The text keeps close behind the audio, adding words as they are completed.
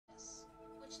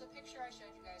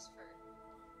showed you guys fur.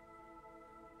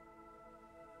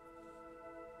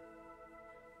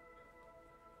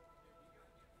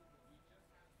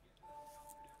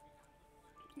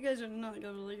 You guys are not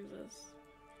gonna believe this.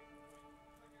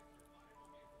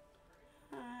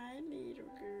 Hi,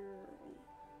 little girl.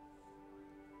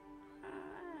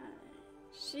 Hi.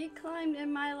 She climbed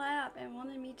in my lap and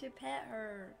wanted me to pet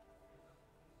her.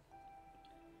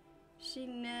 She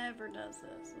never does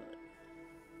this. Look.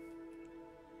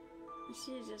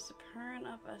 She is just purring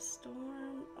up a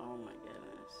storm. Oh my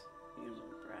goodness. You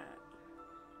little brat.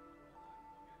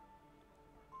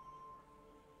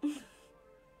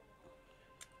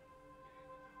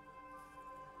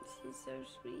 She's so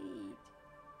sweet.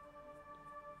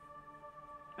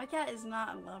 My cat is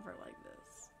not a lover like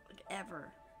this. Like,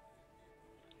 ever.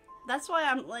 That's why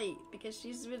I'm late, because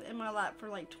she's been in my lap for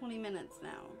like 20 minutes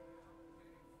now.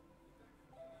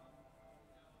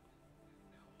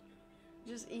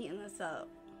 Just eating this up.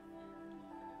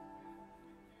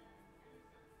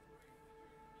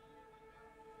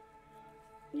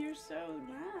 You're so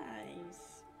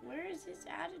nice. Where is this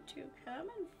attitude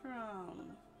coming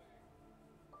from?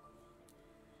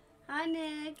 Hi,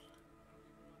 Nick.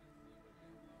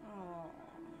 Oh,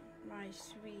 my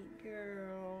sweet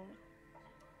girl.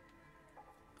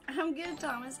 I'm good,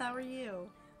 Thomas. How are you?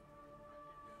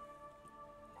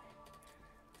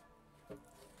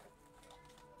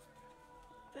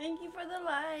 Thank you for the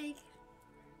like.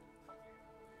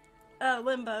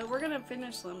 Limbo. We're gonna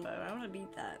finish Limbo. I want to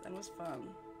beat that. That was fun.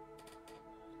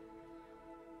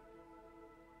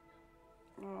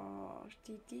 Oh,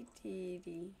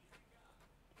 dee.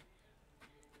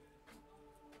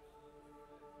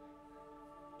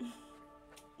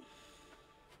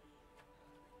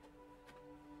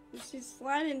 She's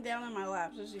sliding down in my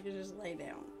lap so she can just lay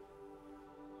down.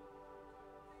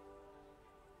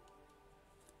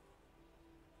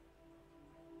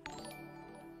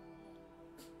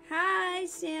 Hi,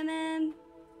 Shannon.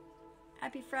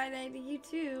 Happy Friday to you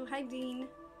too. Hi, Dean.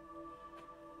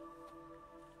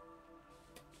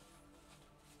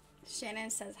 Shannon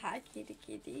says hi, kitty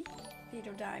kitty.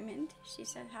 Little Diamond. She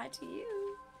said hi to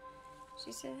you.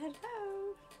 She said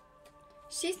hello.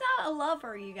 She's not a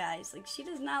lover, you guys. Like, she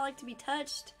does not like to be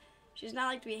touched. She does not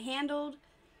like to be handled.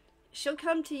 She'll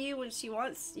come to you when she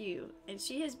wants you. And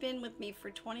she has been with me for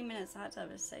 20 minutes. The hot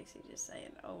tub is sexy, just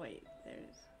saying. Oh, wait.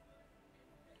 There's...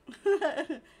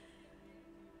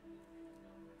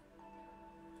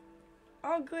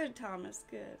 Oh, good, Thomas.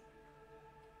 Good.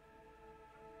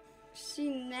 She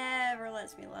never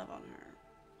lets me love on her.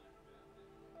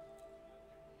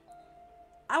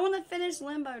 I want to finish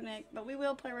Limbo, Nick, but we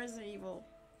will play Resident Evil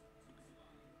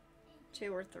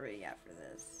 2 or 3 after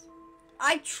this.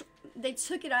 They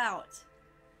took it out.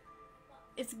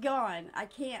 It's gone. I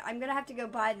can't. I'm going to have to go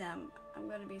buy them. I'm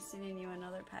going to be sending you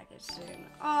another package soon.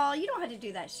 Oh, you don't have to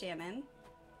do that, Shannon.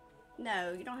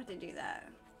 No, you don't have to do that.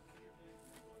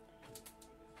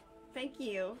 Thank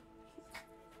you.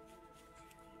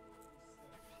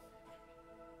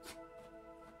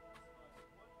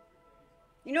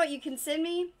 You know what you can send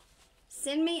me?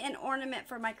 Send me an ornament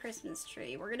for my Christmas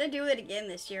tree. We're going to do it again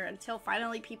this year until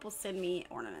finally people send me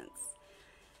ornaments.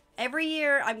 Every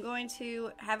year I'm going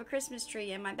to have a Christmas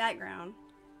tree in my background.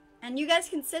 And you guys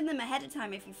can send them ahead of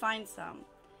time if you find some.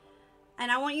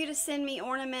 And I want you to send me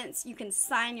ornaments. You can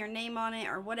sign your name on it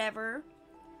or whatever.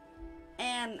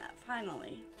 And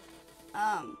finally,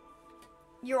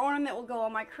 your ornament will go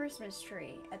on my Christmas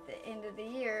tree at the end of the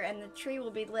year, and the tree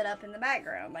will be lit up in the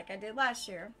background like I did last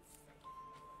year.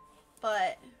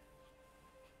 But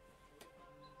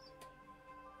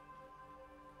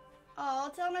oh,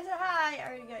 tell them I said hi. I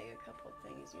already got you a couple of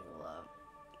things you love.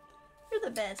 You're the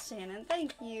best, Shannon.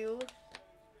 Thank you.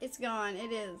 It's gone.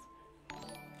 It is.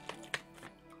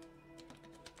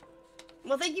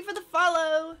 Well, thank you for the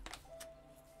follow.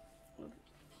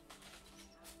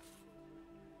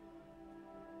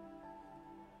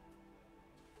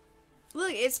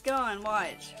 Look, it's gone.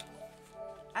 Watch.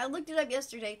 I looked it up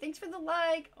yesterday. Thanks for the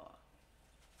like. Oh.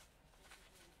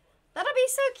 That'll be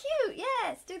so cute.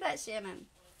 Yes, do that, Shannon.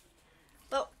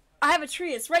 But I have a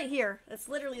tree. It's right here. It's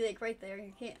literally like right there.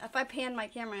 You can't. If I pan my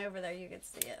camera over there, you can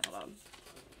see it. Hold on.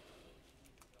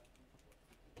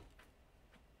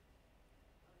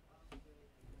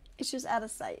 It's just out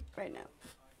of sight right now.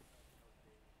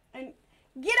 And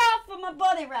get off of my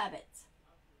bunny rabbits.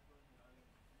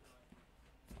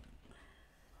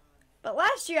 But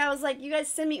last year I was like, you guys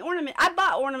send me ornaments. I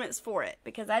bought ornaments for it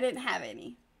because I didn't have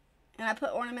any. And I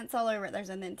put ornaments all over it. There's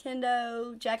a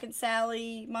Nintendo, Jack and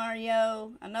Sally,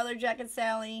 Mario, another Jack and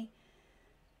Sally,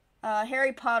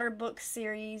 Harry Potter book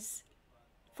series.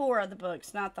 4 of the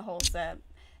books, not the whole set.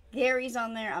 Gary's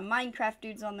on there. A Minecraft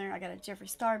dude's on there. I got a Jeffree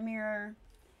Star mirror.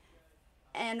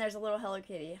 And there's a little Hello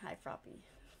Kitty. Hi, Froppy.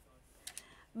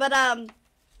 But,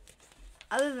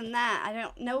 other than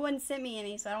that, no one sent me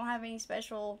any, so I don't have any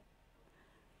special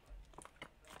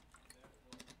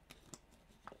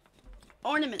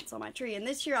ornaments on my tree. And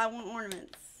this year I want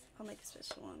ornaments. I'll make a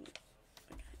special one.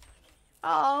 Okay.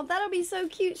 Oh, that'll be so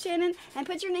cute, Shannon. And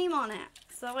put your name on it.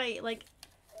 So, like,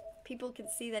 people can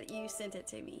see that you sent it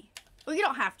to me. Well, you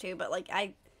don't have to, but, like,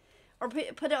 or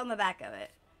put it on the back of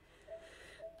it.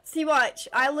 See, watch.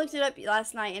 I looked it up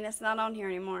last night, and it's not on here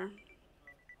anymore.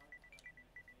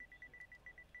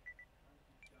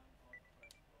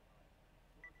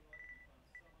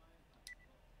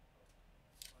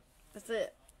 That's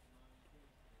it.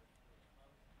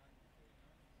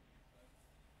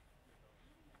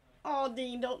 Oh,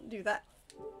 Dean, don't do that.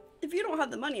 If you don't have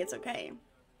the money, it's okay.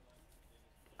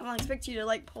 I don't expect you to,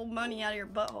 like, pull money out of your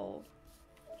butthole.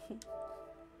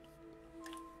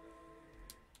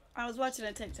 I was watching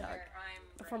a TikTok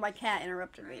before my cat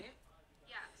interrupted me.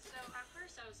 Yeah, so at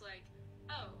first I was like,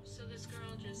 oh, so this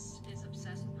girl just is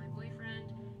obsessed with my boyfriend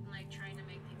and, like, trying to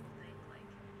make people think, like,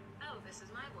 oh, this is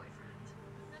my boyfriend.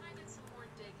 Then I did some more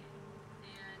digging,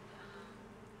 and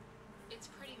it's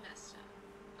pretty messed up.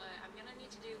 But I'm gonna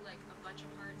need to do, like, a bunch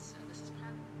of parts, so this is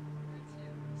part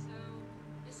 2. So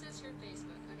this is her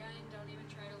Facebook. Again, don't even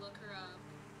try to look her up.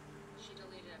 She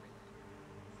deleted everything.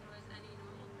 So as any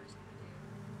normal person would do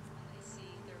when they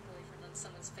see their boyfriend on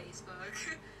someone's Facebook,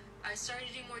 I started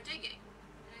to do more digging.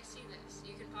 And I see this.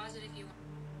 You can pause it if you want.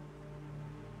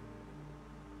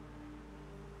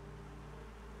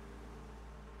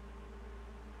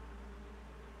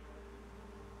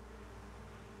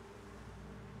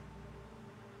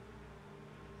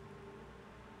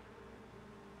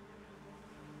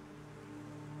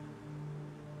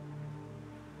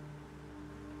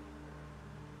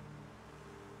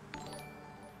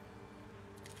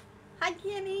 Hi,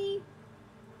 Kenny.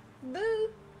 Boo.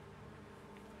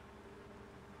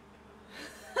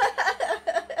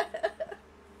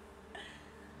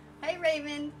 Hey,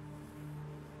 Raven.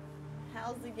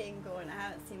 How's the game going? I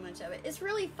haven't seen much of it. It's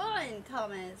really fun,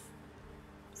 Thomas.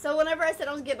 So whenever I said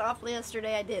I was getting off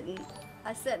yesterday, I didn't.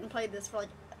 I sat and played this for like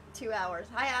 2 hours.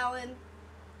 Hi, Alan.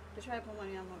 To try to put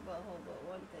money on my butthole, but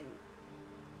one thing.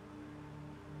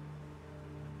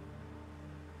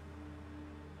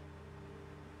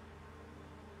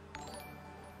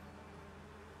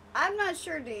 I'm not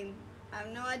sure, Dean. I have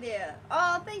no idea.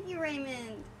 Oh, thank you,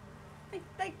 Raymond.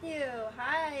 Thank you.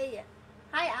 Hi.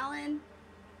 Hi, Alan.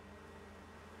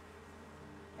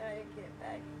 Gotta get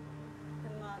back.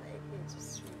 Come on,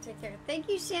 just take care. Thank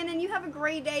you, Shannon. You have a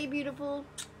great day, beautiful.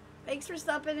 Thanks for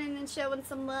stopping in and showing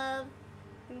some love.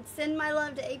 And send my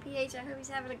love to APH. I hope he's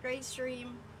having a great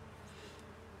stream.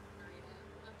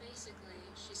 But basically,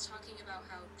 she's talking about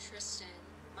how Tristan,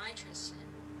 my Tristan,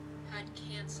 had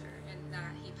cancer and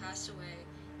that he passed away.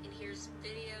 And here's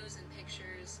videos and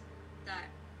pictures that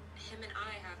him and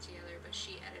I have together, but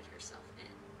she edited herself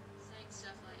in. Saying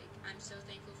stuff like, I'm so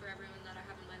thankful for everyone that I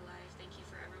have in my life. Thank you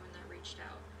for everyone that reached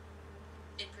out.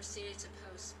 And proceeded to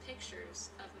post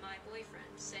pictures of my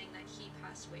boyfriend saying that he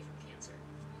passed away from cancer.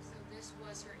 So this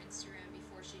was her Instagram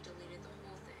before she deleted the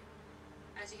whole thing.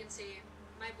 As you can see,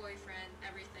 my boyfriend,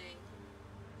 everything,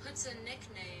 puts a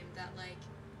nickname that, like,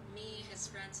 me, his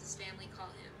friends, his family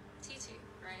call him TT,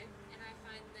 right? And I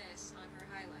find this on her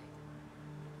highlight.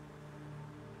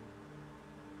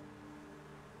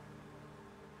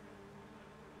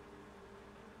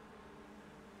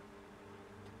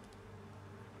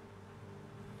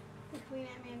 The Queen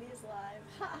Amanda is live.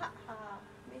 Ha ha ha.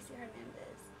 Macy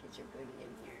Hernandez. Get your booty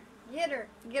in here. Get her.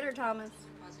 Get her, Thomas.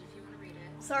 Pause it if you want to read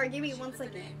it. Sorry, give me 1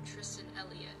 second. Name, Tristan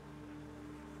Elliott.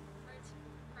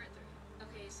 Part 3.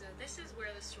 Okay, so this is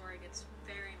where the story gets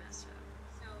very messed up.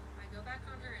 So I go back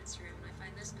on her Instagram and I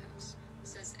find this post. It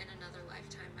says, "In another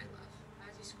lifetime, my love."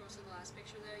 As you scroll to the last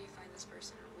picture though, you find this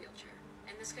person in a wheelchair.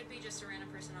 And this could be just a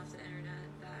random person off the internet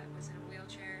that was in a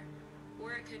wheelchair,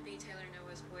 or it could be Taylor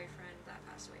Noah's boyfriend that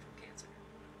passed away from cancer.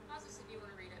 Pause this if you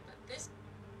want to read it, but this...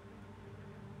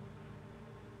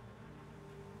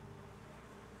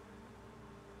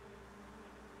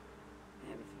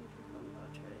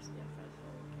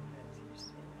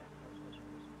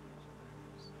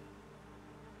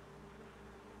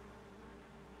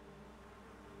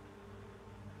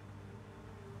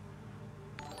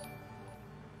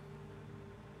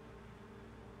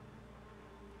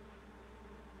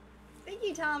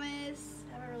 Thank you, Thomas.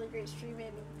 Have a really great stream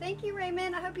ending. Thank you,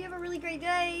 Raymond. I hope you have a really great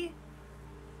day.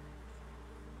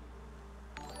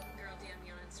 Girl DM'd me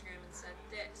on Instagram and said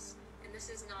this, and this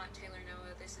is not Taylor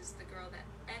Noah, this is the girl that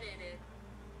edited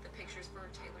the pictures for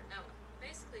Taylor Noah.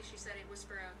 Basically, she said it was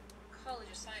for a college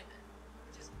assignment,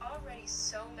 which is already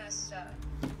so messed up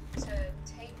to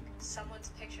take someone's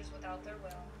pictures without their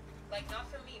will. Like,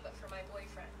 not for me, but for my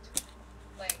boyfriend.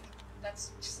 Like,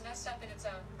 that's just messed up in its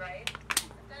own right.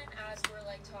 And then as we're,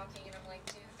 like, talking, and I'm like,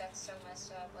 dude, that's so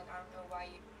messed up. Like, I don't know why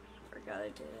you... Forgot I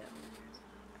did it.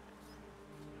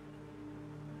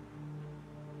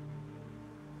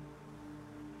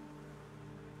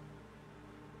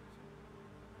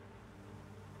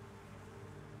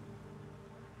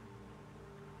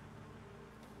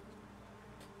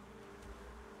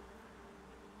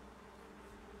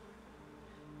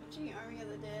 Watching Army of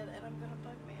the Dead, and I'm gonna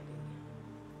bug Mandy.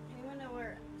 Anyone know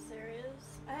where Sarah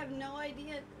is? I have no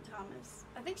idea, Thomas.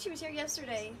 I think she was here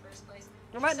yesterday. First place.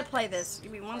 We're about to play this.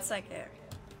 Give me 1 second.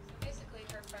 So basically,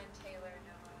 her friend Taylor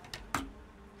Noah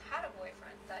had a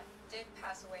boyfriend that did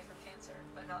pass away from cancer,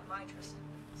 but not my Tristan.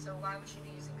 So why would she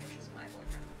be using pictures of my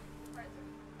boyfriend?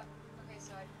 Okay,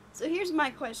 so So here's my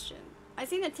question. I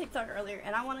seen a TikTok earlier,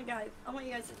 and I want you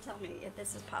guys to tell me if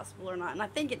this is possible or not. And I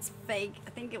think it's fake. I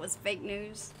think it was fake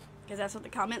news, because that's what the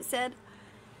comments said.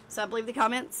 So I believe the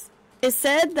comments. It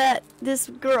said that this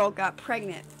girl got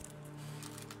pregnant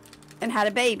and had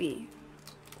a baby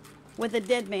with a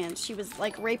dead man. She was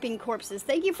like raping corpses.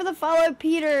 Thank you for the follow,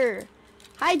 Peter.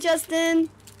 Hi, Justin.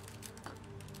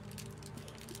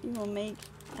 You will make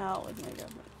out with my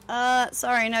girlfriend.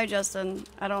 Sorry, no, Justin.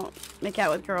 I don't make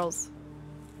out with girls.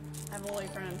 I have a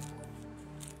boyfriend.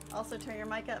 Also, turn your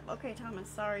mic up. Okay, Thomas,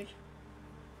 sorry.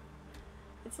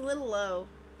 It's a little low.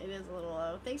 It is a little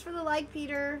low. Thanks for the like,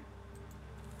 Peter.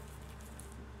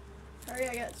 Sorry,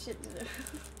 I got shit to do.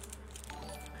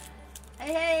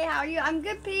 Hey, how are you? I'm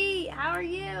good, Pete. How are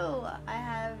you? I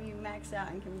have you maxed out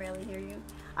and can barely hear you.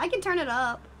 I can turn it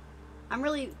up.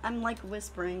 I'm like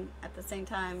whispering at the same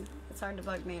time. It's hard to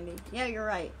bug Mandy. Yeah, you're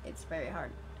right. It's very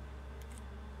hard.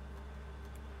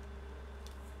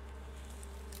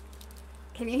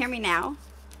 Can you hear me now?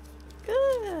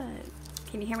 Good.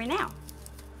 Can you hear me now?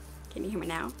 Can you hear me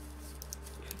now?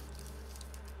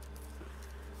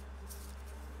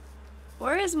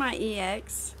 Where is my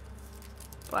EX?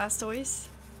 Blastoise?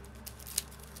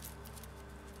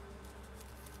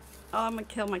 Oh, I'm gonna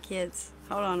kill my kids.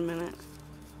 Hold on a minute.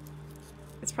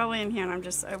 It's probably in here and I'm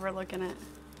just overlooking it.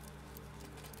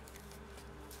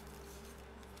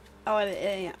 Oh,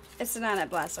 it's not a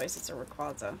Blastoise, it's a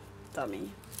Rayquaza.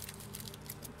 Dummy.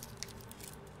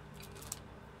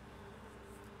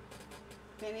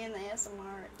 Benny and the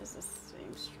ASMR is the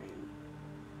same stream.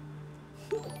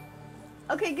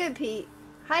 Okay, good, Pete.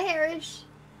 Hi, Harish.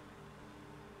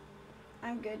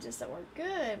 I'm good, just at work.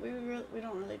 Good. We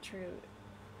don't really true.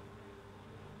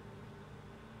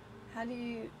 How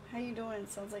you doing?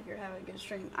 Sounds like you're having a good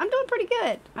stream. I'm doing pretty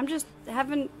good. I'm just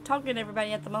talking to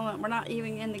everybody at the moment. We're not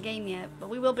even in the game yet, but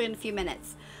we will be in a few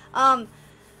minutes.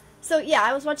 So yeah,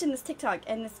 I was watching this TikTok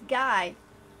and this guy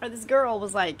or this girl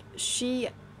was like, she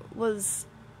was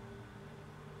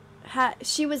a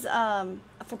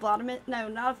phlebotomist. No,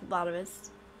 not a phlebotomist.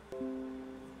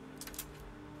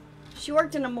 She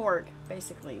worked in a morgue,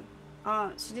 basically.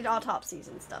 She did autopsies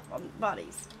and stuff on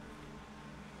bodies.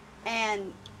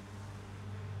 And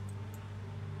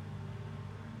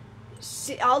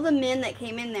all the men that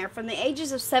came in there, from the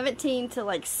ages of 17 to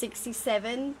like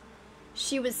 67,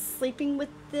 she was sleeping with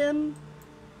them.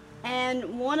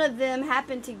 And one of them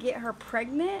happened to get her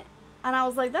pregnant. And I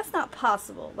was like, that's not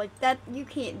possible. Like, that, you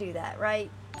can't do that,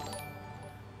 right?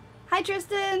 Hi,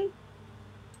 Tristan.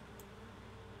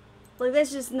 Like,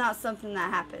 that's just not something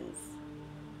that happens.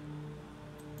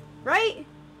 Right?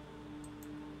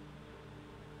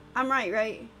 I'm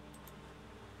right?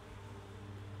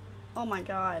 Oh my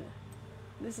god.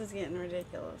 This is getting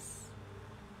ridiculous.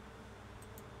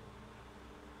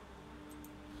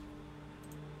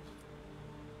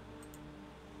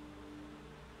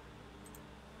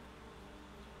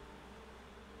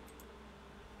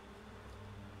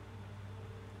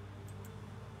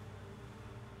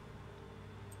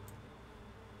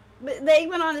 But they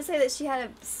went on to say that she had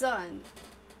a son.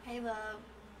 Hey, love.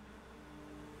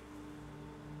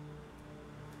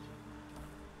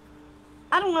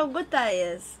 I don't know what that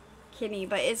is, Kenny,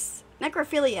 but it's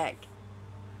necrophiliac.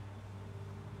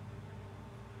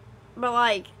 But,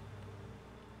 like,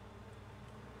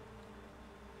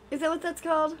 is that what that's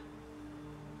called?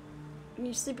 When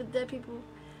you sleep with dead people?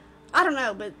 I don't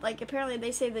know, but, like, apparently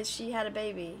they say that she had a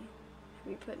baby.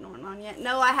 Have you put Norton on yet?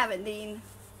 No, I haven't, Dean.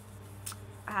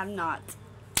 I have not.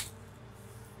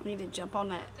 I need to jump on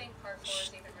that. I don't think part 4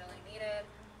 is even really needed,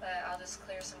 but I'll just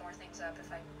clear some more things up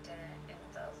if I didn't in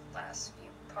the last few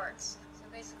parts. So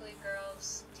Basically,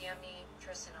 girls DM me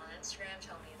Tristan on Instagram,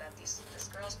 tell me that this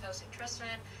girl's posting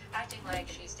Tristan, acting like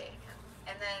she's dating him,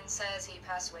 and then says he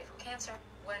passed away from cancer,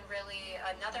 when really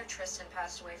another Tristan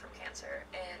passed away from cancer,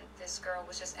 and this girl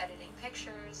was just editing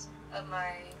pictures of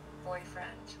my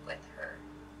boyfriend with her,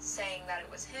 saying that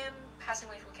it was him passing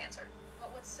away from cancer.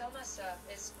 But what's so messed up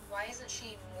is, why isn't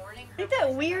she mourning her Ain't that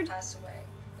boyfriend weird? that passed away,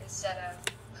 instead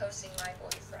of posting my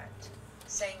boyfriend,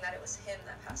 saying that it was him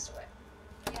that passed away?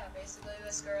 Yeah, basically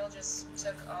this girl just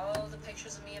took all the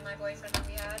pictures of me and my boyfriend that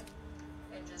we had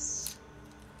and just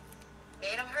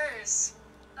made them hers.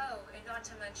 Oh, and not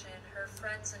to mention, her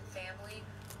friends and family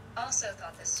also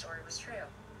thought this story was true,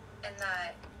 and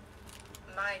that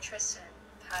my Tristan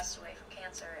passed away from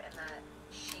cancer and that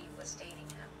she was dating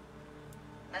him.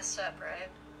 Messed up, right?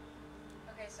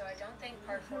 Okay, so I don't think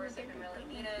part 4 is even really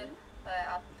needed,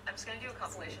 but I'm just going to do a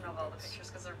compilation of all the pictures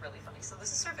because they're really funny. So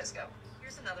this is Surfisco.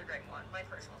 Here's another great one, my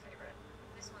personal favorite.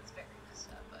 This one's very messed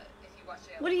up, but if you watch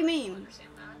it, What do you mean? you'll understand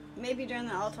that. Maybe during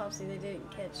the autopsy they didn't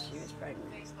catch she was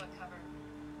pregnant. Facebook cover.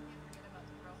 Can't forget about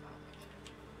the profile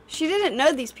picture. She didn't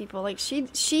know these people. Like,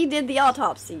 she did the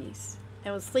autopsies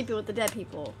and was sleeping with the dead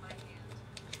people. My hand.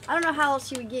 I don't know how else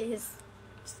she would get his...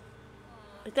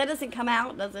 Like, that doesn't come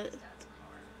out, does it? Dad's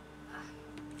car.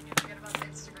 Can't forget about the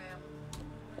Instagram.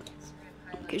 Instagram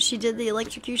highlight. Because she did the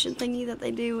electrocution thingy that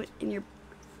they do in your...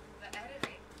 The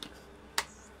editing.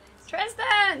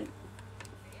 Tristan!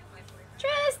 Yeah, my boyfriend.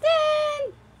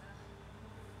 Tristan!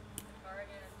 The car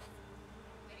again.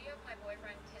 Video of my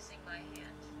boyfriend kissing my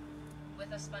hand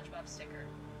with a SpongeBob sticker.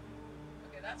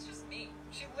 Okay, that's just me.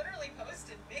 She literally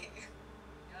posted me.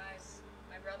 Guys,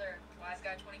 my brother, Wise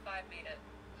Guy 25, made it.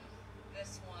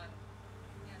 This one.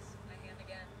 Yes, my hand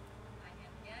again. My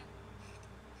hand again.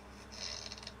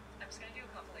 I'm just gonna do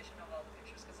a compilation of all the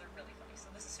pictures because they're really funny. So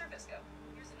this is Surfisco.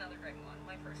 Here's another great one,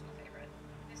 my personal favorite.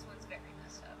 This one's very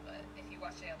messed up, but if you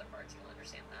watch the other parts, you'll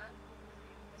understand that.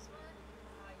 This one?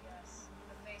 Ah, yes.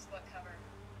 The Facebook cover.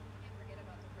 Can't forget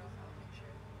about the profile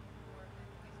picture. Or my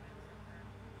boyfriend from her.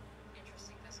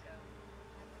 Interesting Visco.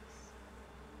 This.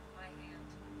 My hand.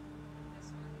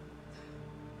 This one.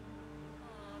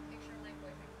 Aw, picture of my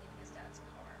boyfriend cleaning his dad's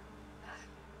car. Ah,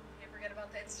 can't forget about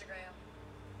the Instagram.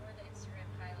 Or the Instagram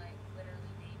highlight,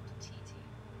 literally named TT.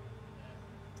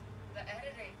 The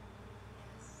editing.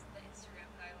 Yes, the Instagram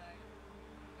highlight.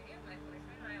 Video of my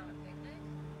boyfriend and I on a picnic.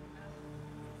 Oh,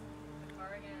 the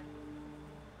car again.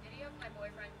 Video of my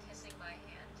boyfriend kissing my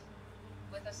hand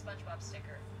with a SpongeBob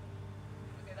sticker.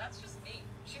 Okay, that's just me.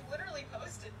 She literally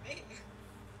posted me.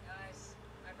 Guys,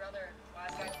 my brother,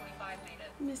 Wise Guy 25, made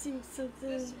it. Missing something.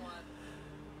 This one.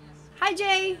 Yes. Hi,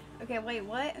 Jay! Okay, wait,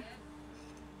 what?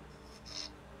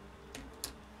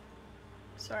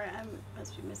 Sorry, I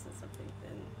must be missing something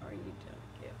then, or you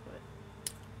don't get what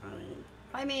I mean.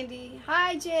 Hi, Mandy.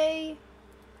 Hi, Jay!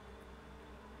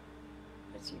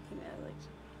 But you can add, like,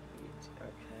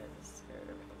 archive the skirt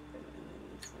or open and then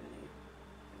inseminate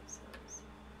themselves.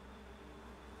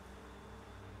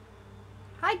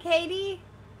 Hi, Katie!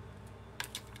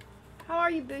 How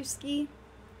are you, Booski?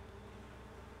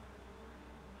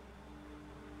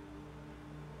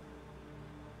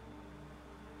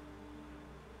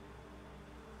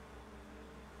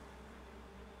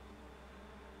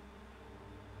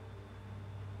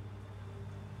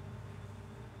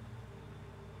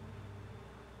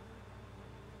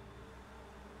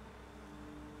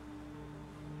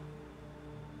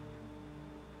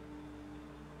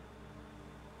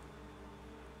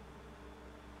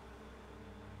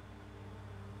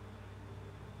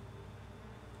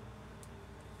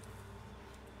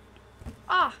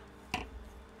 Ah!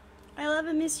 I love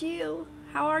and miss you.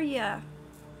 How are ya?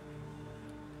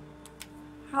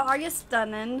 How are you,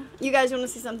 stunning? You guys want to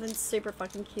see something super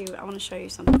fucking cute? I want to show you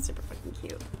something super fucking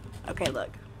cute. Okay, look.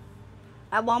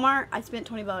 At Walmart, I spent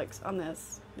 20 bucks on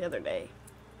this the other day.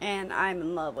 And I'm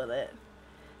in love with it.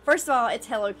 First of all, it's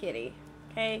Hello Kitty.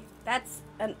 Okay? That's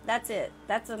it.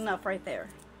 That's enough right there.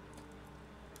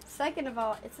 Second of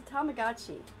all, it's a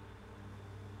Tamagotchi.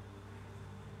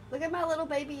 Look at my little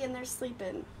baby in there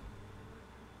sleeping.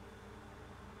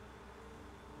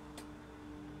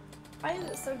 Why is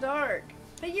it so dark?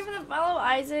 Thank you for the follow,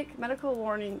 Isaac. Medical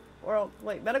warning. World.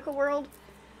 Wait, medical world?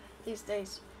 These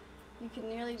days, you can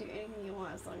nearly do anything you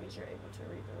want as long as you're able to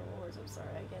reap the rewards. I'm sorry,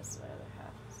 I guess my other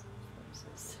half is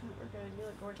purposes. We're good. You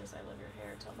look gorgeous. I love your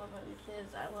hair. Tell Bubba and the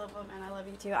kids I love them and I love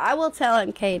you too. I will tell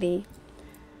him, Katie.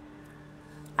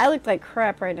 I look like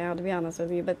crap right now, to be honest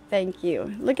with you, but thank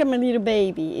you. Look at my little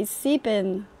baby. He's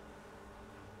sleeping.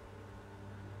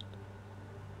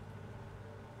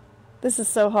 This is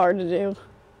so hard to do.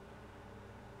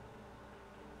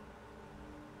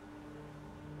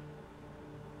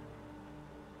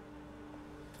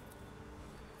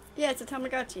 Yeah, it's a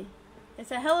Tamagotchi.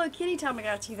 It's a Hello Kitty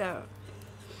Tamagotchi, though.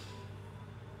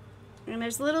 And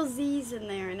there's little Z's in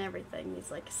there and everything.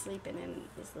 He's like sleeping in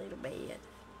his little bed. Okay,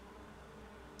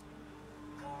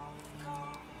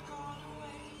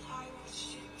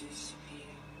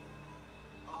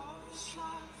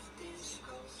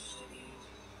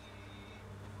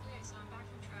 so I'm back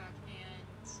from track,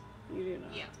 and You do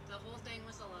not. yeah, the whole thing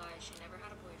was a lie. She never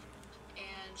had a boyfriend,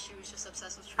 and she was just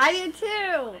obsessed with. I did too.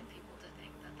 Wanted people to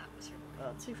think that that was her boyfriend.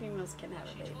 Well, two females can have a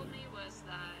What baby. she told me was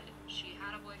that she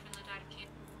had a boyfriend that died of cancer.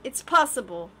 It's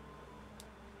possible.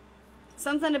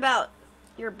 Something about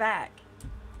your back.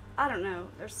 I don't know.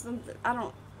 There's something. I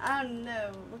don't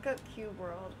know. Look up Cube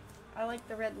World. I like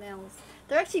the red nails.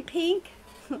 They're actually pink.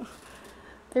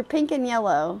 They're pink and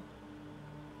yellow.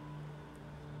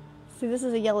 See, this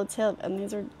is a yellow tip, and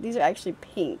these are actually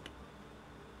pink.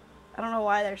 I don't know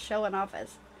why they're showing off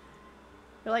as.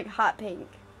 They're like hot pink.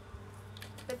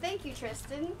 But thank you,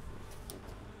 Tristan.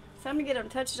 It's time to get them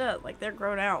touched up. Like they're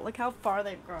grown out. Look how far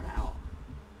they've grown out.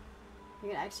 You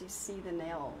can actually see the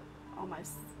nail on my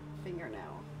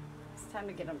fingernail. It's time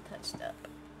to get them touched up.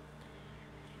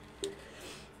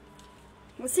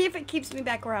 Let's see if it keeps me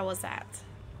back where I was at.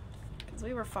 Because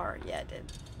we were far. Yeah, it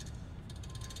did.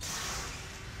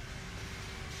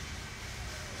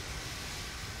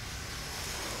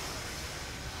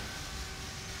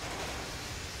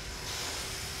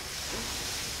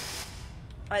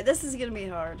 Alright, this is gonna be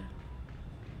hard.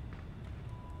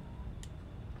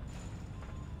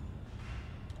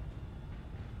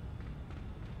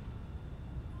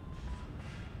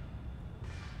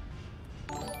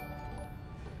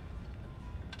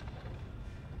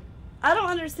 I don't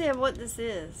understand what this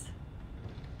is.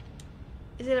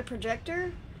 Is it a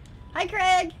projector? Hi,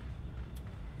 Craig!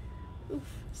 Oof,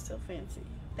 still fancy.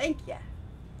 Thank ya.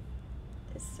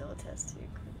 It's still a test tube,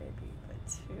 baby, but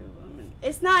 2 women.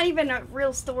 It's not even a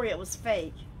real story, it was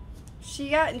fake. She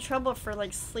got in trouble for,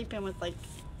 like, sleeping with, like,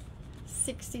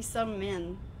 60-some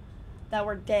men that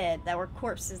were dead, that were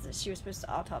corpses that she was supposed to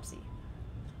autopsy.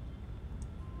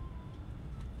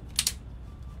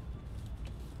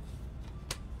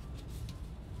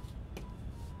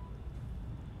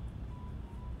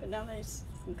 But now they just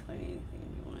include anything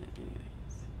you want, anyways.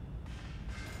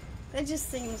 That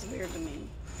just seems weird to me.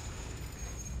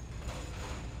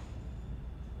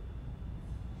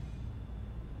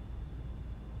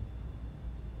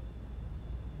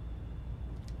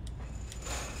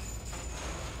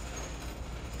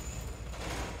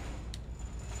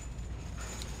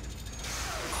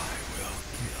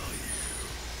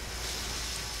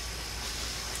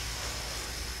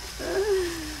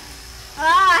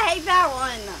 Ah, I hate that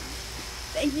one.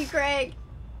 Thank you, Craig.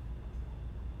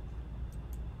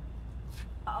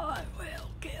 I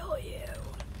will kill you.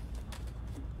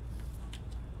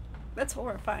 That's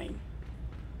horrifying.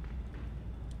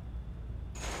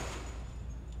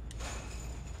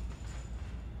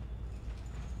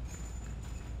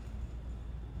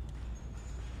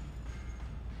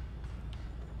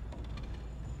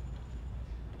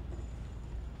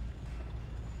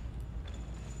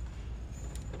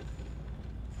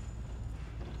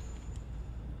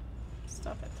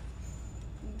 Stop it.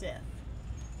 Death.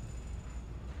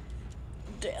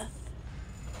 Death.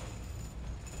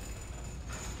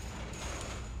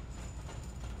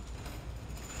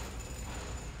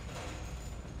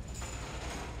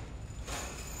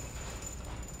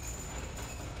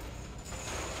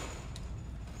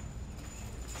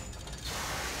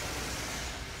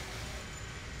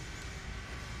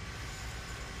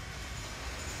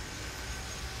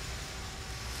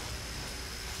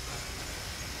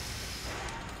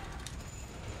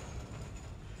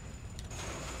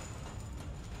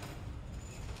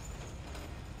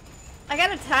 I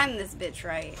gotta time this bitch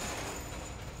right.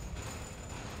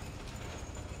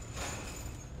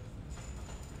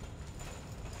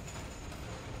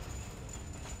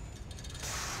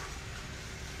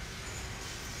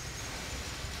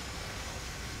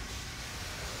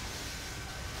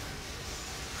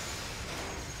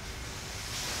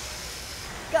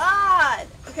 God!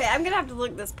 Okay, I'm gonna have to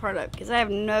look this part up because I have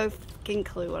no fucking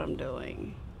clue what I'm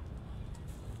doing.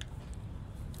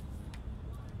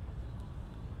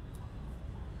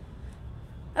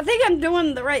 I think I'm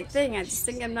doing the right thing. I just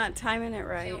think I'm not timing it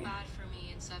right. Feel bad for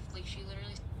me and stuff. Like she literally.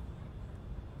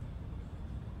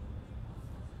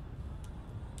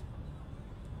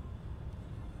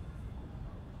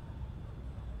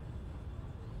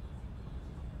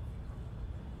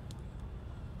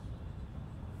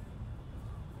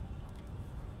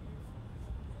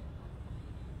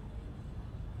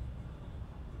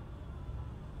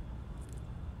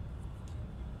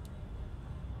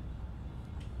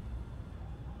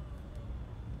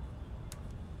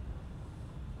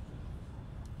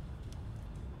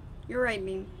 You're right,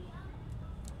 Bean.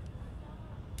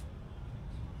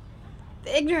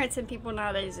 The ignorance in people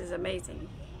nowadays is amazing.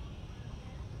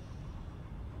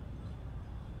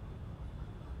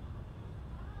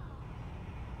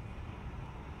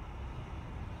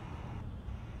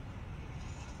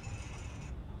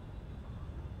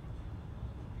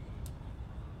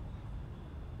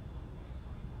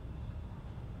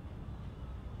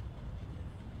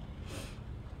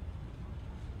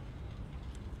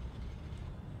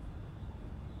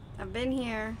 I've been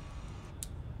here.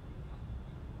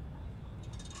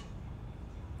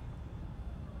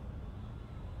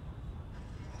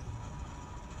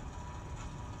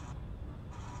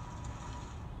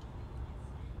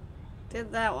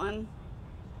 Did that one.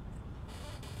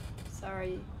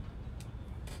 Sorry.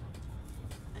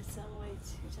 I sound way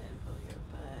too technical here,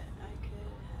 but I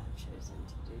could have chosen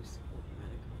to do school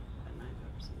medical, but 95%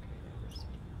 grade hours.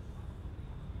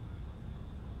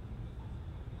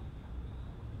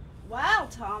 Wow,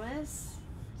 Thomas.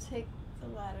 Take the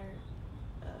ladder.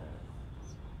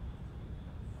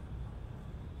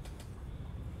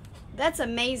 That's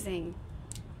amazing.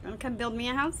 You wanna come build me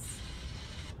a house?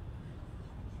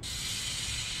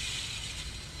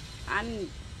 I didn't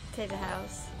take the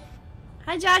house.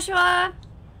 Hi, Joshua.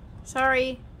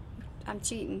 Sorry, I'm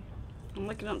cheating. I'm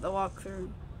looking up the walkthrough.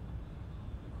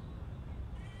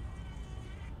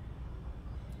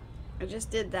 I just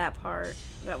did that part.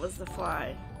 That was the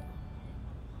fly.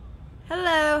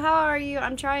 Hello, how are you?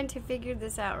 I'm trying to figure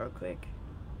this out real quick.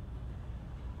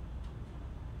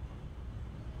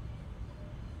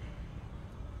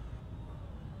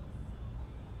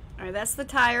 Alright, that's the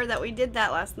tire that we did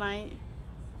that last night.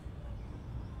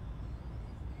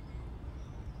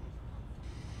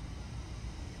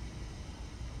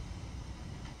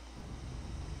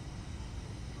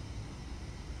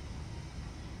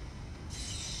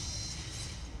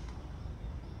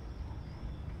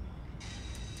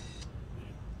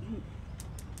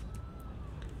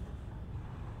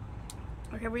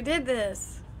 Okay, we did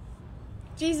this.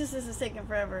 Jesus, this is taking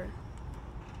forever.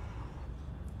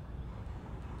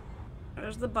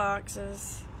 There's the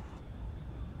boxes.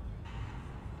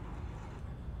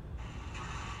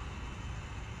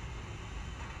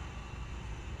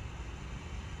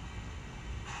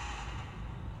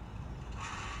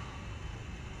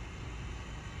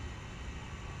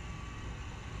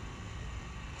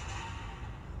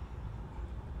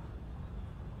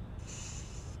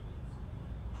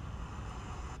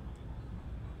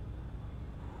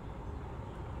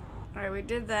 Alright, we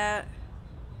did that.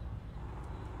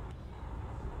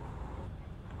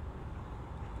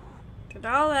 Did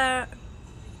all that.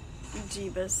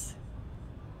 Jeebus.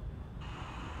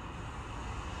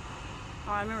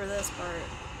 Oh, I remember this part.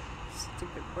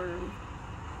 Stupid worm.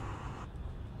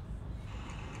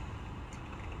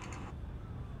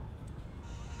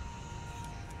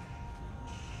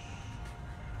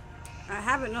 I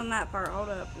haven't done that part. Hold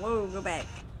up. Whoa, go back.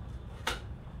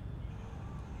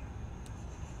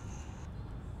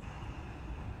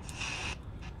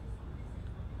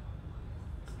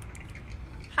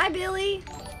 Hi, Billy.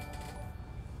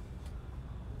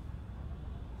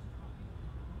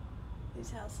 These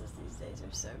houses these days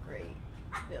are so great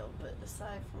built, but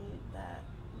aside from that,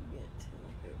 you get to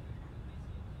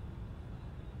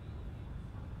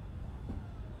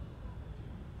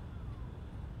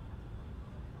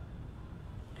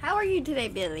How are you today,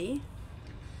 Billy?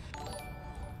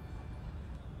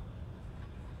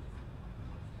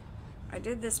 I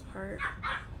did this part.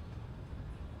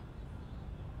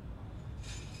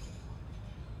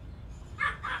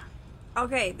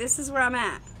 Okay, this is where I'm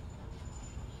at.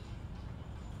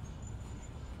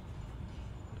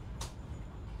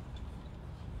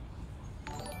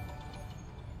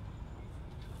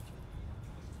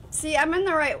 See, I'm doing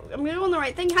the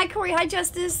right thing. Hi, Corey. Hi,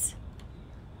 Justice.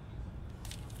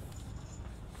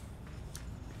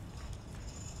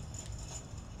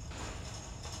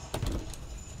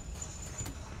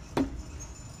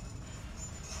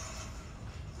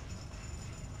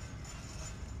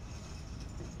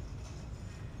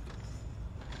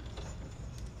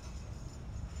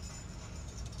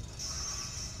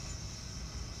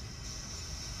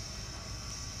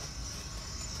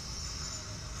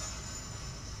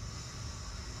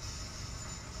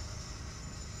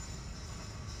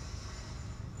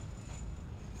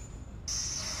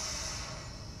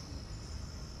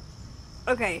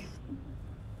 Okay.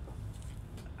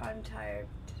 I'm tired.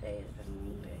 Today has been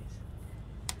long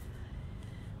days.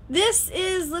 This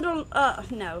is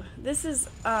this is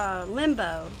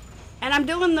limbo. And I'm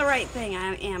doing the right thing.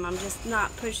 I am. I'm just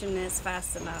not pushing this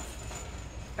fast enough.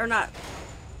 I'm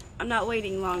not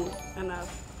waiting long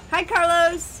enough. Hi,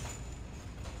 Carlos.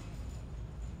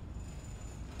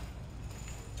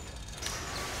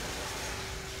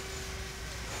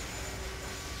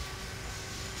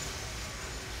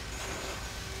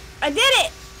 I did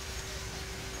it!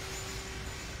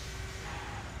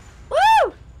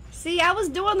 Woo! See, I was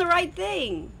doing the right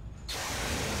thing.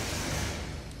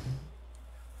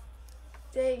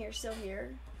 Dang, you're still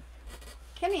here.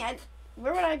 Kenny,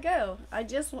 where would I go?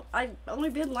 I've only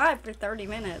been live for 30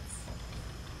 minutes.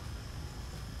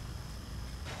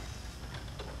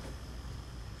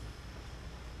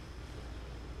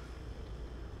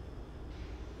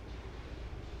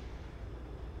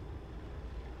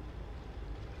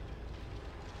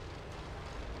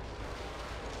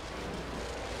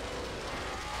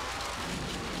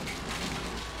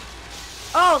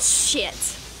 Oh,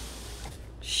 shit.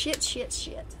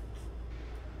 Shit.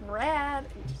 Rad.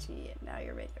 Shit, now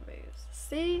you're making moves.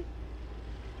 See?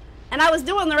 And I was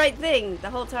doing the right thing the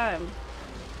whole time.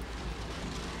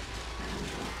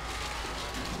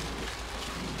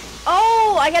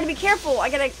 Oh, I gotta be careful. I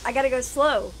gotta go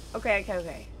slow.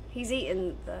 Okay. He's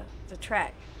eating the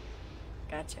track.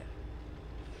 Gotcha.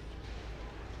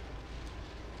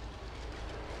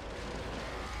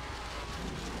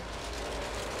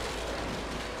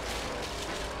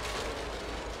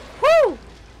 Woo!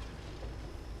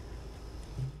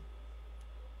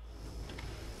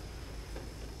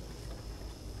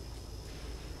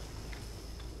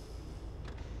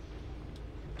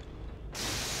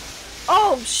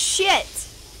 Oh, shit!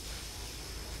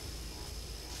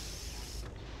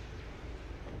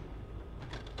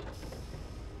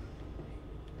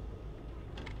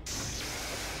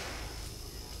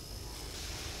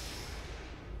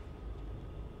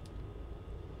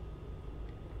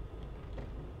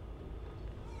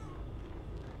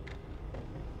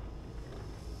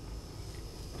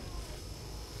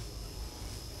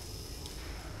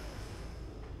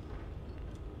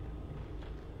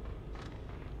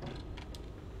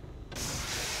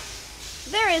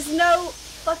 There is no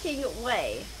fucking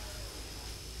way.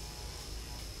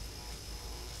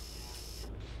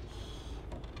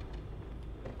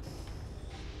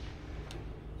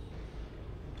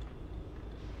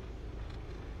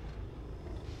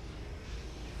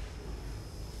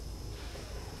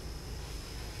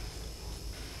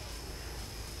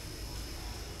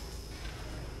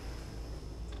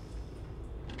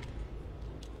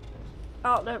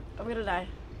 Oh no, I'm gonna die.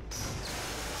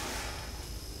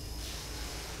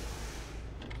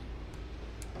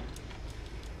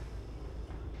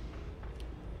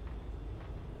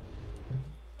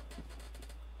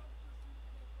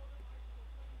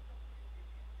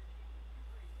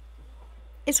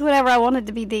 It's whatever I want it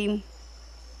to be, Dean.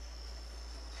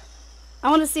 I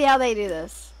want to see how they do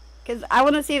this. Because I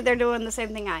want to see if they're doing the same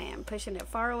thing I am. Pushing it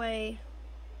far away.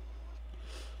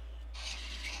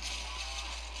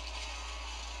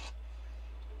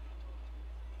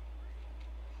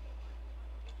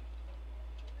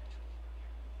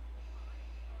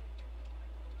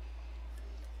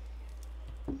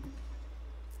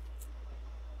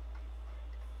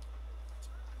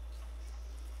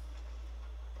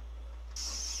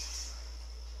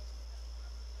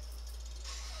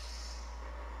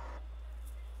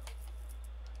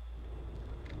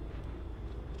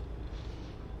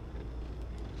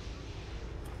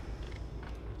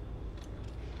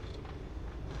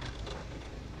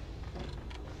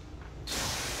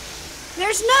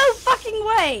 There's no fucking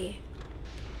way!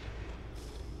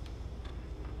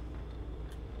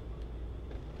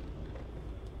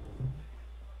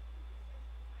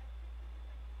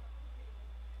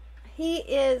 He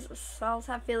is... Souls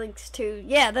have feelings too.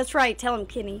 Yeah, that's right. Tell him,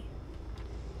 Kenny.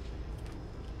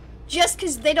 Just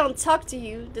because they don't talk to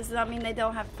you does not mean they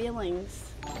don't have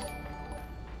feelings.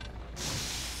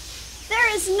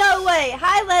 There is no way!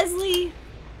 Hi, Leslie!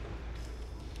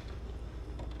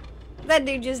 That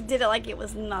dude just did it like it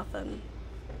was nothing.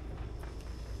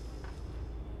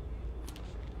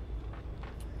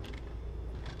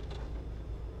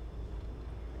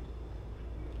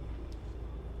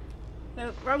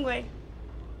 Nope, wrong way.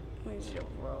 We should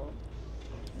roll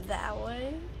that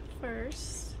way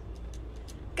first.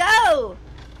 Go!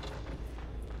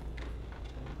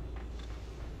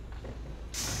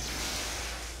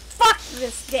 Fuck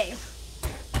this game.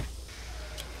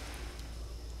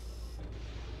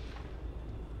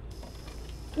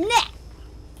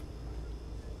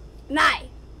 Nah.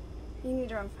 You need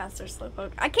to run faster,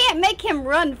 Slowpoke. I can't make him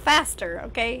run faster,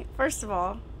 okay? First of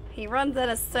all, he runs at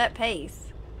a set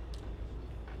pace.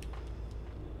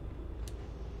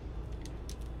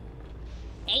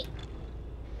 Hey.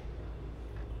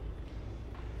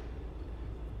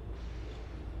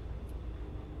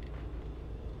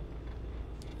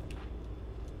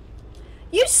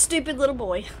 You stupid little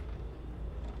boy.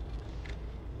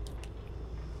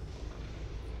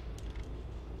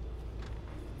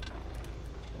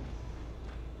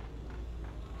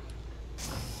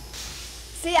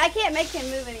 See, I can't make him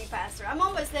move any faster. I'm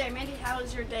almost there. Mandy,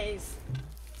 how's your days?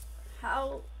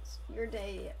 How's your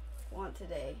day want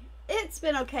today? It's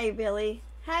been okay, Billy.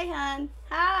 Hi, hon.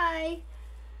 Hi.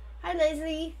 Hi,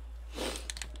 Lizzie.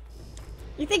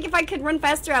 You think if I could run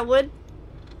faster, I would?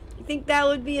 You think that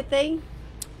would be a thing?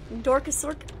 Dorcas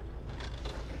Sork?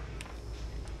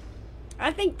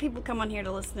 I think people come on here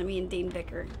to listen to me and Dean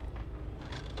bicker.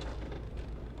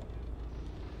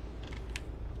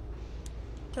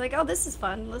 They're like, oh, this is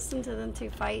fun. Listen to them two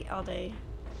fight all day.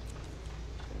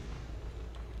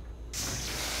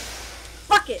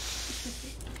 Fuck it!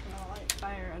 I'll light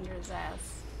fire under his ass.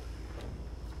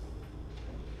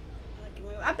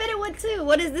 I bet it would too.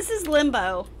 What is this? Is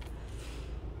Limbo.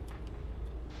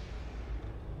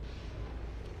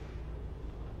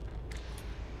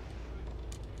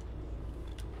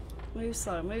 Move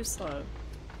slow, move slow.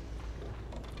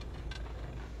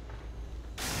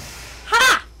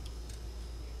 Ha!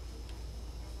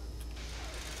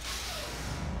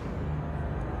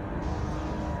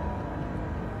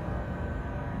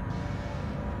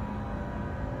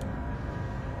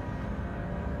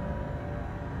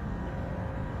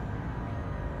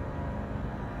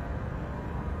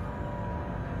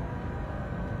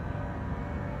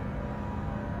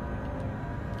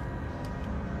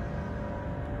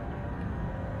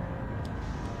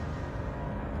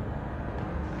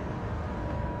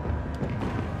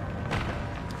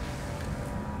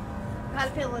 I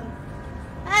had a feeling.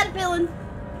 I had a feeling.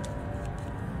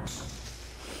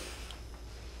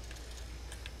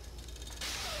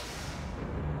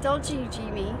 Don't you G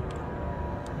me.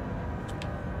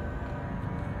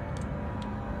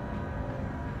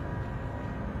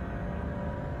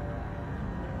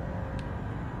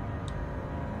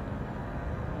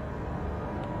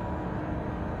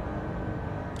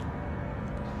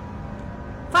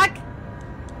 Fuck!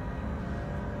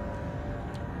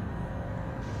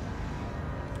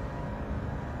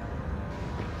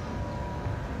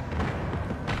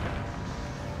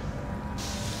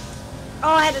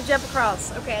 Oh, I had to jump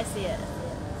across. Okay, I see it.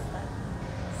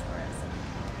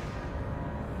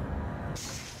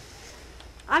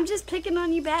 I'm just picking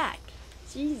on you back.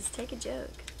 Jeez, take a joke.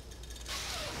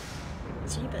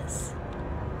 Jeebus.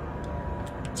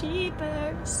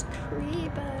 Jeepers,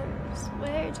 creepers.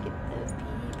 Where'd you get those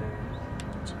peepers?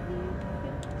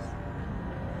 Jeepers.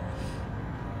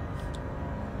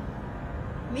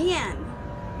 Man.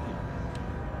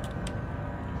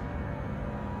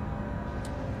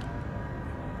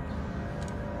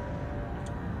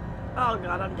 Oh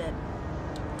god, I'm dead.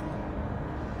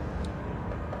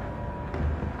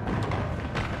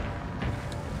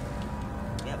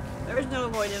 Yep, there's no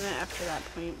avoiding it after that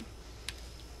point.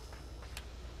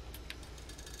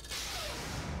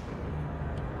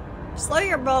 Slow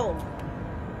your roll,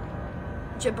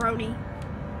 jabroni.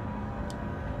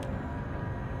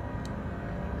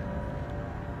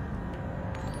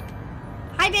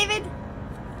 Hi, David.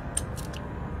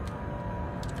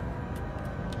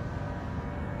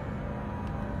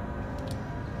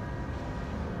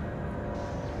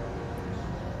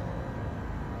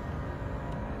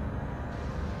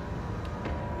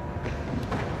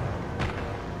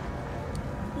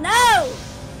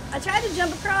 I tried to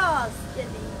jump across.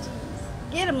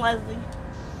 Get him, Leslie.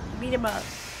 Beat him up.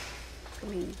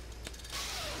 Come here.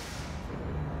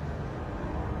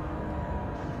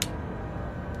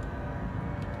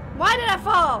 Why did I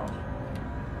fall?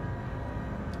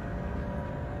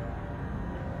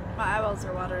 My eyeballs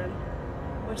are watering,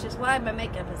 which is why my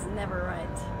makeup is never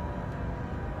right.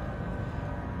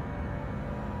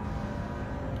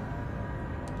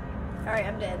 Alright,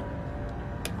 I'm dead.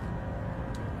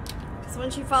 So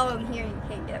once you fall in here, you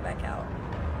can't get back out.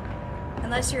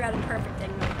 Unless you're at a perfect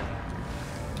angle.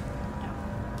 No.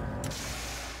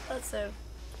 That's so.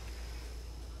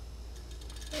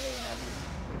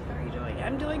 How are you doing?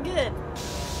 I'm doing good.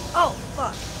 Oh,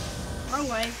 fuck. Wrong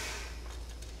way.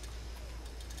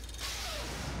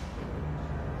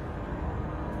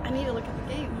 I need to look at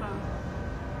the game, huh?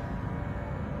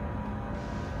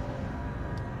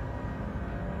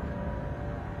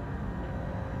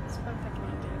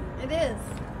 It is.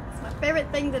 It's my favorite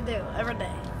thing to do every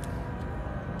day.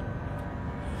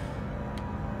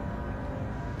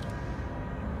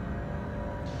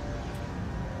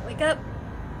 Wake up,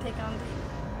 take on David.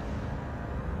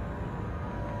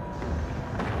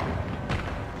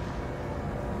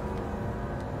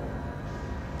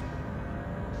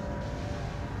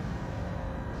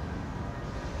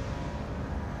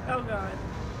 Oh god.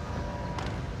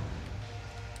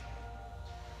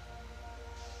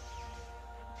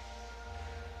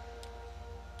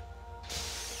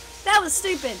 That was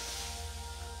stupid.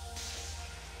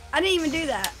 I didn't even do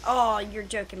that. Oh, you're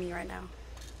joking me right now.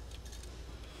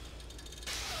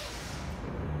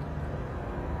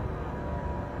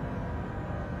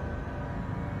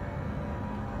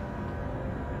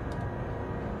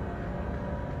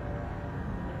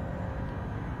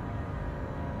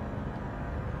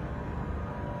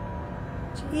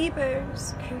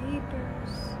 Jeepers,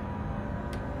 creepers.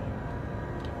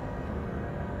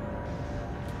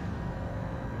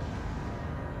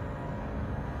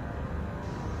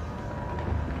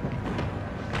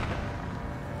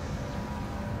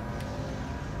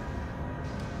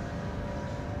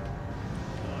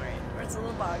 Alright, where's the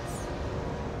little box?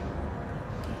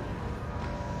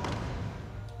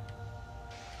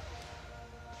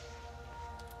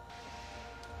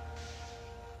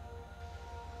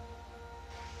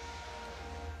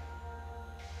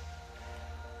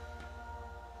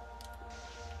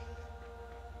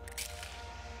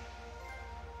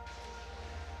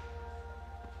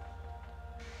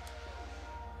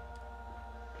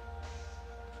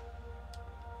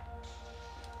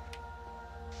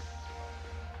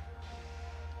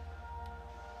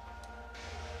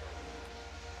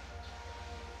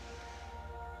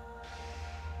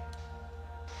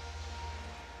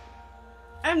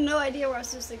 I have no idea where I'm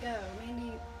supposed to go.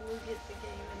 Maybe we'll get the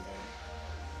game and then.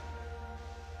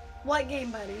 What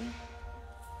game, buddy?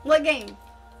 What game?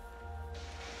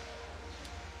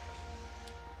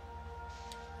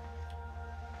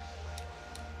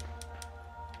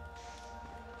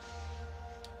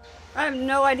 I have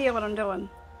no idea what I'm doing.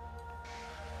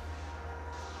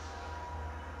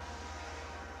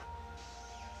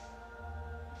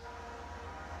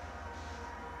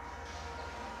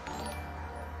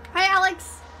 Hi,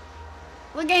 Alex.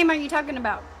 What game are you talking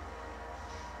about?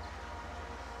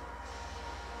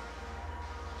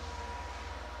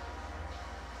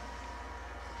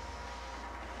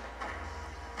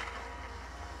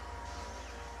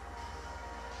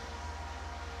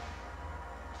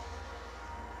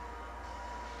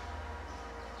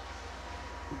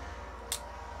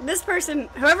 This person,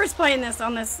 whoever's playing this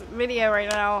on this video right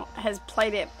now, has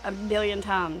played it a billion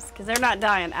times because they're not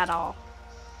dying at all.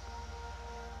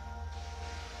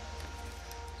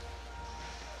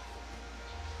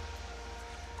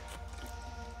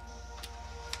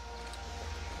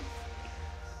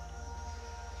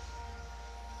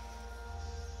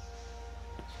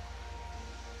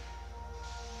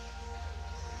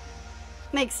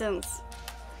 Makes sense.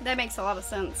 That makes a lot of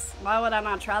sense. Why would I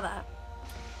not try that?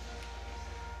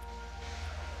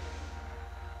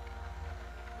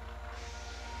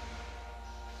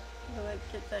 Let's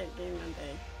get that game one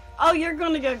day. Oh, you're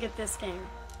gonna go get this game.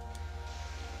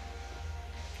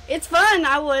 It's fun.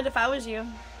 I would if I was you.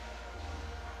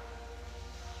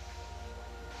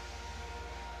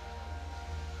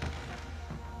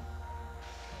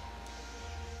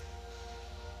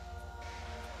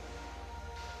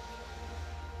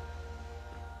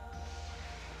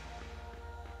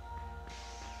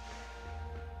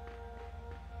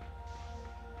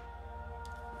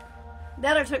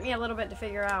 That took me a little bit to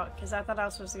figure out because I thought I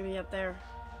was supposed to be up there.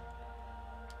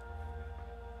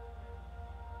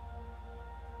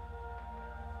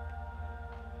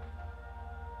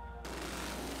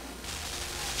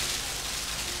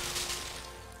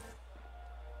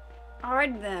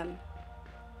 Alright then.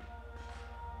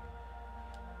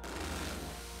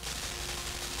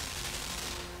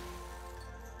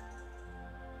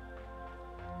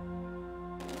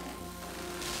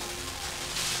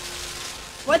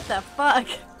 What the fuck?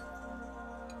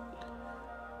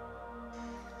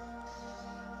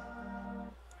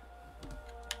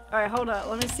 Alright, hold up.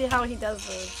 Let me see how he does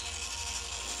this.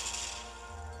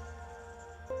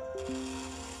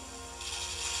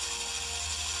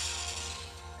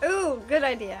 Ooh, good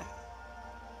idea.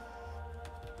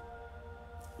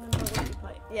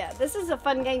 Yeah, this is a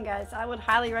fun game, guys. I would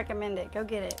highly recommend it. Go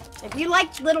get it. If you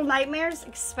like Little Nightmares,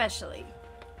 especially.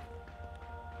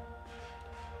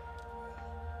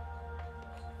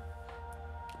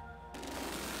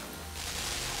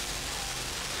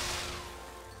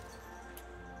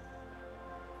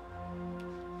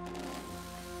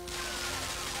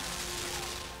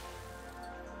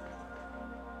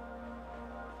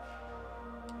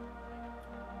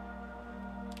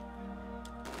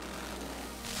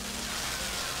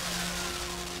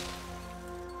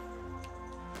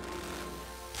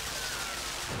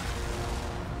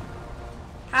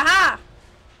 Haha!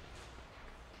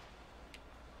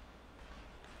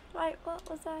 Right, what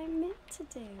was I meant to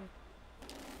do?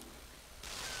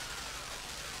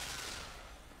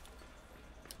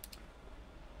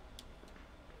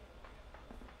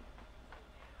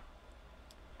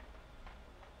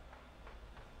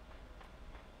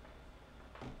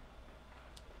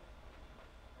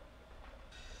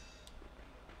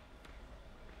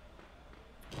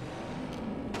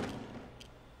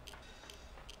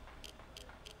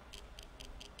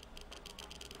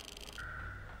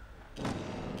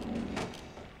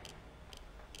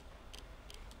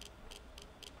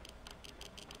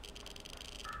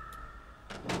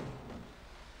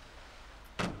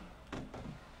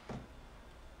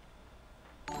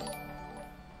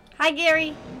 Hi,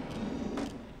 Gary.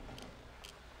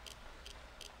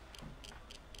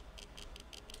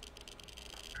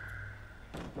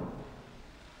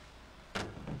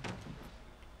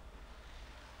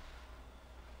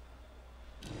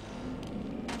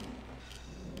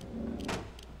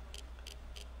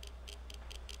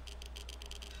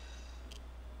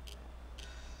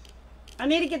 I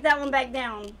need to get that one back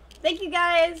down. Thank you,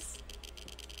 guys.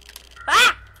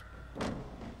 Ah!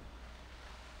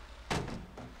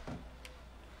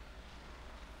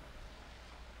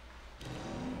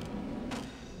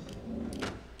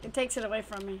 It takes it away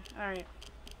from me. All right.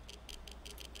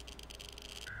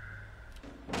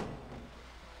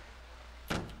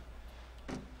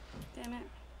 Damn it.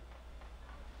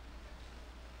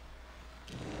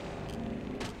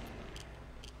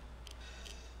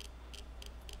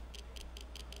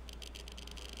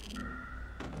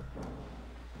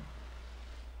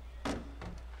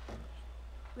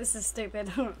 This is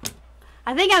stupid.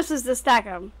 I think I'm supposed to stack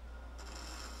them.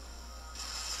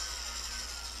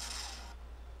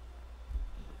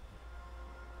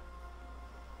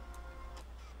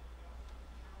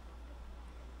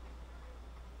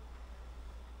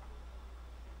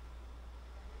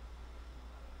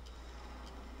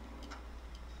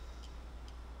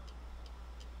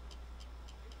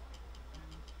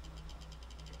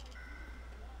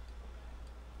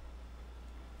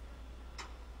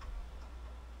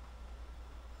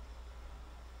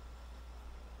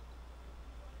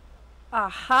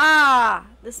 Aha!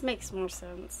 This makes more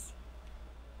sense.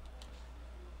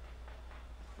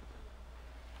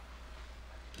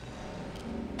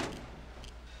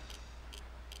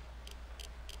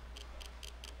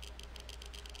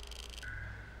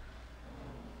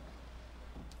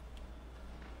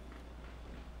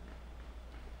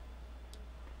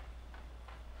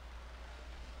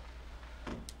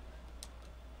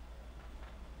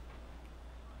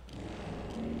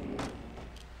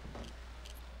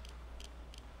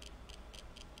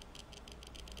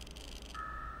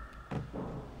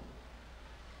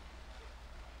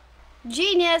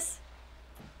 Genius!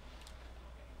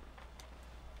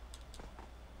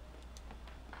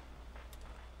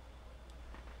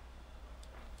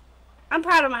 I'm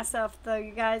proud of myself, though,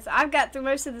 you guys. I've got through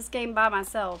most of this game by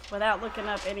myself without looking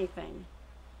up anything.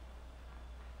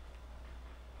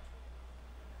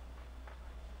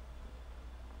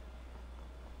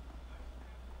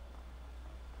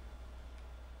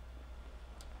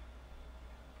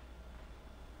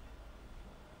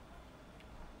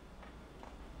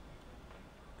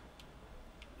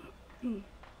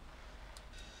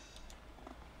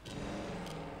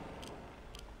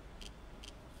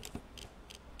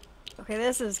 Okay,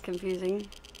 this is confusing.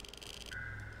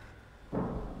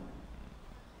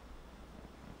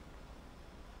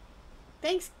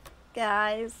 Thanks,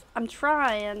 guys. I'm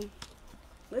trying.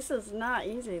 This is not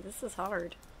easy. This is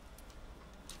hard.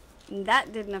 And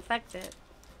that didn't affect it.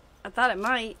 I thought it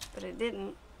might, but it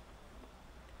didn't.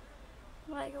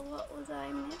 Like, what was I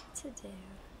meant to do?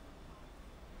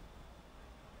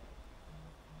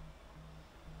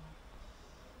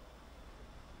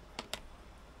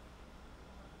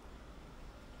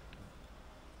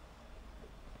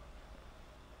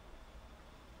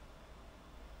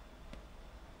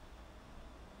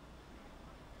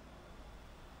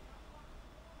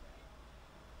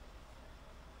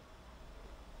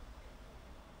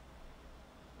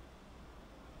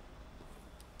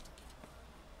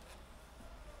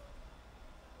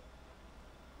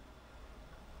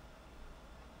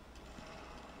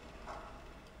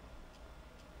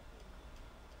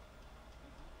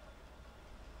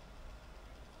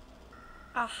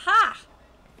 Aha!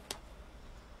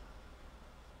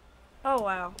 Oh,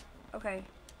 wow. Okay.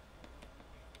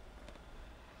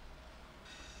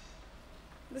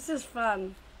 This is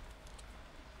fun.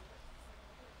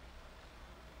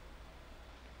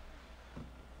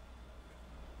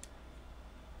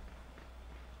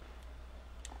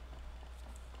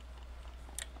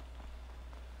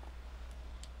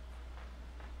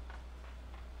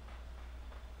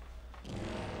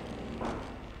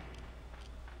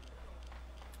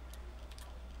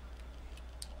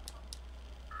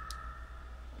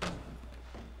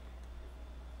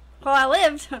 Well, I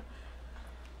lived. Alright,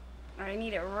 I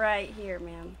need it right here,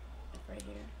 man. Right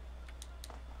here.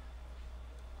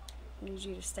 I need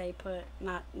you to stay put,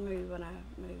 not move when I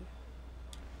move.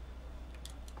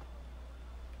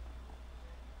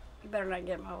 You better not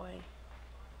get in my way.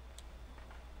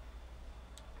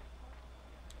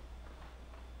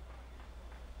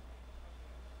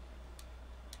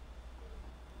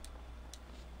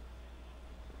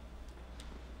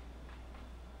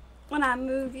 When I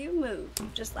move, you move.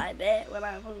 Just like that. When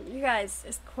I move. You guys,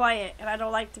 it's quiet, and I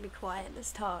don't like to be quiet.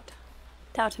 Just talk.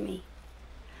 Talk to me.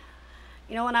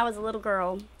 You know, when I was a little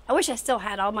girl, I wish I still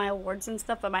had all my awards and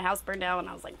stuff, but my house burned down when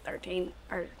I was like 13.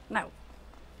 Or, no.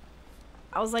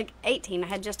 I was like 18. I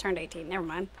had just turned 18. Never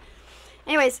mind.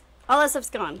 Anyways, all that stuff's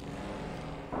gone.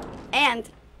 And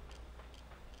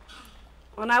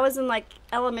when I was in like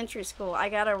elementary school, I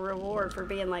got a reward for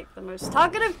being like the most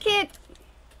talkative kid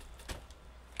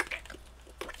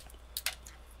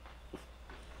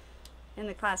in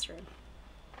the classroom.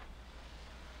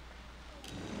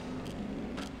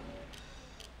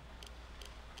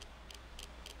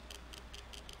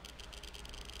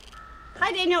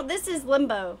 Hi Daniel, this is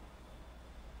Limbo.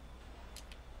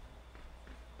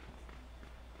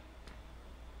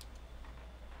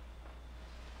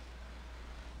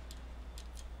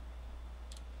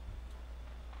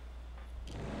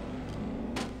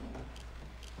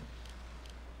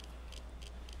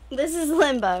 This is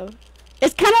Limbo.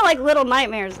 It's kind of like Little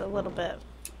Nightmares a little bit.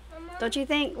 Mama, don't you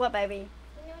think? What, baby? You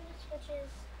know the switches?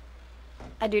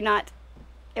 I do not.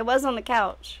 It was on the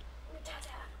couch.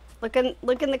 Look in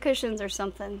the cushions or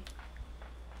something.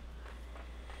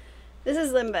 This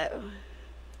is Limbo.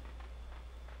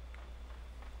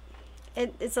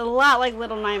 It's a lot like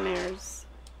Little Nightmares.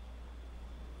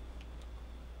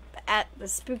 The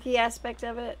spooky aspect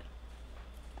of it.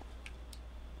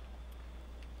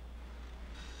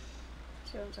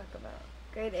 What do you want to talk about?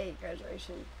 Grade 8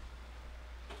 graduation.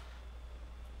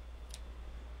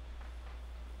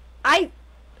 I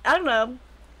don't know.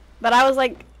 But I was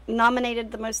like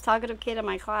nominated the most talkative kid in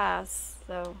my class.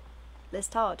 So this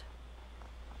taught.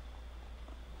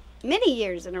 Many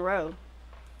years in a row.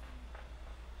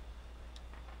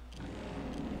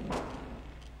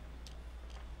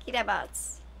 Kita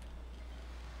bots.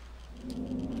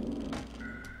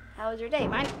 How was your day?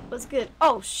 Mine was good.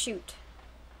 Oh shoot.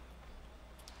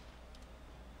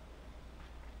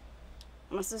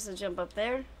 Am I supposed to jump up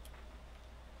there?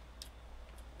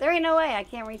 There ain't no way. I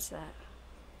can't reach that.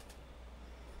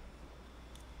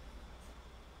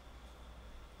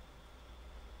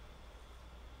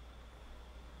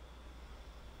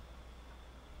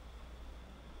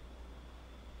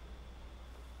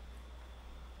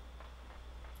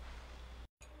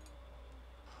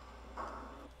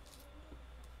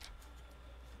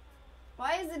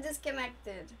 Why is it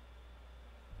disconnected?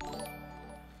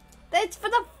 Thanks for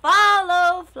the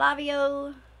follow,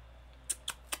 Flavio.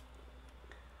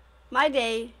 My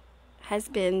day has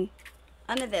been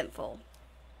uneventful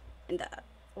and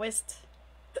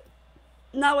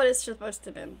not what it's supposed to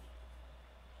have been.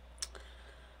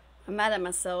 I'm mad at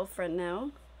myself right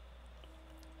now.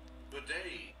 Good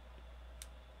day.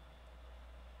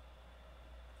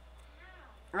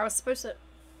 I was supposed to.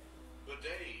 Good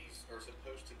days are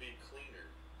supposed to be cleaner.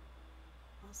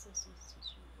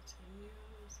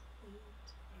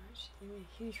 She gave me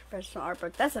a huge professional art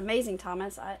book. That's amazing,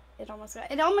 Thomas. It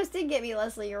almost did get me,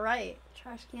 Leslie. You're right.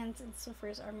 Trash cans and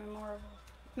Swiffers are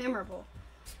memorable,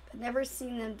 but never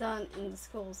seen them done in the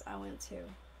schools I went to.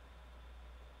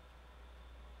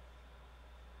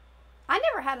 I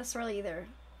never had a swirly either.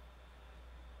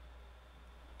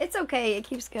 It's okay. It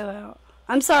keeps going out.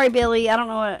 I'm sorry, Billy. I don't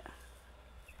know what.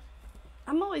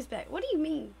 I'm always back. What do you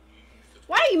mean?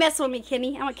 Why are you messing with me,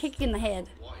 Kenny? I'm gonna kick you in the head.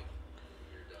 White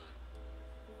when you're done.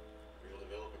 You'll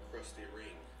develop a crusty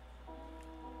ring.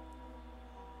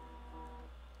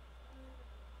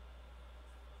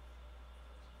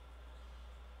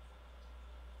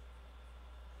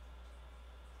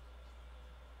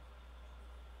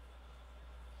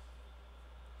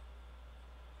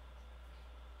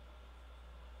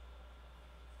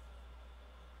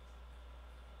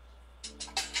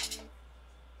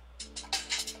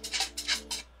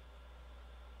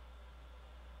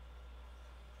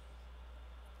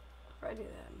 I do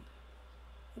that.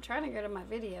 I'm trying to go to my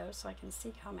video so I can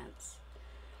see comments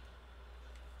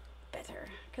better.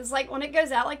 Because, like, when it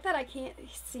goes out like that, I can't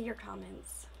see your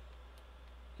comments.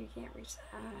 You can't reach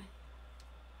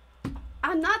that.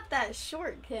 I'm not that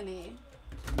short, Kenny.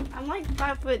 I'm like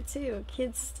 5'2".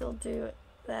 Kids still do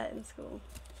that in school.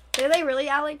 Do they really,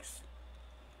 Alex?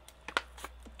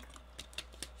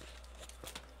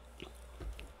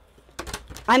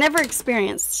 I never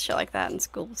experienced shit like that in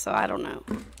school, so I don't know.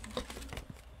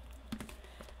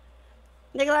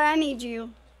 Nicola, I need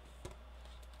you.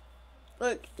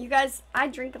 Look, you guys, I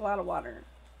drink a lot of water.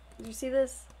 Did you see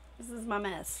this? This is my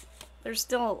mess. There's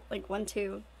still like 1,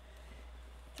 2,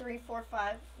 3, 4,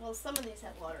 5. Well, some of these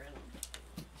have water in them.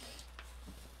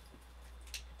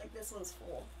 Like this one's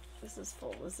full. This is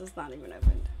full. This is not even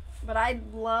opened. But I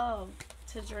love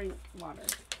to drink water.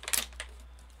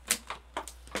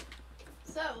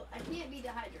 So, I can't be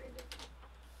dehydrated.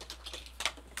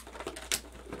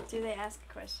 Do they ask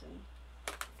a question?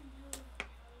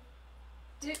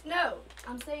 No,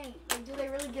 I'm saying, like, do they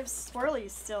really give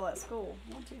swirlies still at school?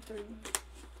 1, 2, 3.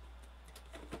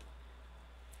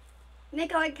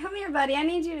 Nikolai, come here, buddy. I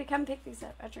need you to come pick these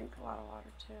up. I drink a lot of water,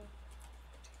 too.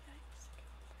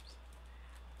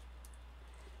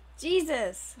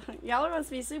 Jesus! Y'all must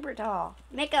be super tall.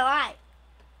 Nikolai!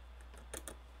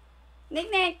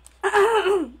 Nick!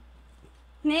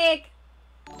 Nick!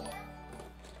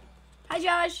 Hi,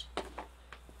 Josh!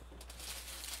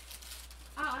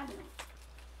 Oh, I don't know.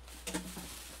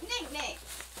 Nick!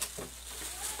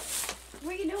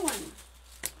 What are you doing?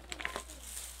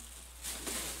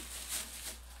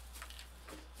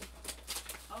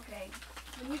 Okay.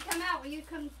 When you come out, will you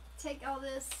come take all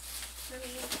this for me?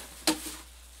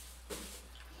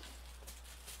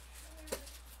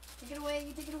 Take it away.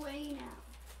 You take it away now.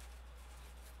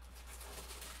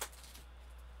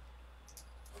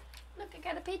 Look, I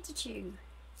got a pizza chew.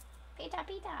 Pita.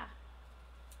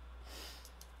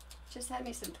 Just had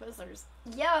me some Twizzlers.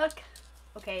 Yuck.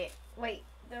 Okay, wait.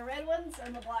 The red ones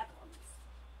or the black ones?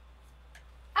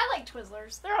 I like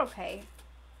Twizzlers. They're okay.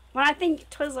 When I think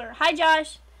Twizzler, hi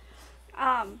Josh.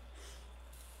 The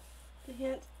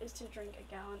hint is to drink a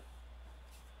gallon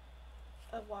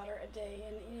of water a day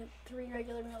and eat 3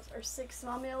 regular meals or 6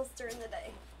 small meals during the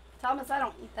day. Thomas, I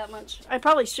don't eat that much. I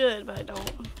probably should, but I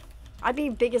don't. I'd be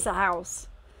big as a house.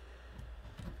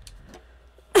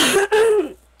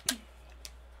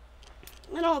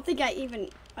 I don't think I even,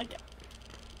 like,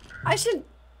 I should.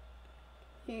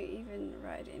 You even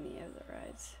ride any of the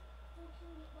rides?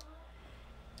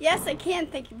 Yes, I can.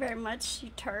 Thank you very much,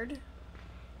 you turd.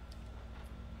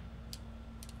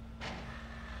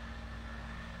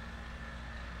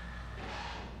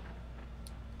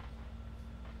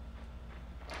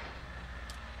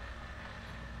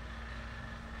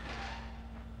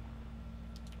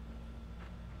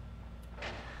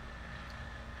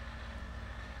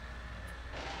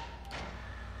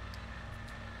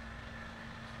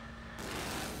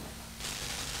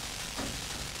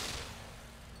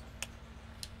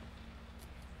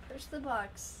 Push the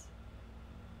box.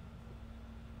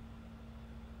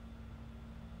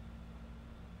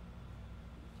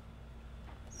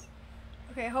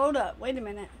 Okay, hold up. Wait a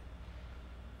minute.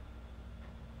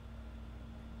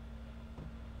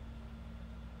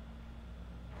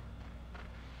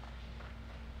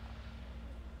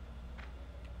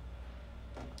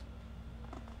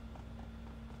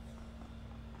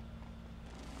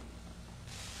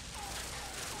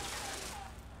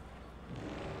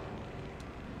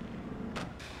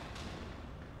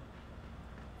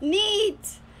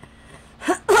 Neat!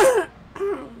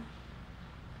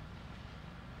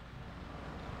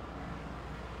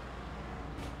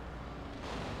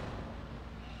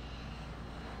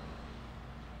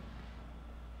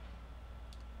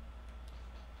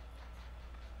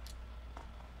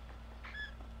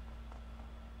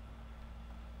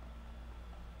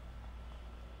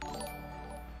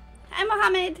 Hi,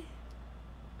 Mohammed.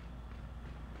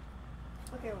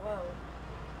 Okay, whoa.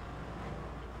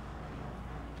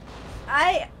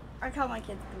 I call my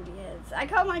kids booty heads. I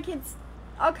call my kids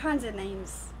all kinds of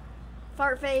names.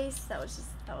 Fart face. That was.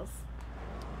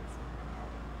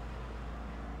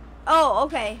 Oh,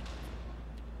 okay.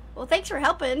 Well, thanks for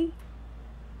helping.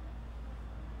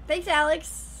 Thanks,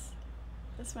 Alex.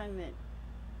 That's what I meant.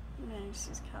 No,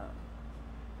 she's called.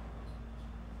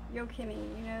 Yo, Kimmy,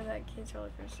 you know that kids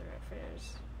roller coaster at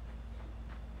fairs.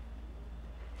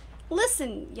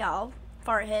 Listen, y'all,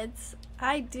 fart heads.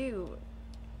 I do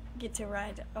get to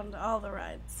ride on all the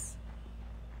rides.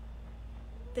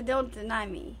 They don't deny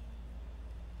me.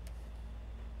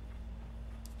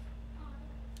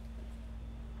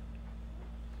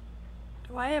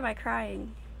 Why am I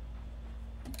crying?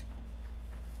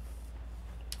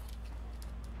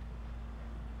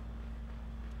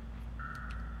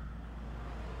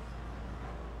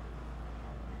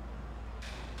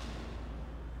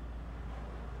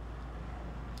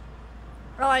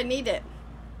 Oh, I need it.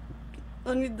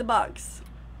 I need the box.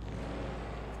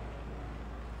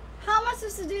 How am I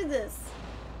supposed to do this?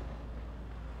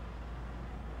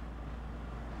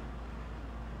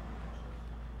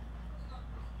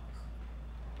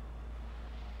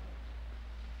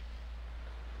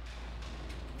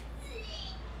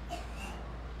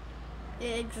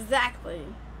 Exactly.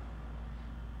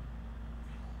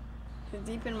 To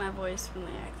deepen my voice when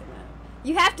they act it up.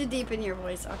 You have to deepen your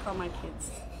voice. I'll call my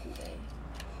kids today.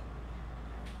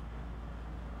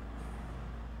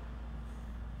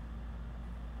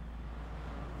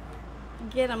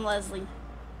 Get him, Leslie.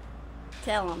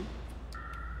 Tell him.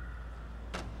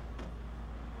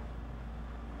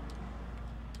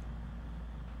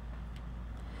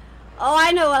 Oh,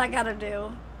 I know what I gotta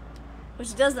do.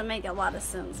 Which doesn't make a lot of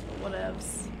sense, but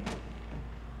whatevs.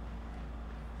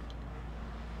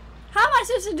 How am I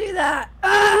supposed to do that?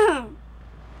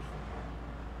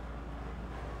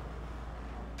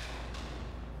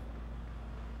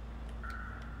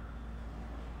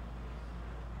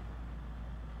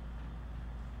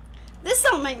 This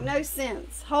don't make no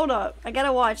sense. Hold up. I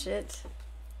gotta watch it.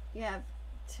 You have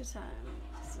 2 times.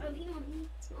 Oh, you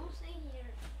don't say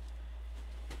here.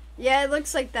 Yeah, it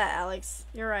looks like that, Alex.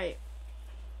 You're right.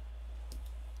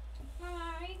 Mama,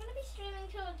 are you gonna be streaming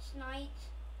till it's night?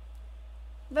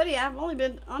 Buddy, I've only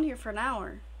been on here for an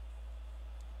hour.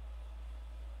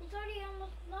 It's already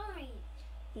almost night.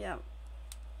 Yeah.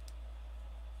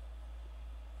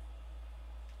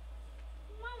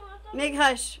 Mama, I thought Nick,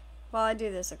 hush while I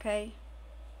do this, okay?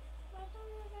 I thought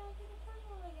we were gonna do the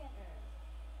puzzle together.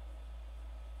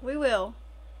 We will.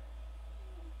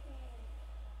 Okay.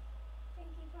 Thank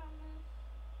you, promise.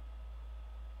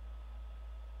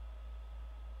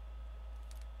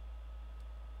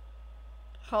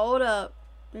 Hold up.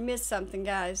 We missed something,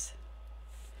 guys.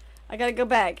 I gotta go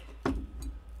back.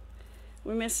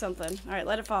 We missed something. Alright,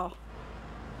 let it fall.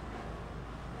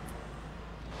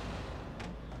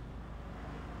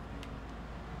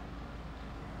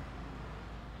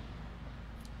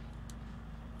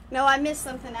 No, I missed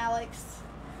something, Alex.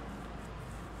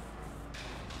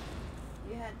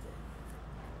 You had to.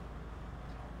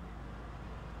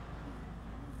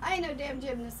 I ain't no damn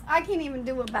gymnast. I can't even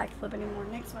do a backflip anymore.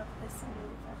 Next month, this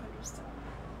 500 stuff.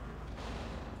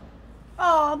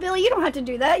 Oh, Billy, you don't have to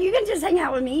do that. You can just hang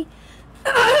out with me.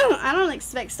 I don't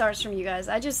expect stars from you guys.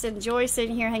 I just enjoy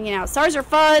sitting here hanging out. Stars are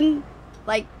fun,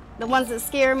 like the ones that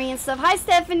scare me and stuff. Hi,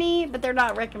 Stephanie, but they're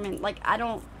not recommended. Like,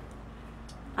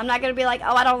 I'm not going to be like,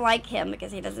 oh, I don't like him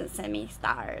because he doesn't send me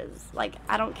stars. Like,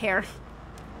 I don't care.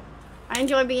 I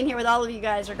enjoy being here with all of you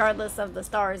guys, regardless of the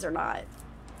stars or not.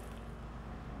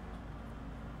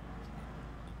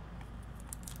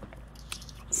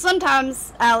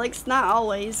 Sometimes, Alex, not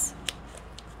always.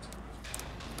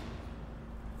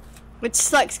 Which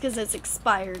sucks because it's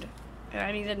expired. And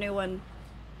I need a new one.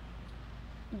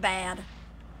 Bad.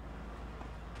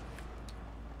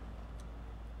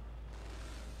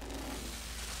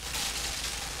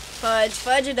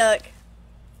 Fudge a duck.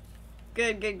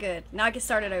 Good, good, good. Now I can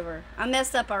start it over. I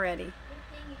messed up already. Good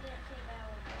thing you didn't say that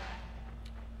one.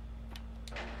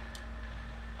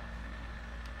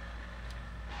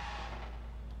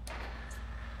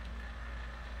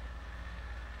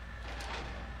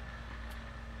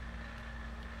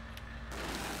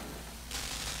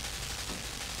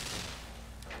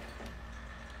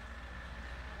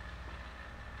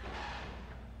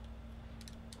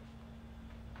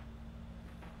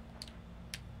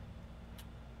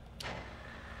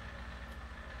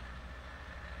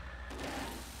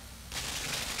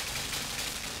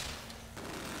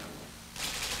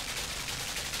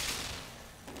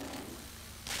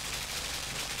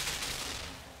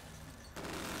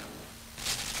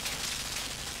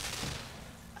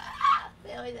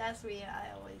 They always ask me,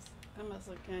 I must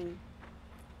look kind.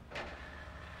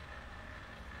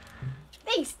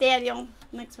 Thanks, Daniel.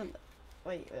 Next one.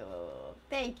 Wait.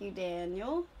 Thank you,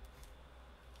 Daniel.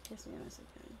 Kiss me, I must look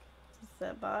kind. Is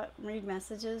that bot? Read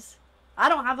messages. I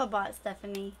don't have a bot,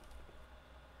 Stephanie.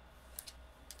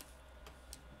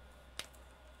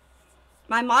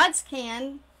 My mods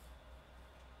can.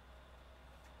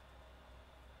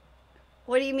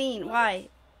 What do you mean? Why?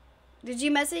 Did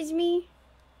you message me?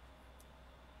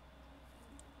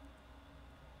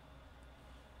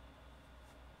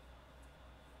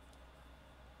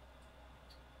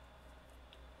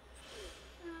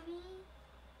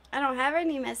 I don't have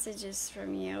any messages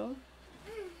from you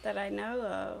that I know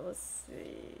of. Let's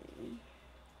see.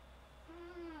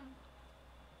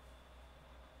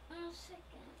 One second.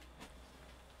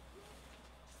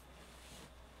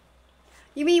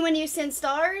 You mean when you send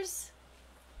stars?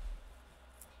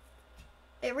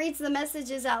 It reads the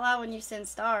messages out loud when you send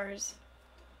stars.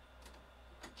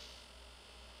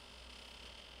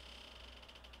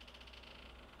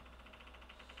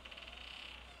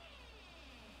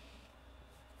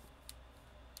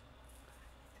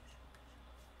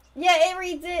 Yeah, it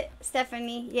reads it,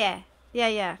 Stephanie.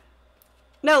 Yeah.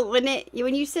 No, when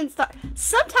you send stars,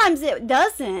 sometimes it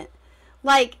doesn't.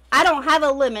 Like, I don't have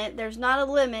a limit. There's not a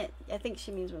limit. I think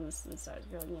she means when the stars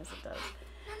girl. Yes, it does.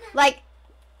 Like,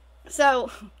 so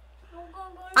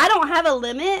I don't have a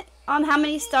limit on how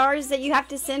many stars that you have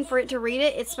to send for it to read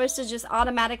it. It's supposed to just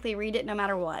automatically read it no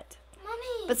matter what.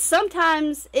 Mommy. But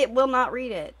sometimes it will not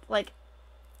read it. Like,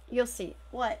 you'll see.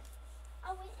 What? I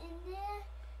went in there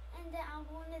and then I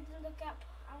wanted to look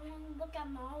at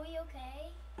Molly, okay?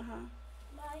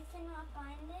 but I cannot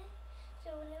find it. So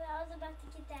when I was about to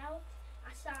get out,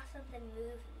 I saw something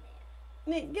move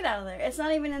in there. Nick, get out of there. It's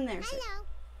not even in there. Hello.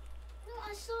 No,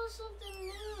 I saw something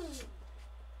move.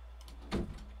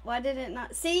 Why did it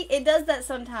not? See, it does that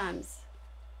sometimes.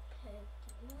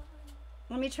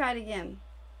 Let me try it again.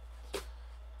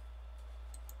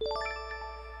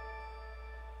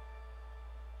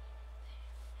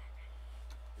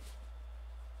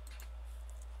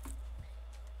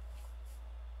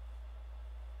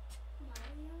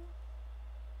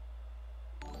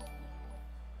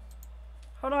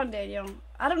 Hold on, Daniel.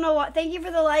 I don't know what. Thank you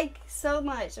for the like so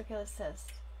much. Okay, let's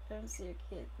test. Don't see your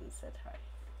kid and said hi.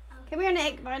 Come here,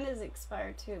 Nick. Mine is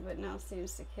expired too, but now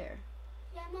seems to care.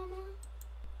 Yeah, Mama.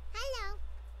 Hello.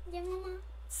 Yeah, Mama.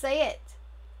 Say it.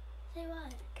 Say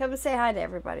what? Come and say hi to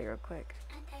everybody real quick.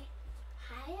 Okay.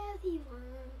 Hi,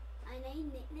 everyone. My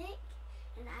name's Nick,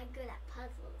 and I'm good at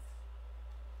puzzles.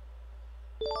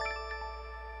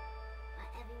 What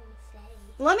everyone say.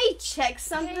 Let me check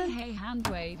something. Hey, hand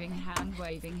waving, hand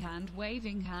waving, hand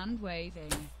waving, hand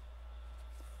waving.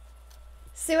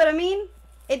 See what I mean?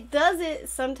 It does it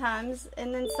sometimes,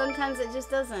 and then sometimes it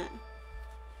just doesn't.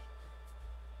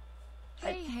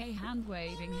 Hey, hand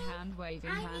waving, hand waving,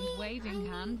 hand waving,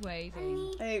 hand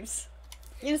waving. Oops.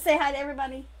 You gonna say hi to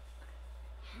everybody?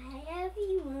 Hi,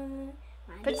 everyone.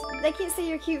 But they can't see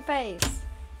your cute face.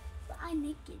 But I'm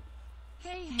naked.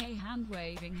 Hey, hand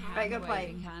waving, Alright, hand go play.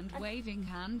 waving, hand waving,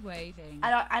 hand waving.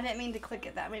 I didn't mean to click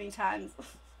it that many times.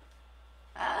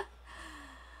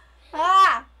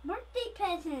 Ah! Birthday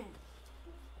present.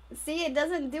 See, it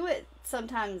doesn't do it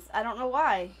sometimes. I don't know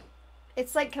why.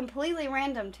 It's like completely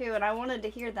random too, and I wanted to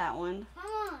hear that one.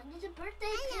 Mama, there's a birthday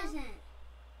present.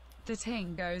 The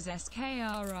ting goes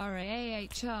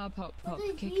SKRRAHR pop pop What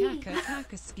is kikaka these?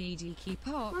 kaka skidi ki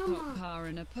pop Mama, pop par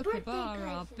and a puppy birthday bar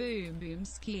present. boom boom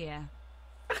skier.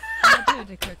 I do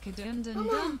the cooker dun dun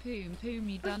Mama, dun poom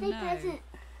poomy dun Birthday no. present.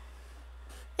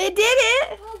 It did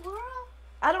it! Oh, girl.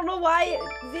 I don't know why it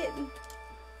didn't.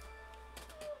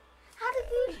 How did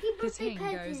you get The birthday ting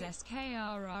goes present?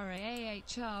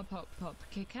 SKRRAHR pop pop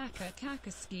kikaka kaka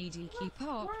skidi ki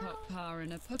pop pop par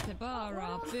and a puppy bar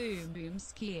boom boom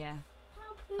skier.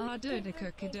 I do the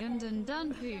cooker dun dun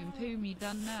dun poom poomy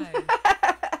dun no.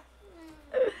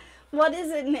 What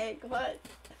is it, Nick? What?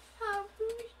 How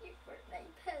who's your birthday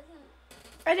present?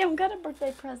 I don't got a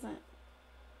birthday present.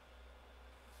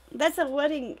 That's a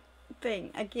wedding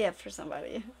thing, a gift for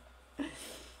somebody.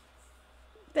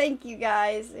 Thank you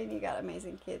guys, and you got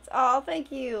amazing kids. Oh,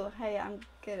 thank you. Hey, I'm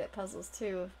good at puzzles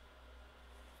too.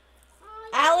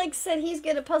 Alex said he's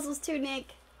good at puzzles too,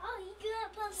 Nick. Oh, you good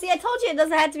at puzzles? See, I told you it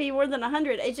doesn't have to be more than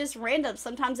 100. It's just random.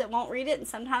 Sometimes it won't read it, and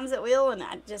sometimes it will, and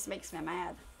that just makes me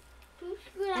mad. Who's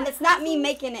good And at it's not me puzzles?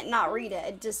 making it not read it.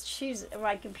 It just chooses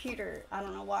my computer. I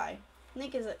don't know why.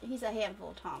 Nick is he's a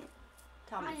handful, Thomas.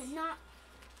 I did not.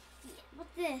 Yeah,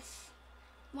 what's this?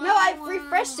 No, I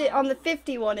refreshed it on the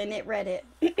 51 and it read it.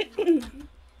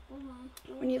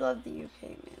 When you love the UK,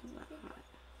 man, it's not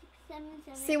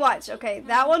hot. See, watch. Okay,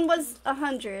 that one was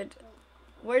 100.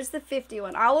 Where's the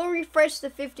 51? I will refresh the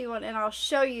 51 and I'll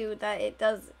show you that it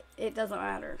doesn't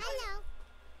matter. Hello.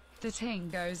 The ting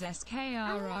goes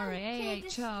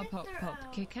SKRRAHR pop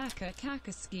pop kikaka kaka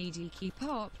skidi ki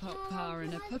pop pop par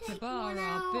and a puppy bar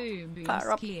boom boom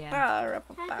skier.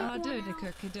 I do the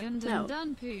cooker dun dun No.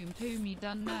 dun poom poomy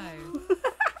dun no.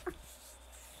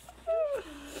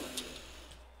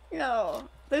 No,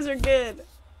 those are good.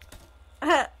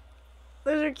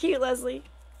 Those are cute, Leslie.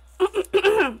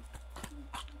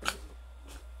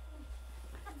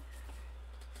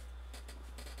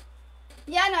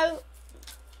 Yeah, no.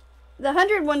 The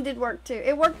 100 one did work too.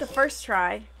 It worked the first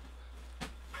try.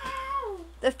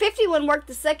 The 51 worked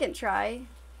the second try.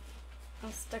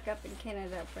 I'm stuck up in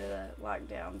Canada for the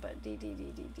lockdown, but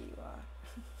DDDDDY.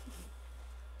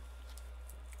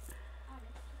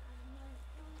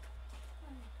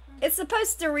 It's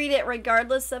supposed to read it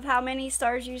regardless of how many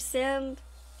stars you send.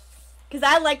 Because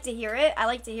I like to hear it. I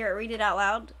like to hear it read it out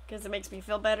loud because it makes me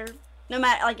feel better. No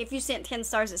matter, like, if you sent 10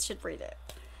 stars, it should read it.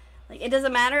 Like, it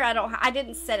doesn't matter. I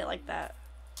didn't set it like that.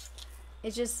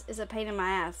 It just is a pain in my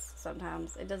ass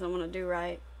sometimes. It doesn't want to do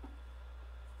right.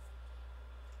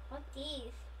 What's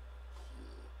these?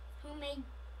 Who made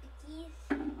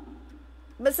these?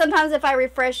 But sometimes if I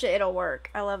refresh it, it'll work.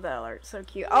 I love that alert. So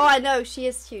cute. Oh, I know. She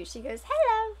is cute. She goes,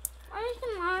 hello. Where's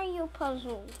the Mario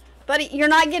puzzle? Buddy, you're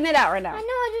not getting it out right I now. know,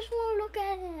 I just want to look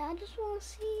at it. I just want to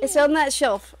see it. It's on that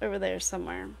shelf over there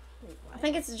somewhere. I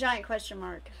think it's a giant question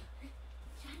mark.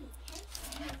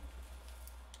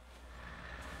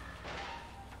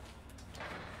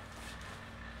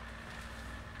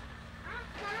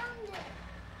 I found it.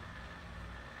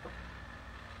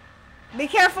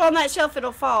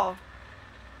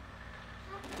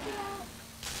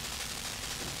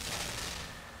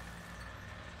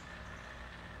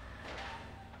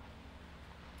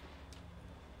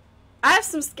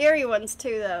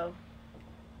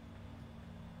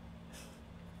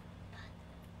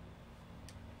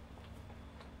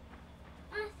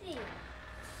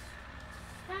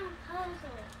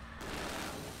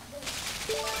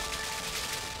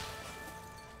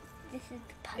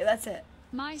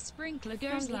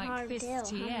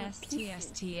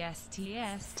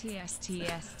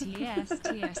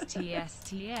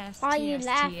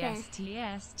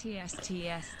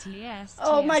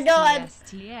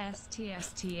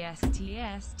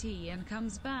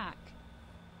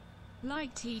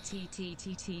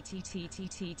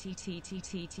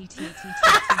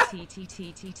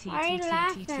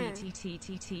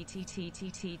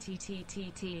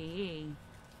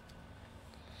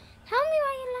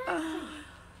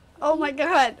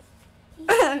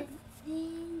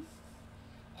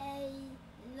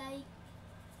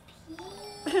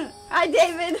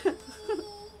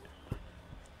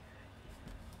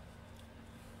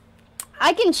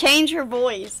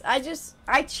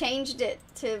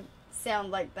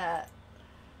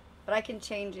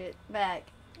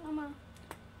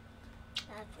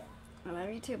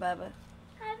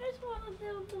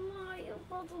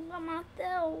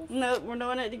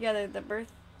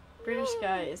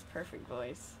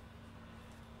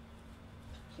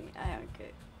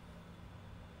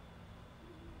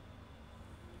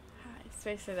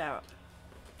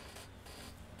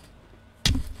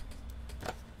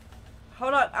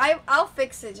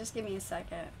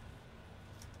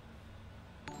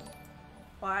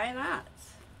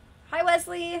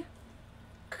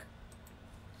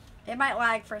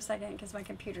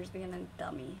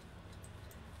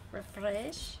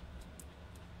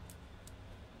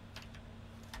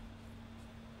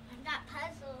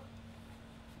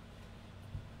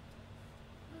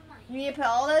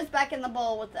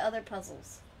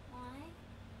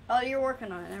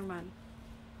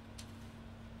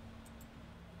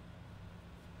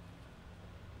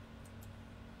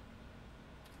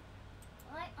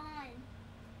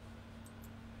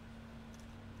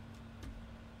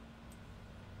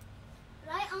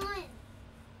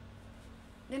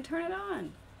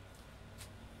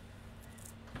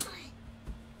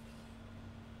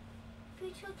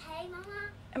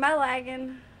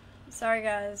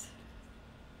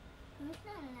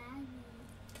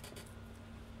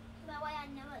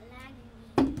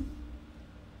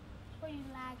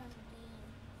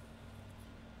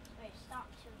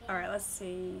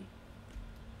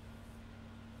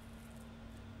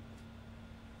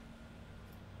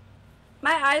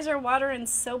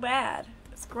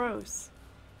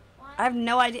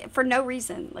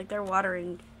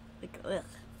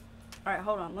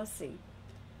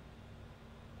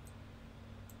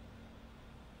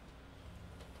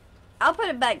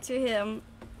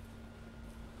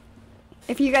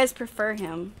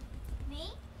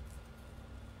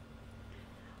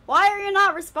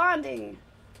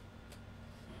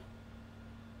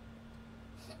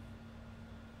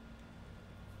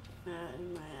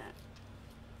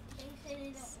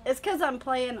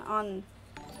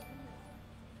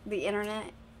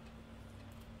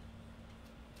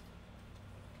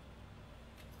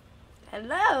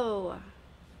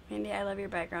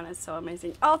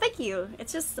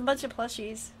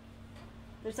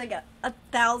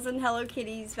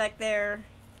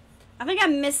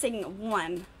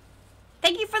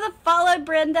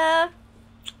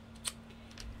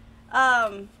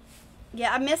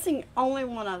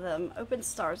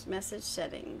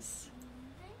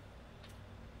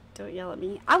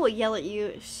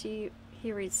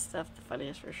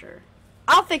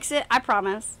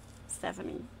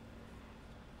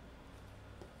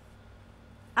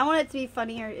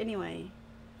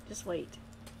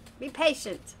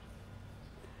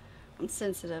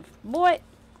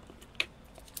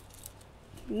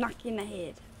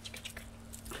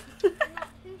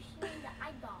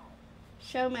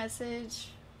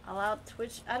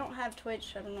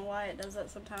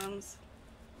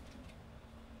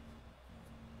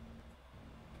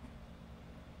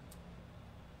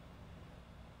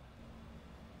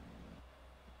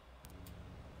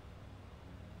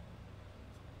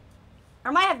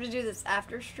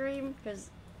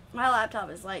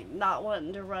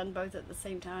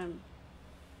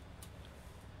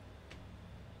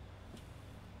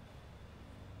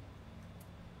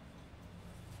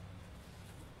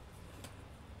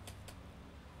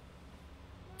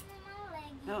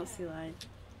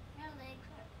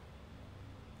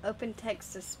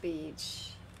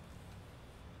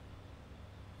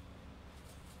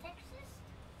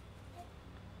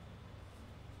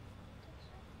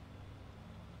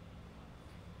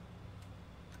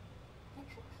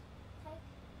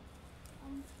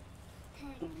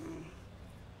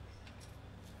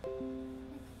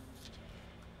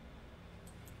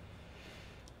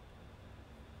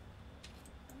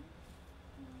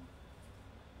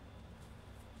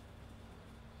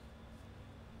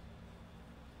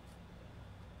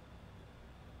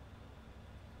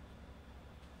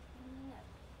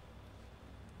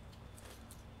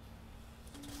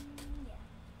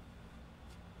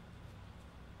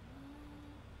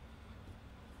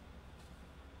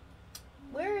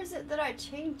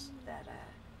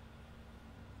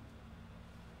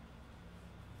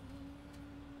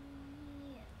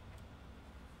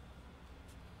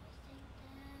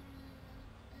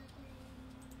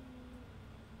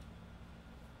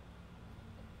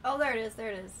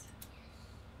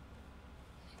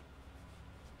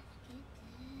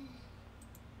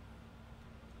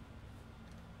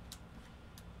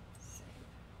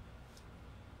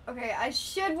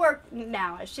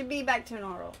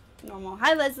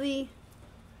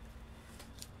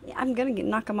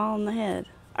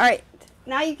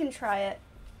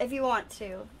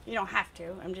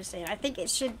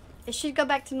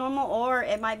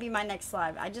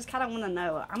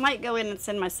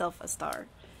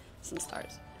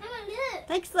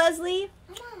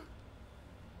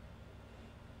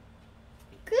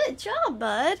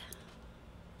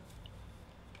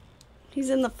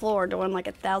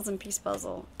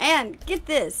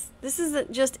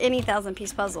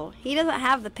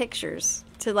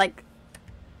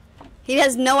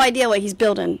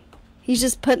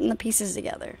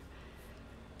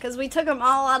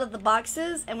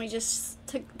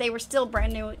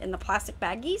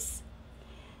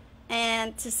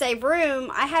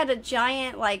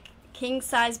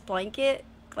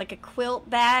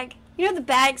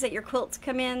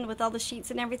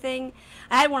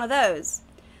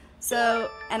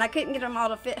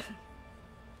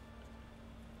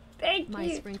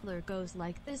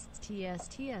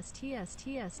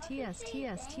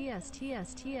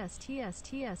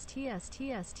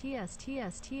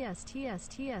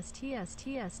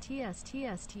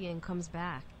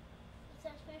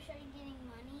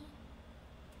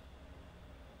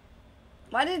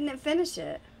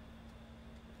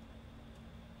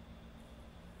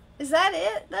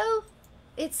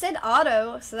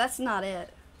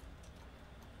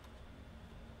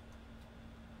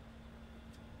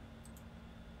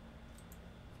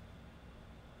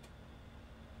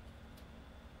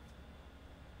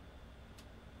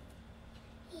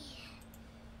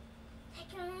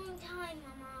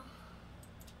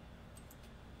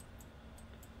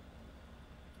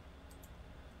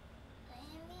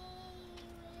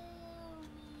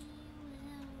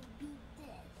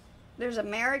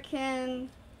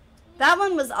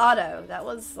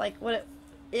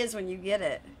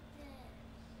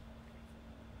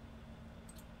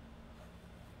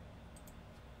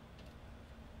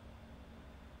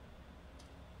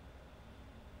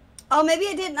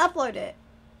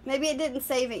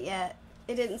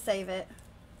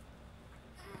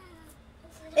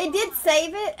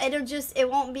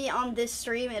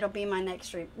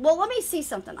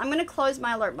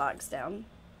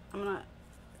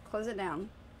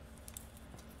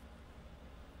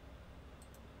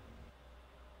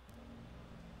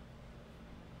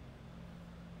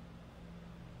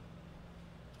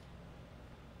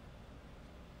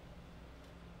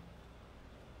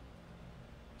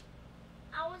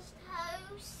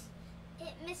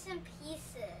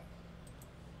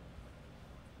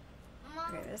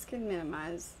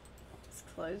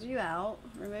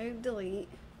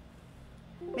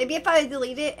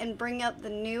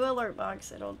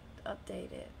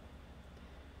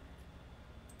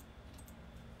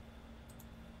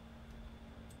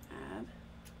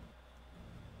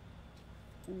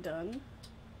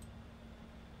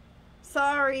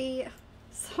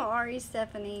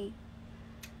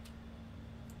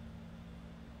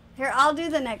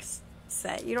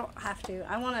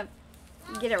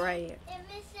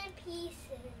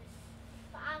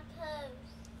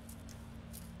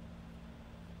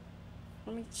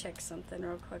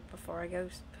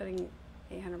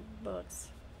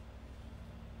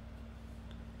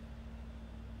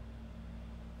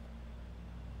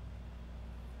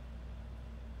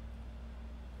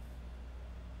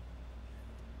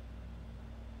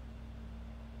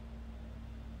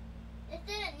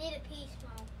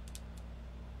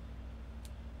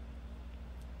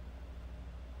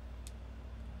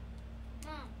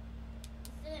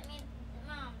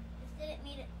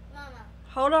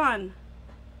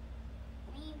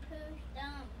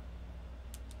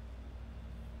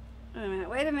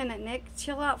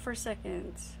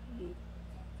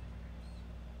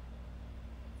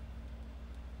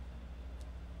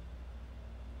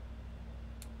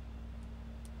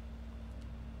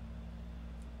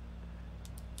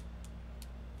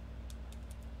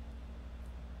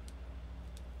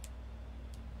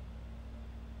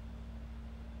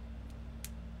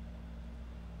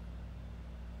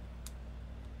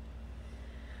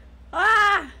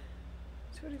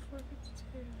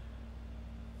 24:52.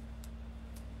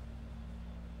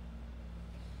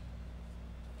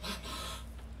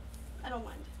 I don't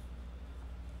mind.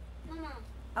 Mama.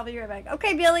 I'll be right back.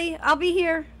 Okay, Billy, I'll be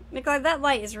here. Nikolai, that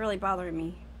light is really bothering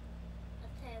me.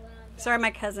 Okay, when I'm done. Sorry,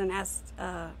 my cousin asked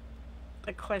a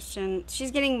question.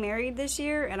 She's getting married this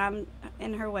year, and I'm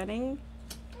in her wedding.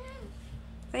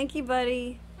 Thank you,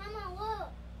 buddy. Mama, look.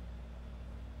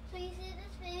 So you see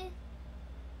this piece?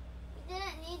 You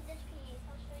didn't need this piece.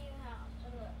 I'll show you how. So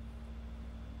look.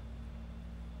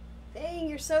 Dang,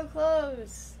 you're so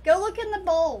close. Go look in the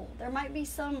bowl. There might be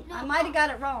some. No, I might have Mom. got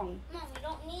it wrong. Mom, we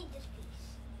don't need this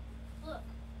piece. Look.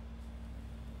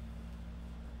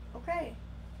 Okay.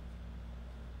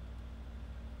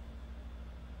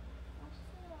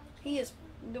 He is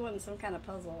doing some kind of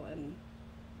puzzle, and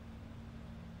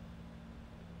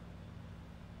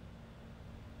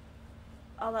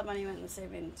all that money went in the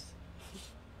savings.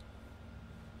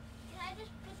 Can I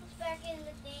just put this back in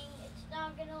the thing? It's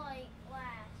not gonna like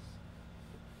last.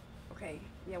 Okay,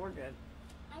 yeah, we're good.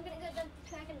 I'm gonna go dump the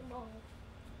track in the bowl.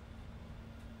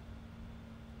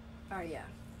 Alright, yeah.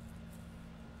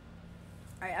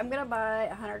 Alright, I'm gonna buy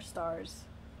 100 stars.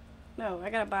 No,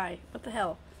 I gotta buy. What the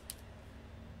hell?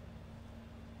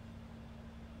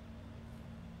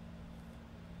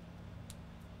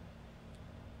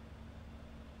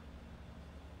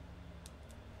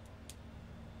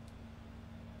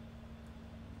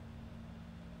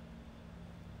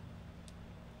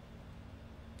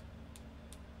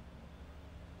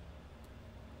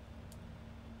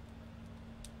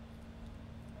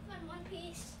 I found one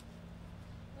piece.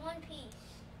 One piece.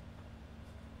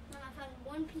 Mom, I found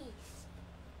one piece.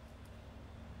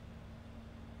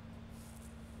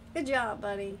 Good job,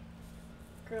 buddy.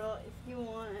 Girl, if you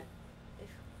want, if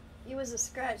you was a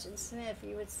scratch and sniff,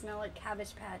 you would smell like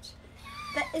Cabbage Patch.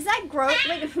 Is that gross?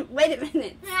 Wait a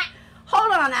minute.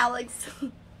 Hold on, Alex.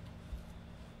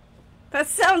 That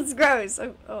sounds gross.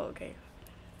 Oh, okay.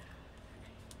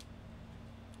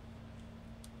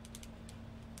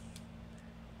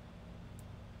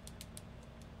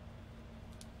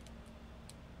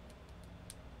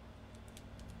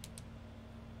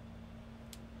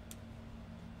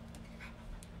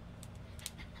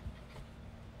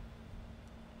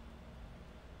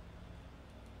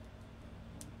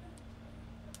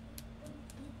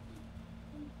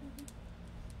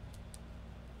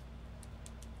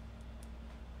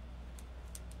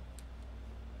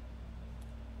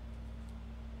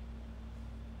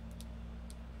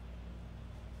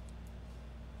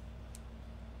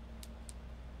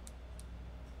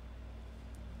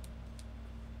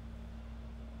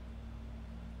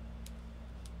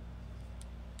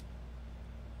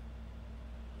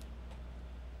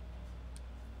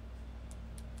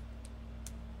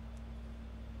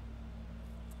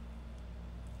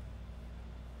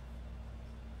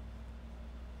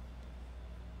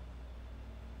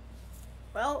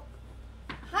 Well,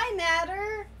 hi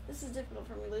Natter. This is difficult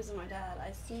for me losing my dad.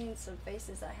 I've seen some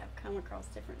faces I have come across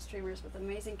different streamers with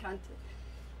amazing content.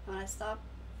 When I stop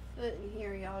foot in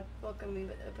here, y'all welcome me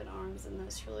with open arms, and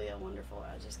that's truly a wonderful.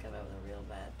 I just come up with a real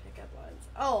bad pickup lines.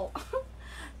 Oh,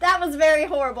 that was very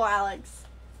horrible, Alex.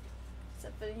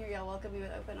 Step foot in here, y'all welcome me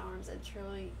with open arms, and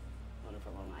truly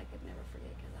wonderful moment I could never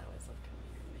forget because I always loved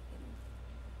coming here and making.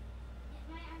 It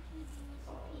might actually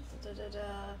be Oh, missing pieces.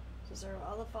 Deserve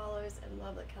all the follows and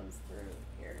love that comes through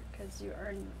here because you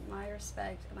earned my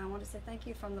respect, and I want to say thank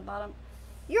you from the bottom.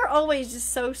 You're always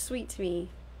just so sweet to me.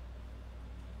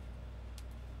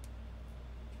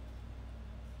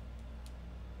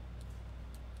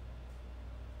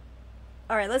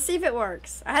 Alright, let's see if it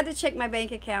works. I had to check my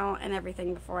bank account and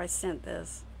everything before I sent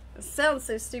this. It sounds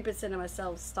so stupid sending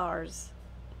myself stars.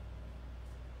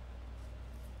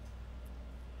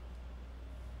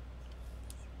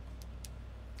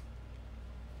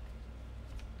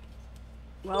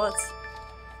 Well, it's...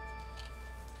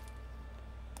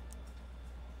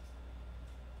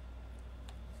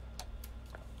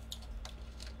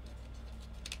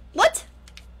 What?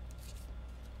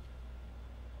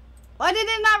 Why did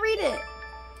it not read it?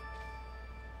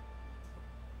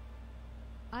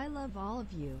 I love all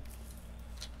of you.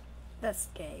 That's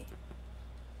gay.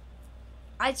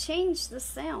 I changed the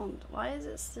sound. Why is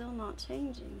it still not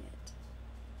changing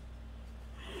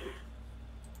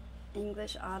it?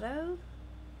 English auto?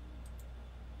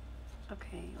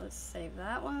 Okay, let's save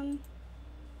that one.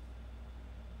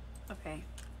 Okay.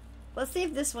 Let's see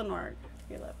if this one works.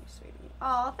 You love me, sweetie.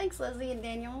 Aw, thanks, Leslie and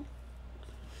Daniel.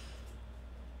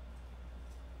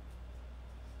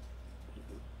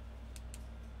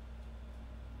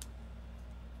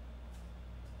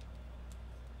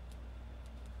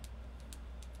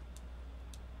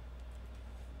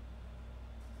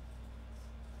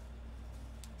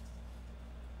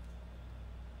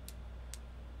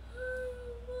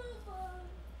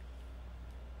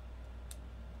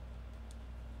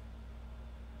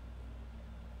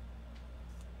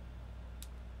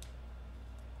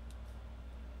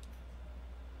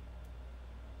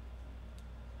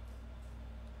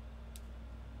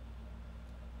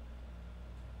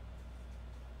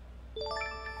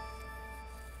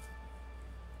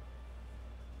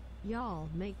 Y'all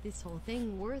make this whole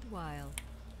thing worthwhile.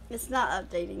 It's not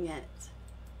updating it.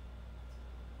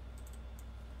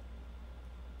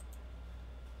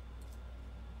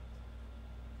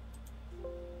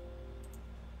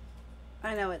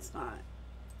 I know it's not.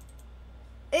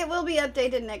 It will be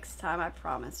updated next time, I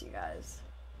promise you guys.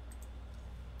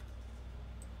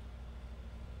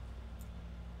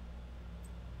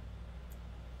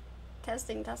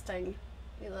 Testing, testing.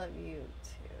 We love you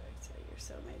too. You're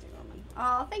so amazing, woman.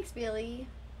 Oh, thanks, Billy.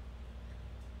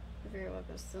 You're very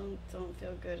welcome. Still don't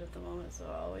feel good at the moment, so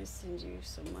I'll always send you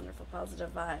some wonderful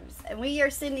positive vibes. And we are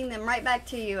sending them right back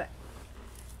to you.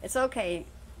 It's okay,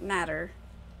 Matter.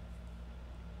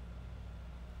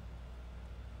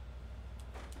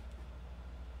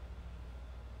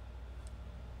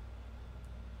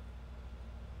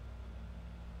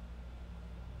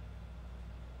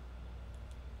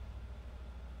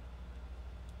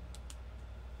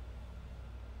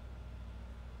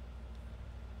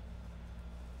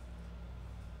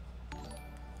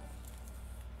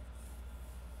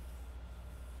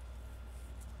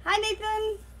 Hi,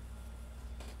 Nathan!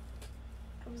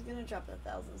 I was gonna drop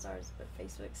 1,000 stars, but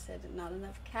Facebook said not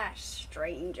enough cash,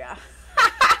 stranger.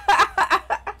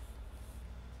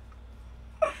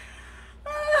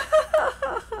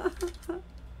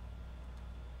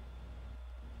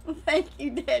 Thank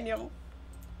you, Daniel.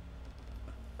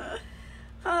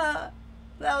 That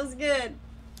was good.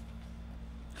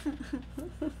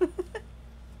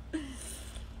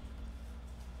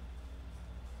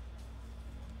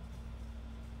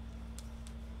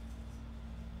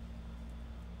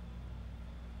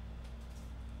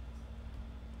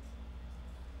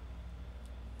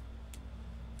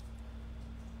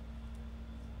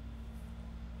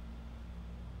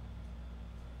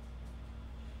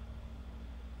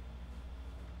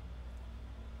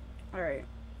 Alright.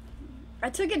 I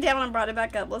took it down and brought it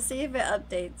back up. Let's see if it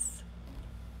updates.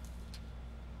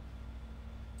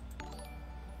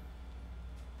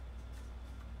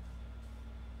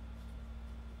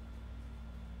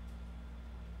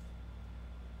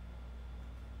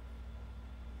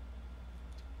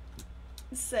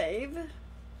 Save.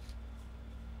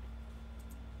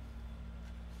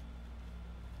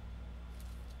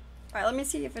 Alright, let me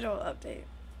see if it'll update.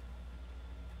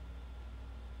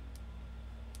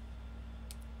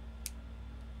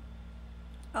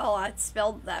 Oh, I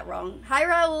spelled that wrong. Hi,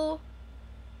 Raul.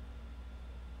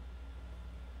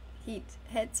 Heat.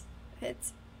 Hits.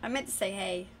 I meant to say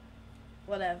hey.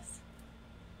 What else?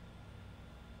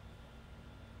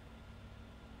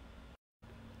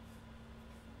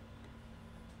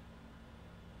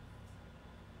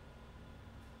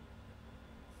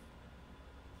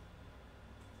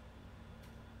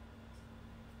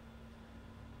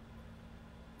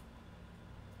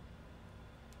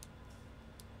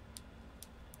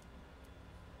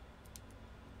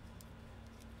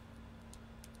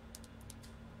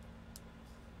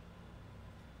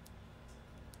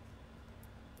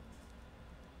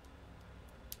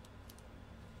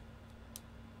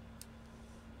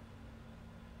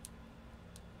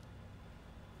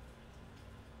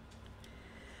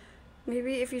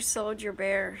 Maybe if you sold your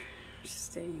bear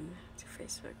stain to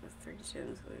Facebook with 32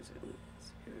 inclusions,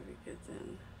 it would be good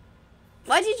then.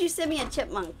 Why did you send me a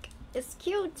chipmunk? It's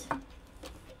cute.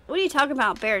 What are you talking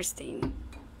about, Bearstein?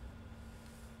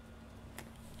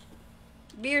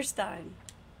 Beerstein.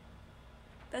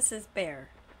 This is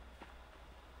bear.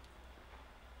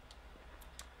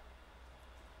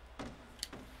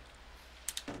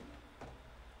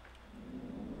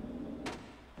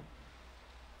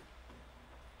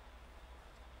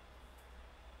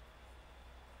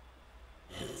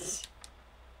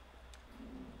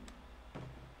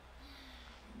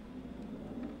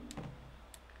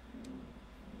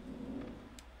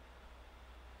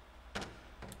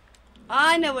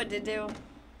 I know what to do.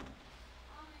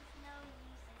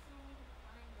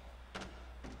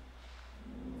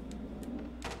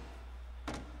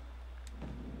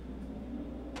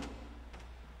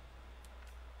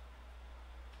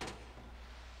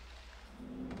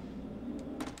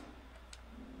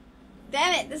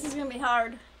 Damn it, this is gonna be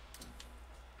hard.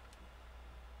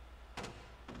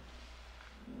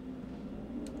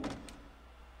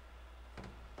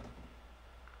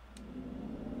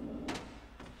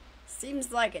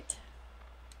 Seems like it.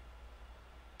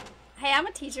 Hey, I'm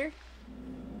a teacher.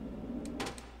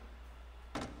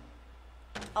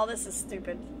 Oh, this is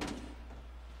stupid.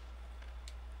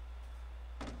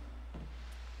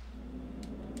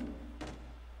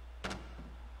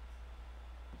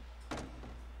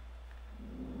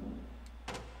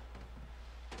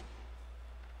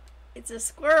 It's a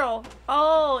squirrel.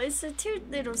 Oh, it's a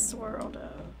cute little squirrel though.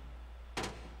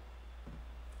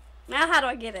 Now how do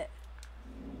I get it?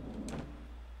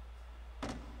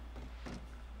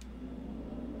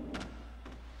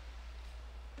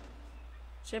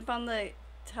 Jump on the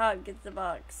top, get the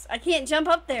box. I can't jump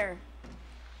up there.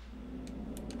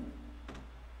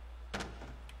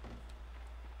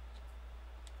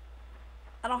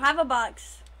 I don't have a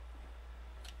box.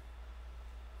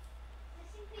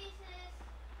 Missing pieces.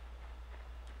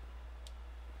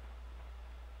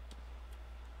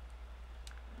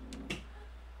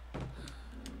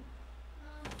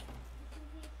 Missing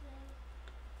pieces.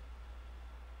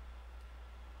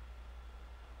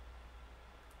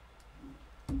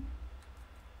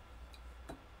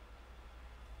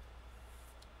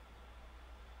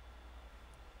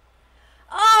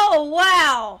 Oh,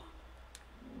 wow.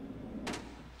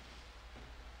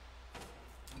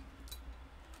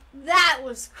 That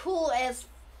was cool as...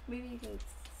 Maybe you can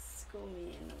school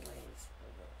me in the ways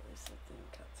that something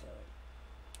cuts out.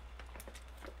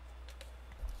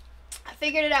 I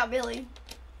figured it out, Billy.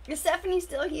 Is Stephanie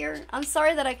still here? I'm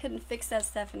sorry that I couldn't fix that,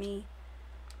 Stephanie.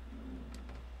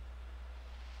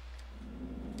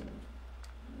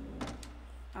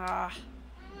 Ah.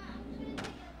 I'm trying to take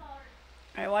it apart.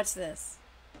 Alright, watch this.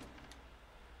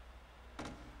 I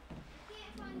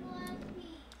can't find the last piece.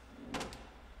 I'm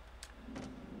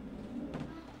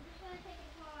just trying to take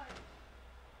it apart.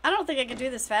 I don't think I can do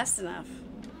this fast enough.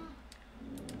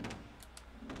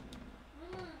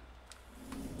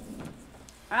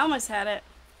 I almost had it.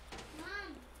 Mom,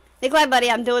 Be quiet, buddy.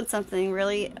 I'm doing something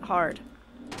really hard.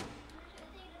 I'm just gonna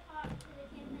take it apart because I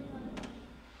can't find the last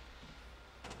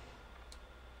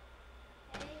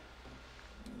piece. Okay?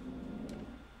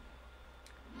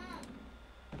 Mom,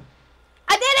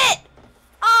 I did it!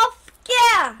 Oh,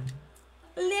 yeah!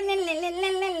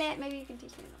 Maybe you can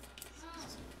teach me that.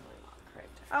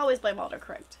 I always blame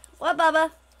autocorrect. What, Bubba?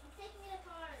 I'm taking it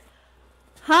apart.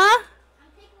 Huh?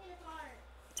 I'm taking it apart.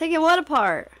 Taking what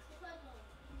apart? The puzzle.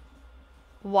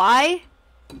 Why?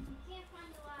 Can't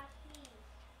find the last piece.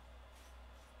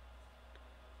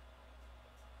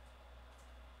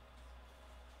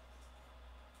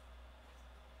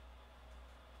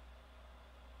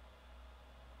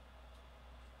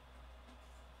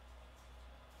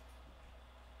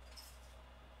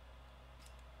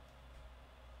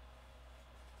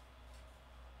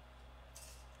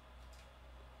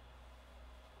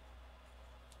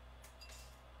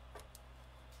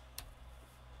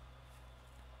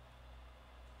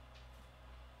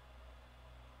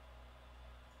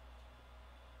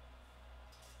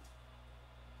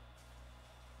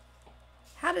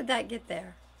 How did that get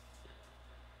there?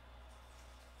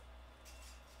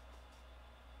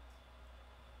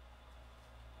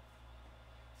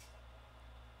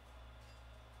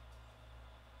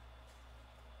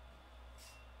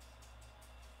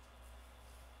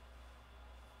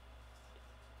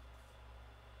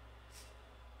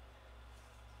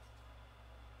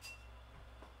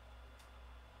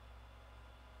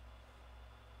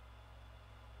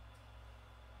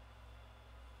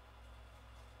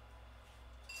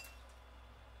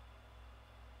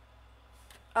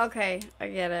 Okay, I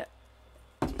get it.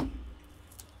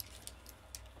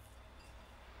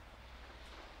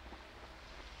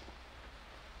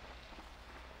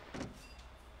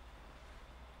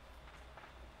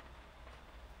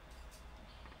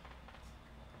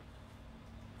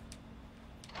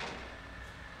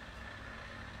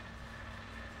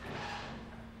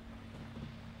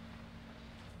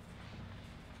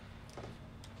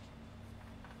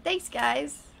 Thanks,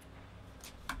 guys.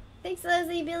 Thanks,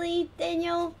 Leslie, Billy,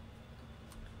 Daniel.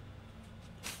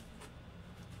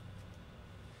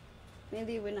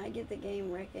 Maybe when I get the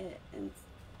game, wreck it and...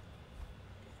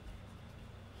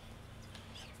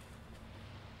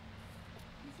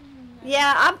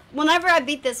 Yeah, whenever I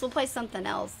beat this, we'll play something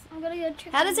else. I'm gonna go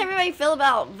check. How does everybody feel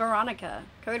about Veronica?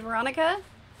 Code Veronica?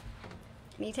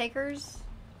 Any takers?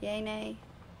 Yay, nay?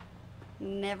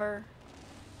 Never?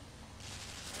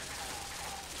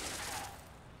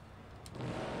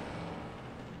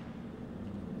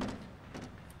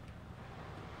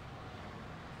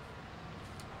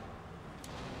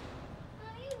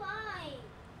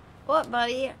 What,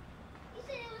 buddy? You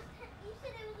said it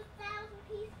was 1,000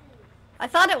 pieces. I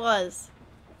thought it was.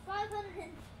 500.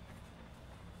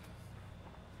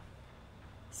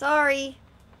 Sorry.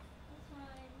 That's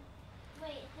fine.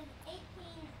 Wait, it says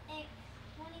 18x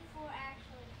 24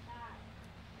 actually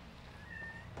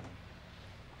 5.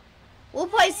 We'll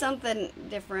play something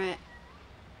different.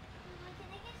 Can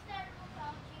I get started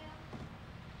without you?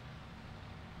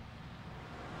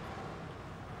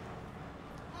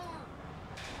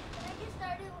 Can I get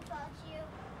started without you?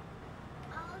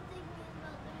 I don't think we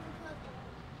about the new puzzle.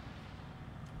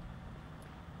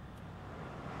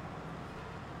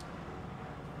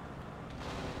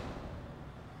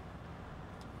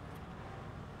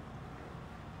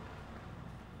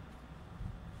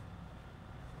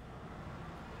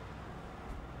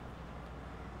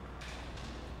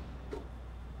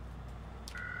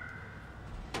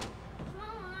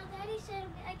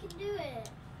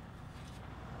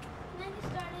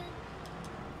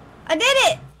 I did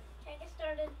it! Okay, get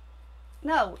started.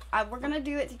 No, we're gonna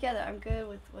do it together. I'm good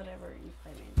with whatever you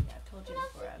play, Mandy. I told you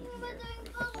before. I'm We're here.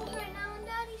 doing puzzles right now, and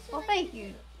Daddy said Well, I thank could-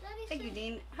 you. Daddy Thank you, said-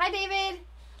 Dean. Hi, David.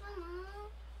 Mama,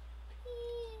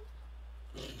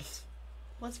 please.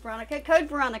 What's Veronica? Code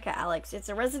Veronica, Alex. It's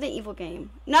a Resident Evil game.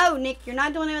 No, Nick, you're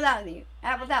not doing it without me.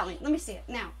 Without me. Let me see it.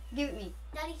 Now. Give it me.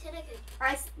 Daddy said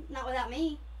I could. Not without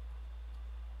me.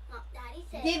 No, Daddy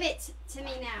said. Give it to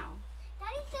me now.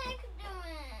 Daddy said I could do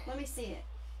it. Let me see it.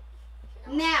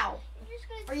 Now. You're just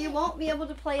gonna Or you say- won't be able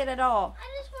to play it at all. I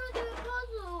just want to do a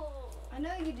puzzle. I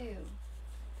know you do.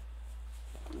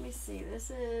 Let me see. This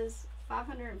is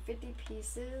 550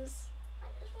 pieces. I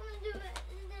just want to do it,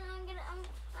 and then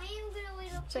I am gonna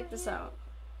wait up. Check for this you. out.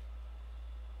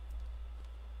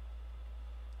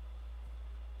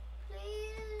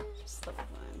 Please. Slip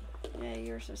one. Yeah,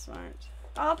 you're so smart.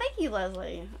 Oh, thank you,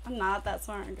 Leslie. I'm not that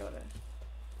smart. Go to.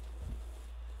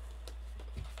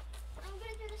 I'm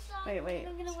gonna do the song. Wait.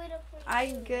 I'm gonna wait up for you.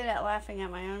 I'm good at laughing at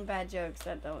my own bad jokes.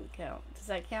 That don't count. Does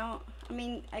that count? I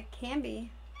mean, I can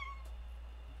be.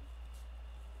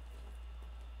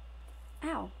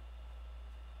 Ow.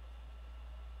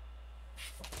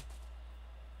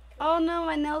 Oh no,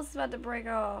 my nail's about to break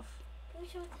off.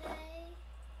 It's okay.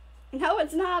 No,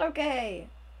 it's not okay.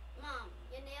 Mom,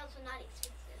 your nails are not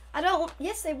expensive. I don't.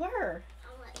 Yes, they were.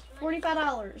 How much?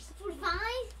 $45. 45?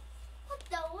 What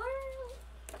the world?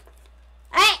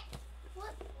 Hey!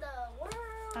 What the world?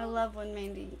 I love when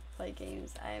Mandy play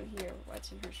games. I am here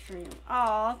watching her stream.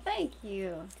 Aw, thank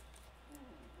you.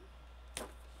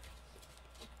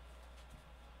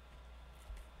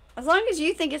 As long as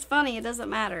you think it's funny, it doesn't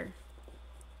matter.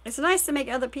 It's nice to make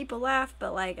other people laugh,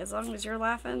 but like, as long as you're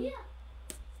laughing, Yeah.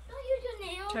 Don't use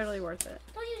your nails. totally worth it.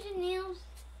 Don't use your nails.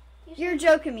 Use You're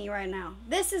joking me right now.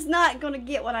 This is not going to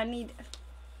get what I need.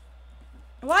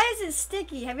 Why is it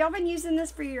sticky? Have y'all been using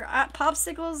this for your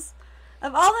popsicles?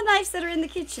 Of all the knives that are in the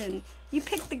kitchen, you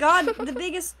picked the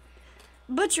biggest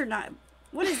butcher knife.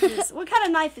 What is this? What kind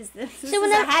of knife is this? This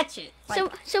is a hatchet.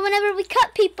 So whenever we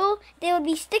cut people, they would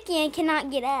be sticky and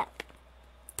cannot get up.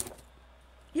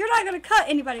 You're not going to cut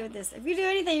anybody with this. If you do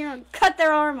anything, you're going to cut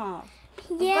their arm off.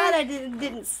 I'm glad I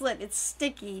didn't slip. It's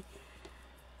sticky.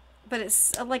 But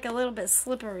it's like a little bit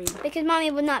slippery. Because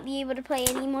Mommy would not be able to play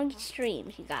any more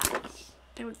streams, you guys.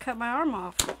 It would cut my arm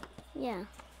off. Yeah.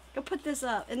 Go put this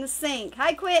up in the sink.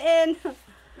 Hi, Quentin. Like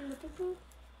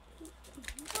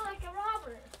a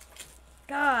robber.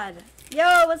 God.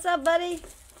 Yo, what's up, buddy?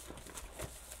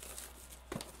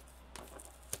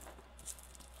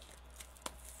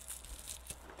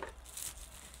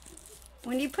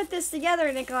 When you put this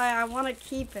together, Nikolai, I want to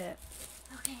keep it.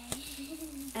 Okay.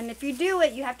 And if you do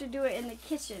it, you have to do it in the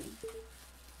kitchen.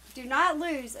 Do not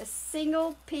lose a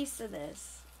single piece of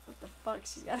this. What the fuck?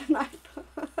 She's got a knife.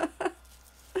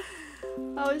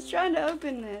 I was trying to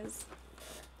open this.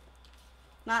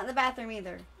 Not in the bathroom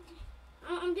either.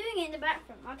 I'm doing it in the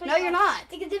bathroom. I'll tell No, you you're why. not.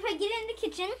 Because if I get it in the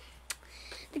kitchen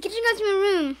goes to my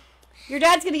room. Your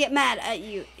dad's gonna get mad at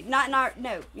you. Not in our.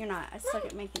 No, you're not. I suck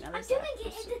at making other I'm stuff.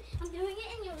 doing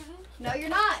it in your room. No, you're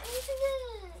not. Yes,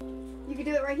 it is. You can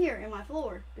do it right here in my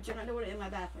floor, but you're not doing it in my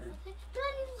bathroom. Okay. But I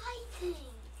need lighting.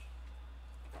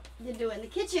 You do it in the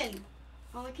kitchen,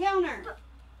 on the counter.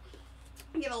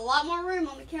 You have a lot more room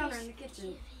on the counter in the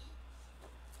kitchen.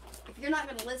 If you're not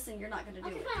gonna listen, you're not gonna do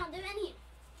Okay, it. fine. I'll do it in here.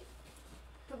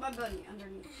 Put my bunny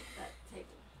underneath that table.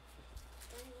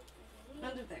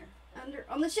 Under there.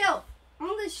 On the shelf.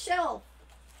 On the shelf.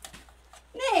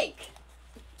 Nick!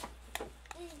 This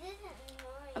isn't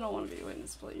I mine. don't want to be a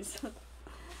witness, please. What's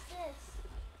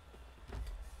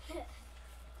this?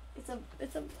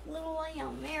 It's a little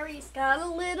lamb. Mary's got a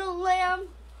little lamb.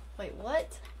 Wait,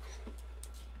 what?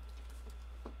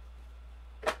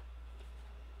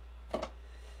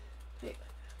 Wait.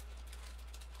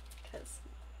 'Cause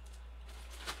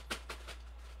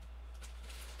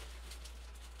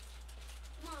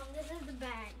Mom, this is the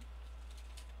bag.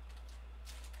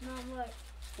 Mom, look.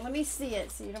 let me see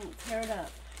it so you don't tear it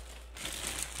up.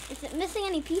 Is it missing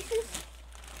any pieces?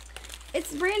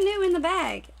 It's brand new in the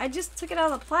bag. I just took it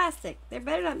out of the plastic. There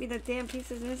better not be the damn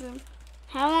pieces missing.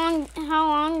 How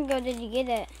long ago did you get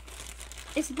it?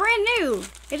 It's brand new.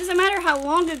 It doesn't matter how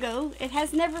long ago. It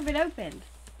has never been opened.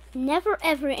 Never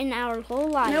ever in our whole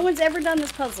life. No one's ever done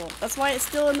this puzzle. That's why it's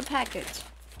still in the package.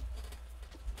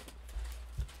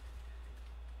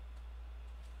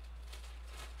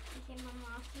 Okay, Mama,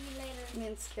 I'll see you later.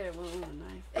 Man scared of one with a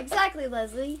knife. Exactly,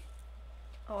 Leslie.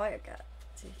 Oh, I got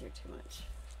to hear too much.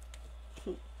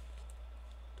 I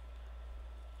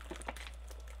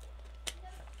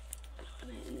put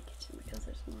it in the kitchen because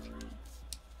there's more room.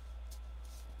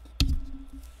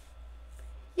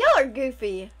 Y'all are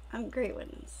goofy. I'm great with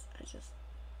this.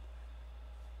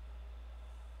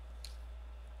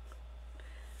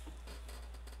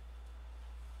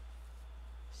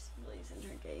 She's losing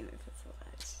her game if it's allowed.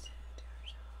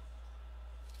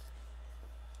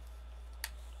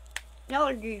 Y'all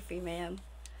are goofy, man.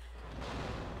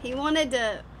 He wanted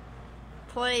to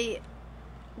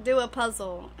do a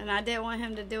puzzle, and I didn't want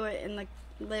him to do it in the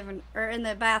in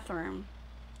the bathroom.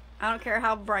 I don't care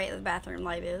how bright the bathroom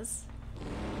light is.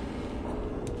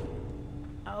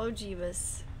 Oh,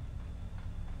 Jeebus.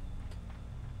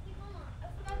 Hey, Mama, I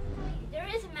forgot to tell you, there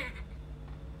is a mat.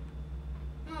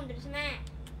 Mom, there's a mat.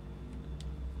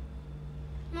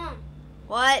 Mom.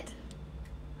 What?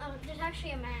 Oh, there's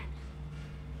actually a mat.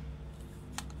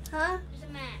 Huh? There's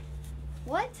a mat.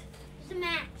 What? There's a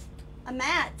mat. A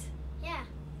mat. Yeah.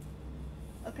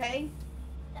 Okay.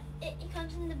 It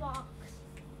comes in the box.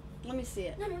 Let me see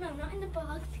it. No, not in the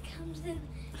box. It comes in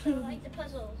the, like the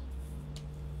puzzles.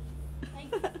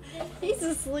 Like this He's thing.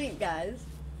 asleep, guys.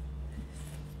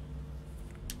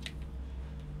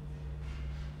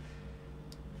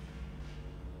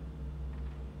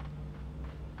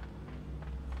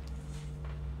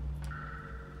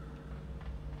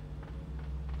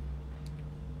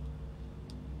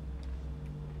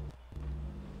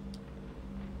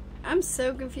 I'm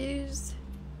so confused.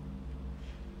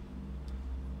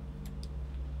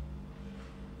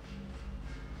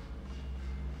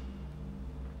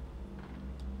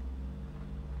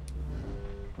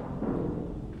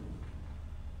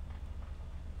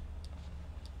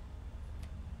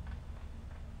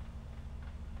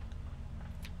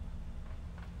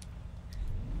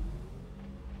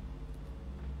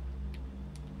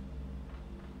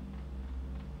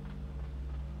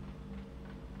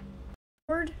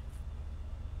 Word.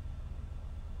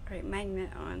 Right, magnet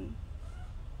on.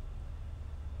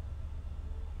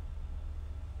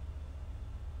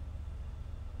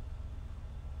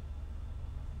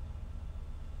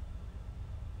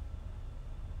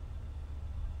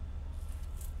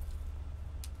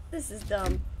 This is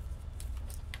dumb.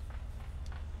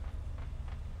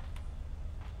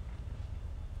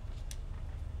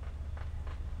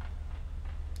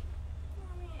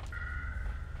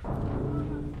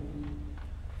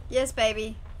 Yes,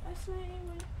 baby. Last night I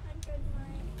went a good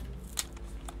night.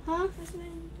 Huh? Last night I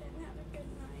didn't have a good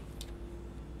night.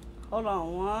 Hold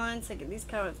on one second. These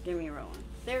comments get me rolling.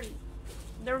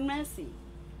 They're messy.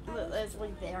 Look,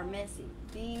 Leslie, they are messy.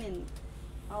 Dean and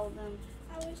all of them.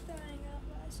 I was throwing up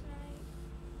last night.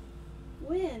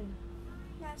 When?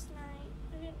 Last night.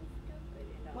 I didn't feel good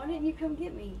at all. Why didn't you come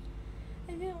get me?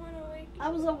 I didn't want to wake you. I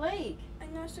was awake. I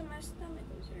know, so my stomach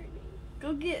was hurting.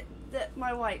 Go get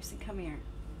my wipes and come here.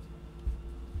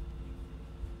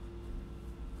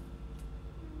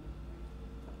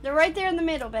 They're right there in the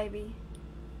middle, baby.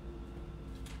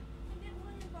 I didn't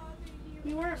want to bother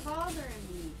you. You weren't bothering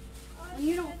me. When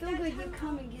you don't feel good, you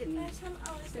come and get me. Last time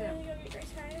I was going to go get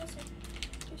Grace Carrier, so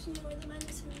if she knew where the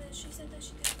medicine is, she said that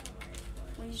she didn't know where it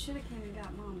was. Well, you should have came and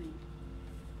got mommy.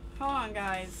 Hold on,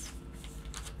 guys.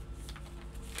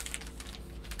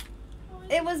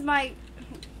 It was my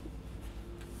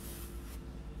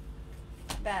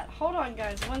bad. Hold on,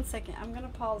 guys. 1 second. I'm gonna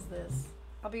pause this.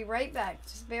 I'll be right back.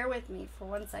 Just bear with me for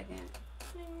 1 second.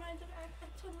 I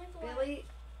told Nikolai. Billy,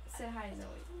 say hi,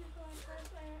 Zoe. Nikolai first,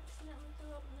 I accidentally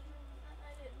threw up in the room.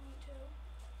 I didn't mean to.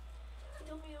 He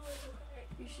told me it wasn't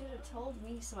correct. You should have told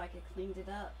me so I could clean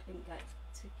it up and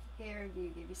took care of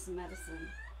you, give you some medicine.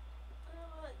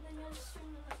 But then I was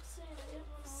feeling upset. I didn't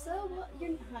want to. So what?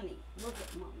 You're, honey, look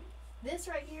at mommy. This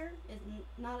right here is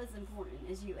not as important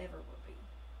as you ever will be.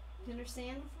 Do you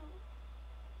understand?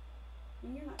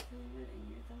 When you're not feeling good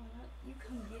and you're throwing up, you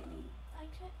come get me.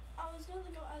 I was gonna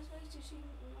go. I was going to see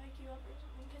wake you up or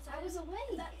something because I was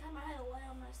awake. That time I had to lay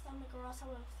on my stomach or else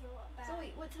I would have threw up bad.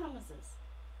 Zoe, what time was this?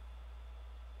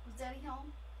 Was Daddy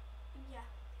home? Yeah,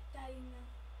 Daddy knew.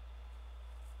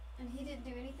 And he didn't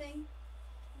do anything?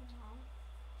 No.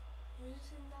 He was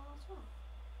just in the house well.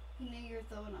 He knew you were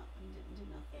throwing up and he didn't do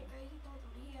nothing. Yeah, Gracie told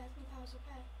him. He asked me if I was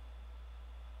okay.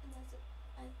 And that's it.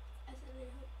 I said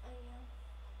I am.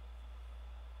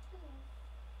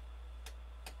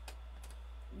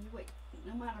 You wait,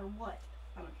 no matter what,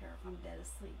 I don't care if I'm dead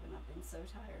asleep and I've been so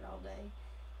tired all day,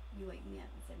 you wake me up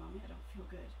and say, Mommy, I don't feel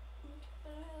good.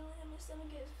 But I had to lay on my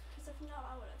stomach because if not,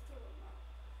 I would have thrown up.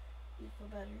 You feel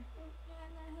better?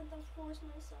 Yeah, and I had to force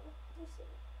myself.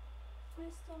 My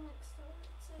stomach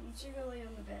started. I want you to go lay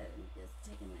on the bed and just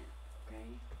take a nap,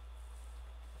 okay?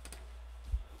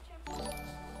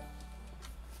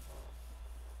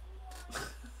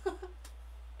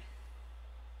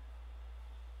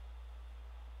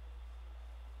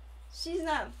 She's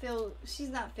not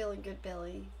feeling good,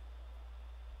 Billy.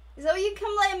 So you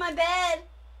come lay in my bed.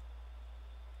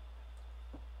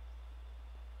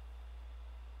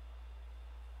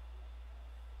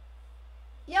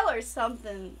 Y'all are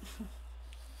something.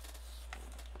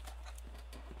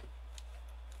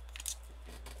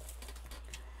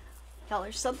 Y'all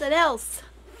are something else.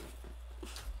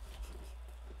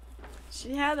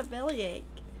 She had a bellyache.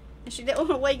 And she didn't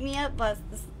want to wake me up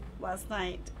last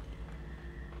night.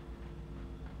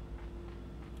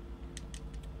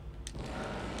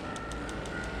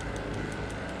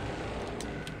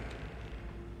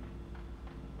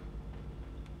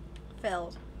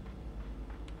 Failed.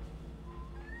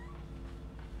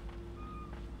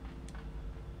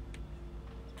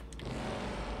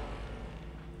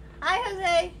 Hi,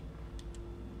 Jose.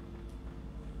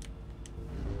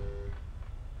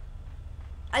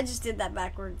 I just did that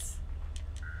backwards.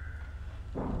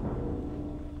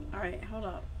 Alright, hold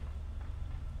up.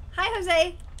 Hi,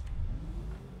 Jose.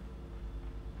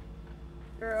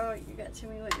 Girl, you got too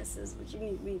many witnesses, but you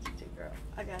need me to do, girl.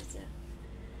 I got you.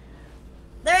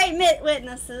 There ain't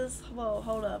witnesses. Whoa,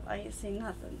 hold up. I ain't seen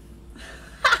nothing.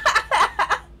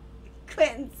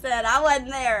 Quentin said I wasn't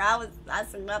there. I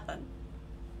seen nothing.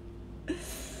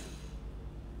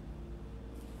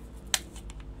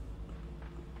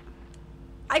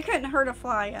 I couldn't hurt a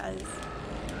fly, guys.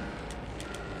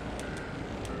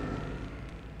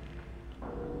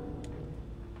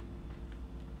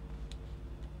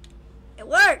 It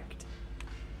worked.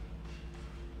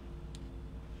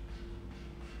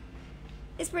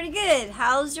 It's pretty good.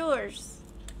 How's yours?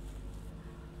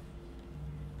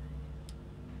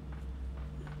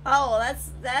 Oh,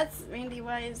 that's Randy.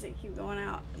 Why does it keep going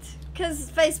out?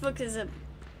 Because Facebook is a...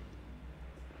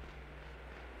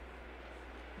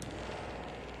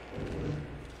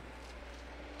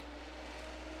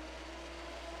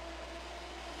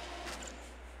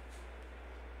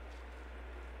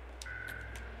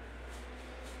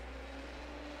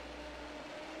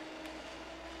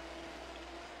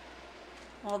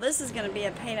 Well, this is going to be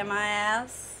a pain in my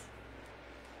ass.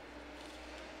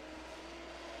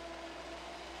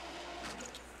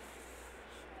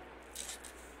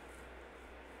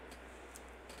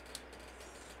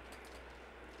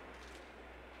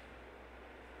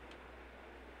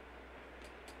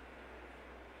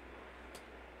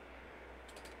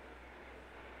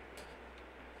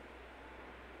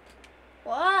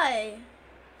 Why?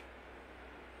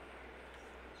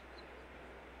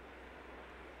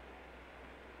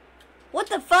 What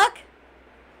the fuck?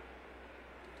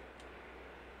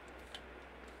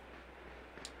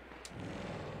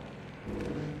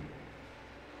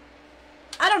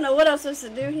 I don't know what I'm supposed to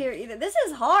do here either. This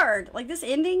is hard. Like, this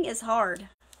ending is hard.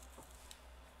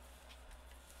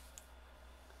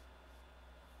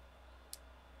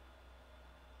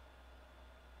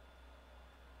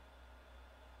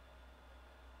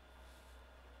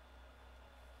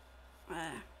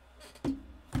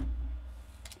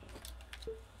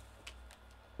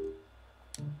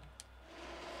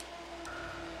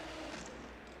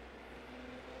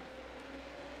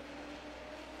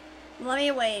 Let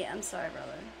me wait. I'm sorry,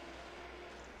 brother.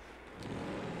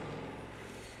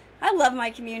 I love my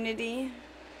community.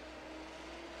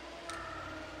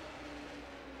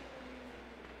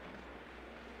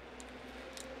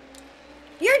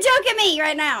 You're joking me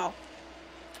right now.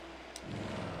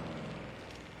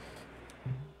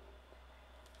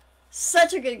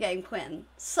 Such a good game, Quentin.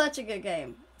 Such a good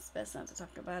game. It's best not to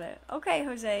talk about it. Okay,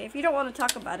 Jose, if you don't want to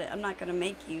talk about it, I'm not going to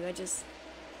make you.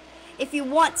 If you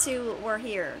want to, we're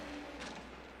here.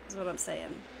 Is what I'm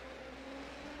saying.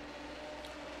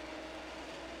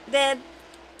 Dead.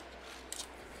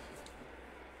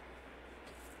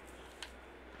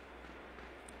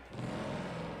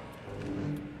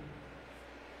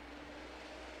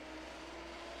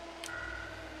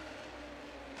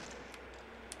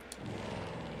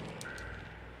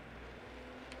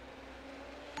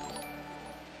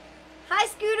 Hi,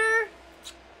 Scooter.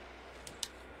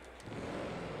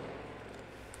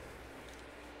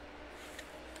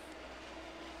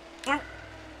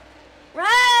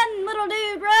 Run, little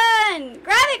dude, run!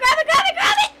 Grab it, grab it, grab it,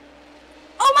 grab it!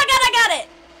 Oh my god, I got it!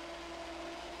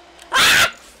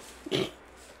 Ah!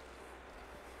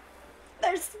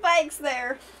 There's spikes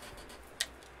there.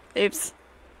 Oops.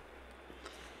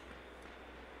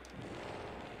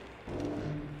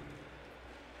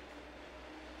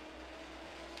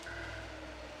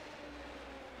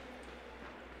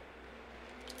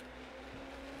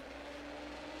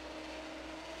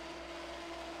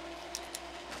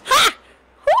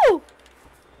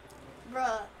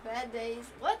 Bruh, bad days.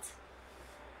 What?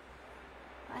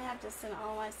 I have to send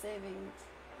all my savings.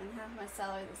 And half my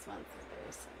salary this month is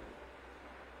very soon.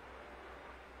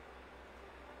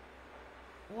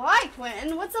 Why,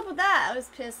 Quentin? What's up with that? I was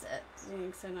pissed at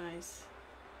being so nice.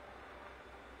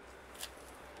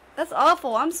 That's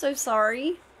awful. I'm so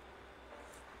sorry.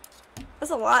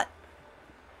 That's a lot.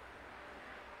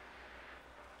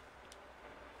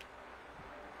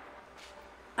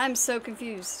 I'm so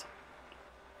confused.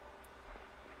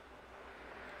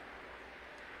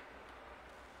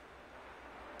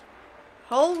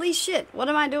 Holy shit, what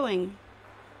am I doing?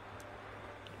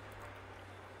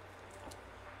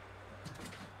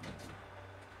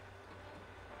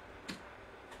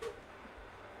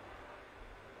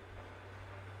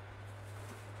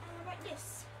 Like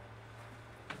this.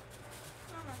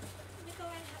 Mama, let me go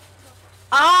and help you.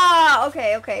 Ah,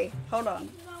 okay, okay. Hold on.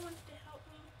 Mama wants to help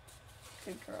me.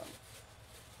 Good girl.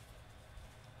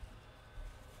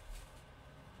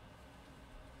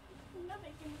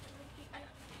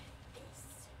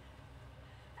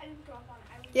 I didn't drop on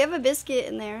it. You have a biscuit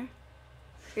in there.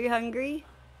 Are you hungry?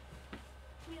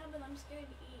 Yeah, but I'm scared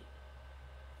to eat.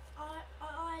 All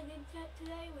I did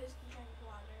today was drink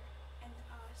water and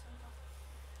soda.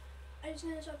 I just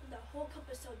finished up with a whole cup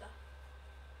of soda.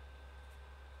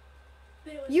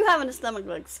 But it was You having a stomach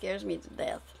bug scares me to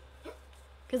death.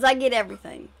 Because I get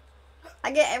everything.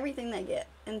 I get everything they get.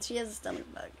 And she has a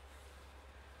stomach bug.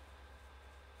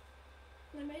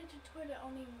 I made it to Twitter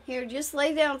only. Here, just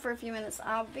lay down for a few minutes.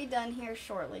 I'll be done here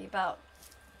shortly. About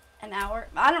an hour.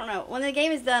 I don't know. When the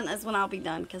game is done is when I'll be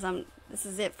done. Because this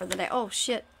is it for the day. Oh,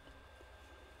 shit.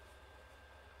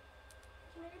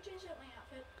 Can I go change out my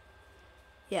outfit?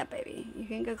 Yeah, baby. You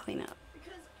can go clean up.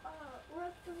 Because we're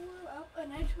up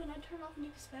and when I turn off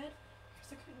Nick's bed,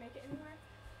 because I couldn't make it anywhere,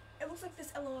 it looks like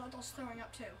this LOL doll's throwing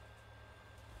up too.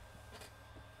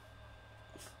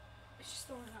 It's just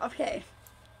throwing up. Okay.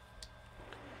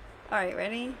 Alright,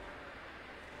 ready?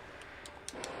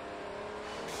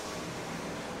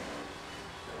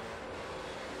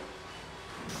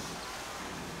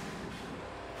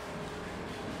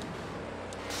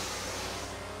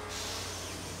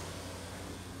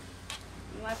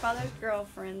 My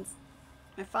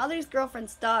father's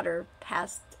girlfriend's daughter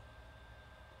passed.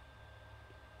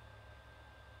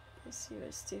 She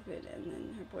was stupid, and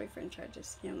then her boyfriend tried to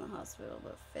scam the hospital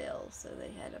but failed, so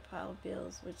they had a pile of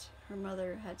bills which her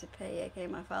mother had to pay, aka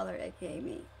my father, aka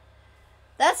me.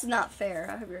 That's not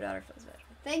fair. I hope your daughter feels better.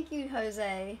 Thank you,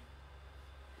 Jose.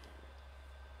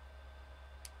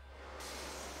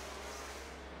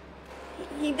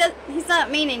 He's not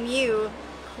meaning you,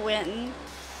 Quentin.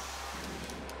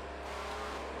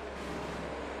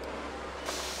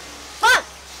 Fuck!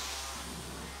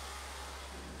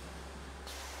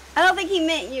 I don't think he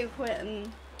meant you,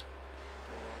 Quentin.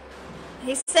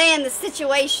 He's saying the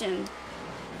situation.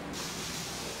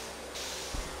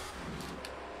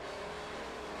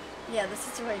 Yeah, the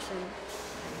situation.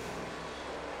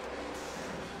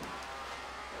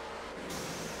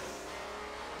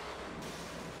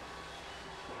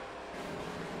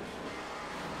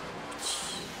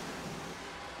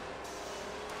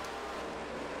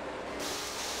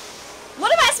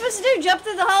 What am I supposed to do? Jump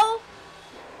through the hole?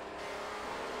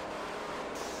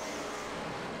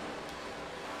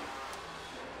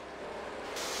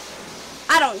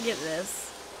 I don't get this.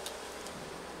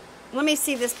 Let me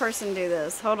see this person do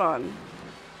this. Hold on.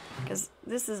 Because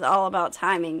this is all about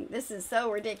timing. This is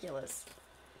so ridiculous.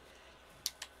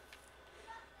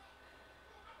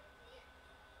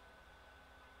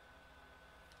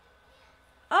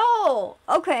 Oh,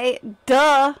 okay.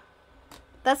 Duh.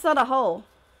 That's not a hole.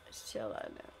 Just chill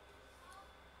out now.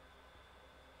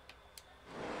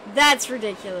 That's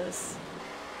ridiculous.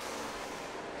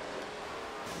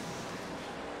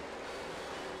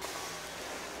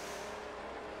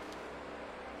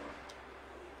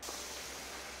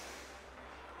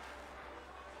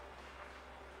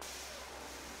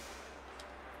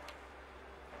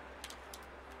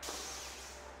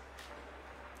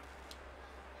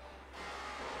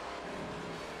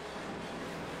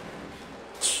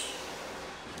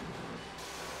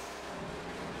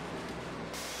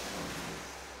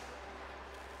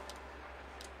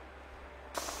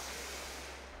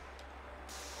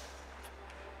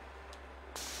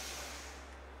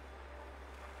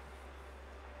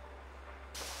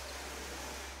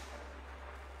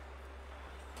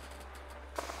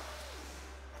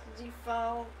 Did you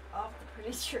fall off the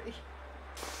pretty tree?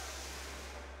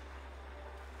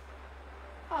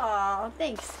 Aw,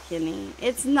 thanks, Kenny.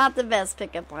 It's not the best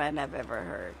pickup line I've ever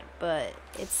heard, but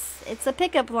it's a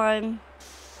pickup line.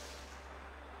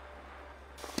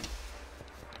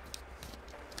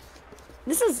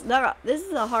 This is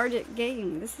a hard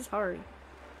game. This is hard.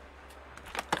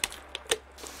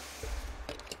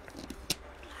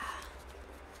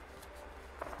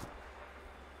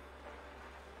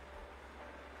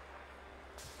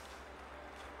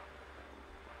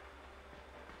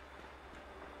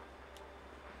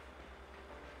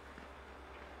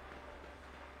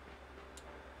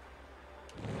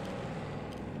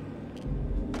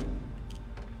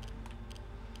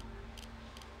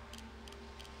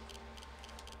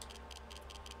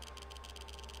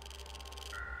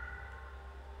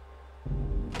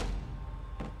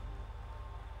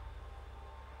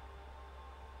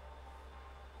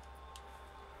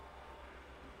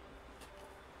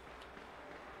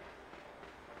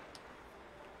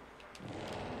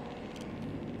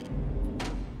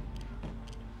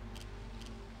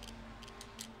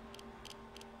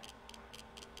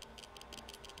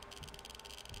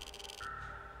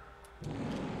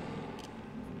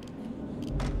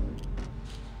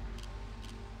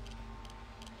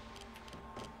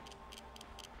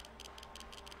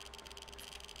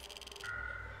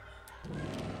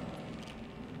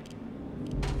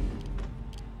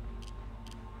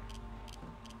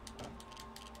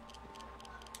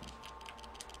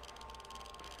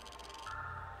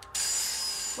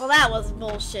 Well, that was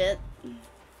bullshit.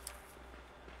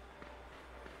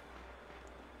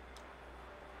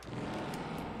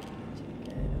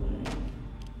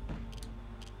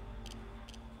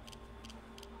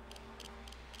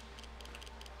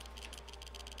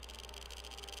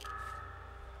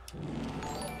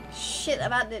 Shit, I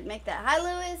about didn't make that. Hi,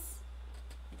 Lewis.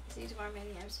 See you tomorrow,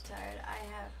 Mandy. I'm so tired. I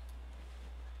have.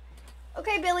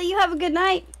 Okay, Billy, you have a good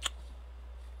night.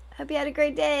 Hope you had a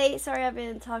great day. Sorry I've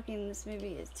been talking. This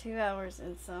movie is 2 hours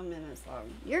and some minutes long.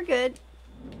 You're good.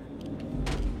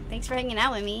 Thanks for hanging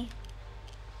out with me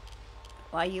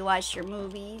while you watch your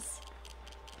movies.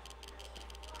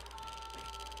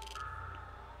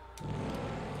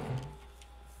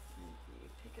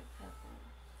 Pick a pepper.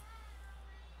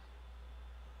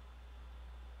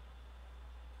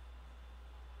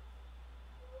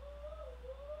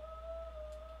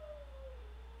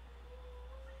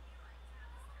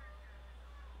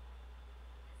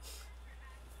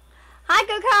 Hi,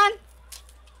 Gokhan.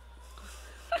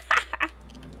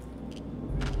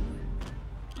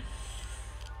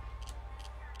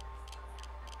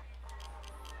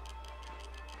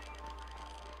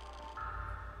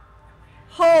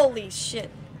 Holy shit.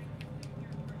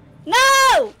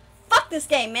 No! Fuck this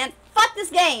game, man. Fuck this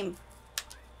game.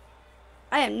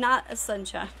 I am not a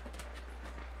sunshine.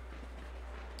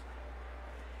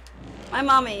 My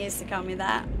mama used to call me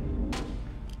that.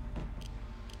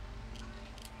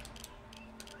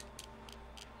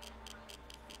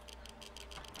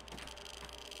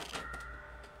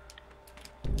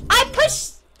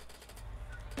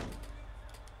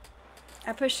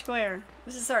 I pushed square.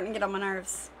 This is starting to get on my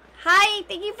nerves. Hi,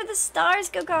 thank you for the stars,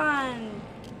 Gokhan.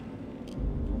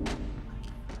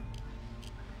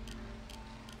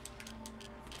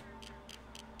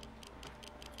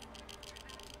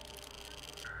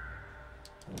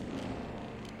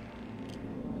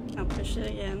 I'll push it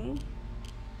again.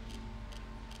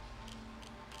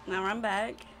 Now run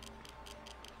back.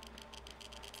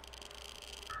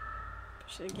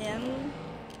 Push it again.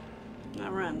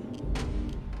 Now run.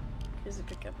 Here's the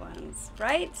pickup lines,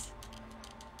 right?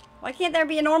 Why can't there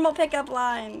be a normal pickup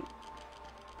line?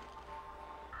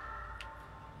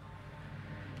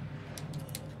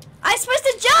 I'm supposed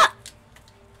to jump!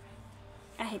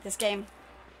 I hate this game.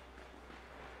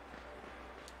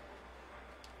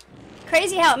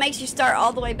 Crazy how it makes you start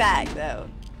all the way back, though.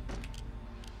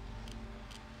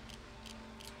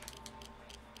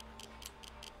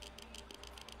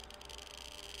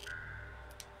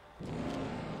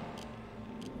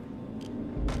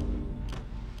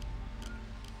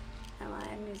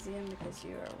 Because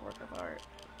you are a work of art.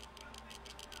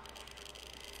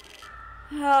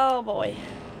 Oh boy.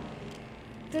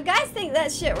 Do guys think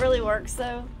that shit really works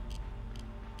though?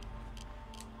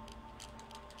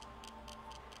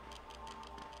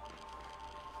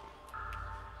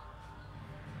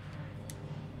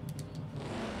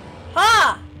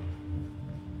 Ha!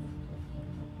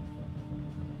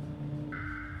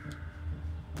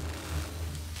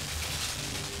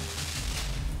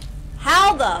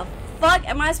 How the fuck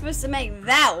am I supposed to make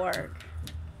that work?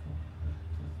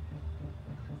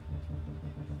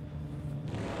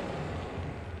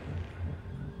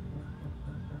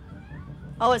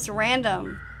 Oh, it's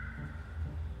random.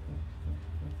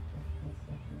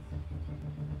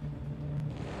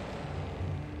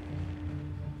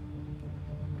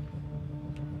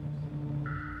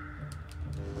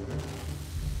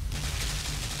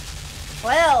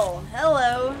 Well,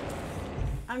 hello.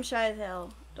 I'm shy as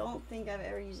hell. Don't think I've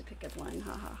ever used a pickup line.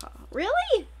 Ha ha ha.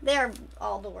 Really? They're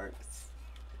all dorks.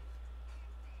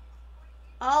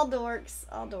 All dorks.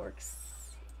 All dorks.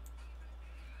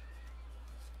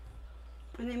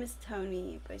 My name is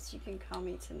Tony, but you can call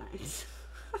me tonight.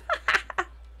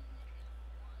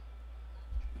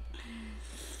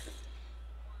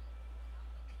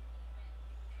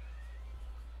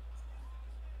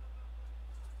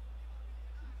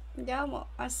 Yeah, well,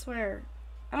 I swear.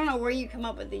 I don't know where you come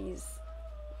up with these.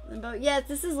 Limbo. Yes,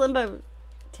 this is Limbo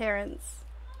Terrence.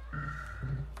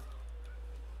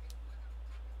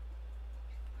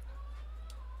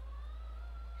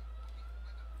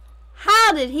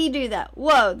 How did he do that?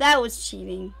 Whoa, that was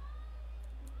cheating.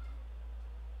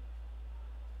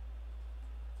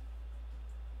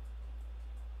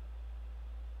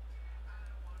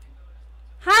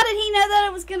 How did he know that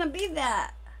it was gonna be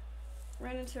that?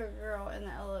 Ran into a girl in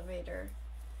the elevator.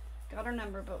 Got her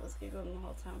number, but was giggling the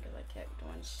whole time because I kept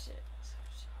doing shit.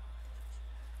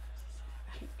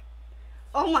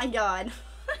 Oh my god.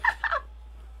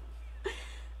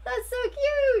 That's so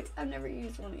cute. I've never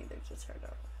used one either. Just heard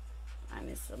of. I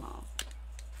miss them all.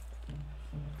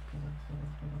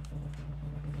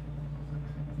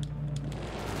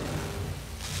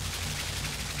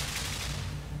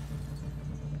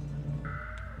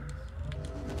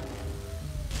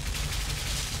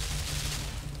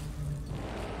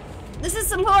 This is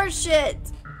some horse shit.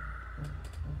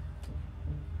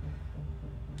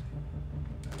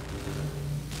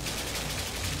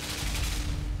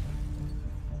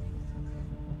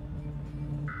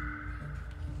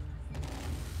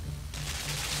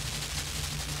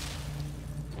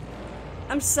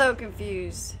 I'm so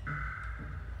confused.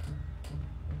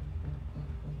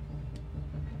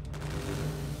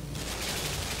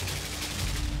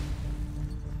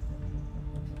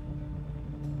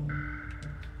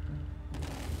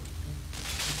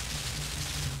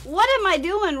 What am I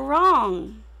doing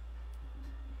wrong?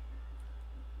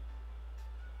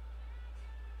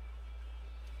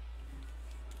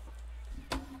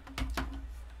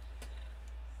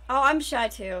 Oh, I'm shy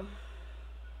too.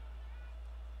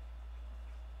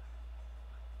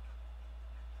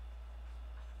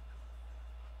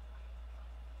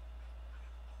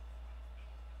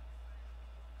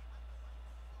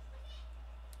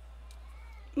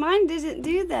 Mine didn't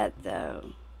do that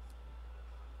though.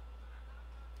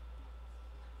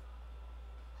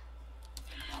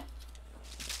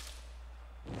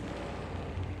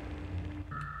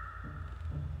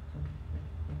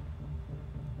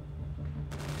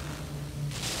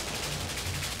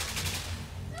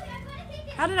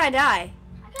 How did I die?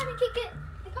 I gotta kick it.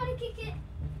 I gotta kick it.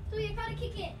 Zoe, I gotta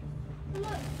kick it. Come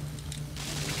on.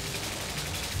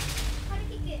 I gotta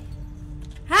kick it.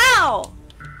 How?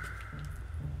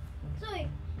 Zoe,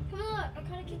 come on, look. I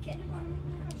gotta kick it.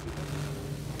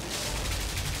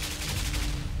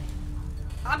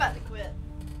 I'm about to quit.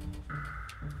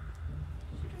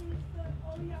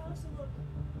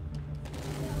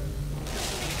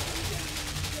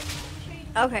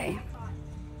 Okay.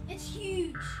 It's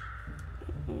huge.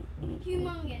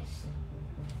 Humongous.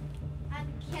 I have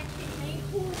to catch it in a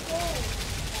whole bowl.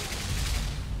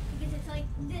 Because it's like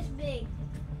this big.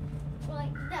 Or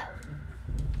like that.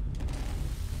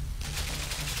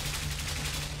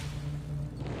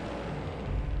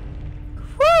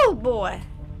 Whoo, boy.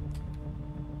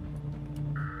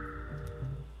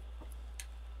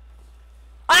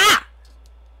 Ah!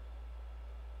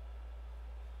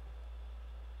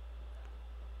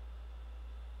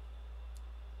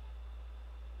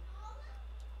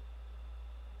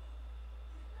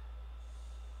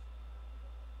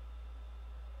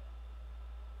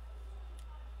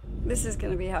 This is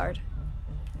gonna be hard.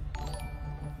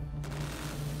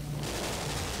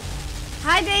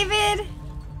 Hi, David.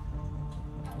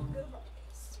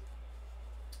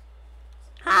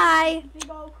 Hi. Big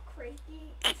old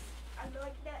crazy. I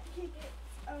like that ticket.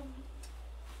 I like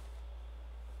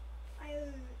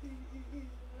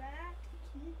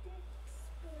tickets,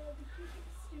 but the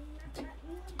tickets do not like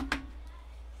me.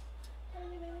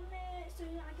 Only wait a minute, so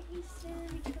I can eat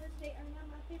them because they are not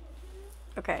my favorite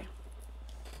food. Okay.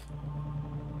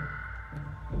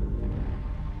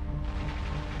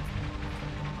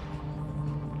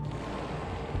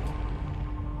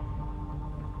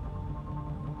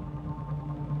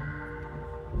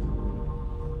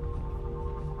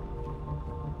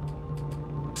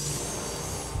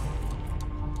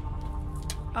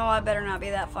 Oh, I better not be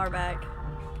that far back.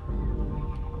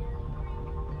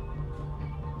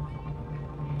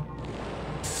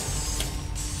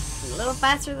 A little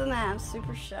faster than that. I'm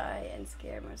super shy and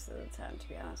scared most of the time, to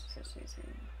be honest with you.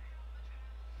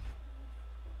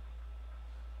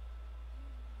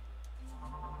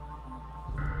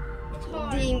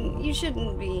 Dean, you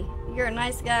shouldn't be. You're a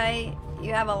nice guy.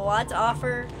 You have a lot to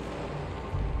offer.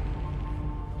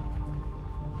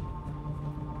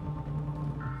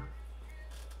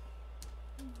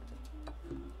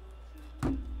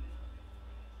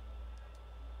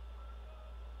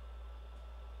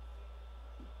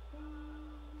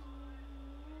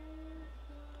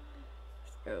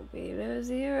 Go below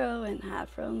zero and hide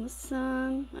from the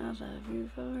sun. I love you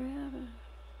forever.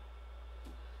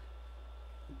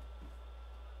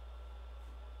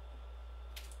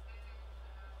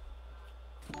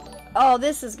 Oh,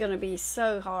 this is gonna be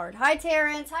so hard. Hi,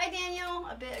 Terrence. Hi, Daniel.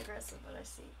 A bit aggressive, but I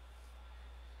see.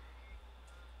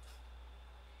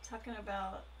 Talking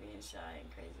about being shy and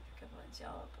crazy for a couple of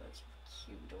y'all, a bunch of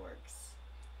cute dorks.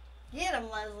 Get him,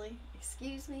 Leslie.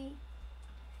 Excuse me.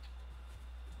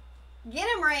 Get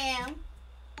him, Ram.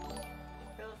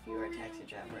 Girl, if you were a taxi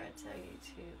driver, I'd tell you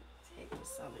to take the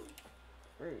Sonic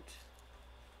route.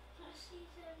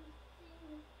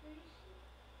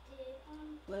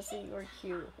 Leslie, you're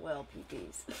cute. Well,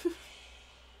 peepees.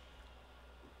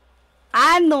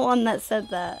 I'm the one that said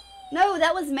that. No,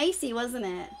 that was Macy, wasn't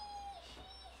it?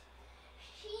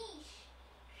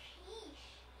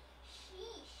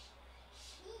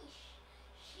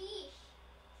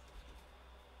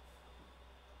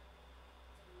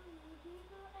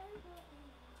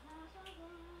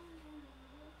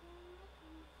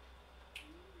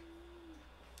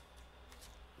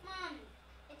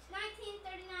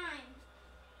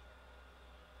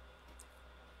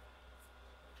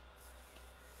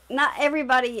 not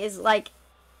everybody is like,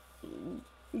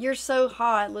 you're so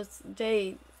hot, let's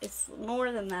date. It's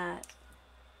more than that.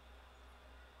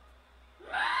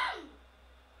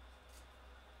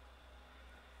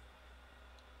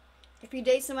 If you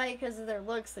date somebody because of their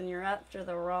looks, then you're after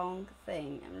the wrong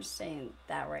thing. I'm just saying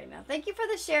that right now. Thank you for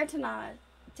the share tonight,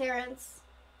 Terrence.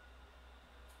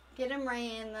 Get him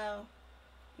ran though.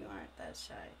 You aren't that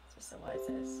shy. Just what it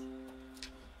says.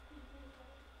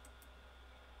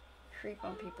 Creep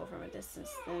on people from a distance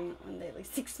then when they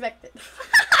least expect it.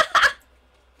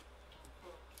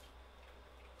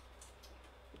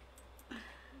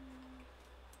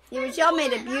 Yeah, but y'all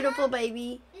made a beautiful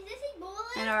baby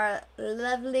and are a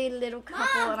lovely little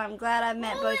couple, and I'm glad I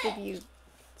met both of you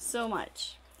so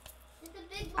much.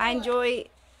 I enjoy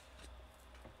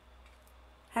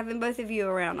having both of you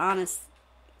around, honest.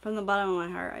 From the bottom of my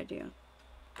heart, I do.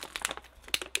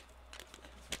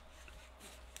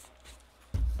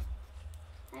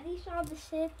 Have you saw the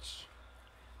stitch?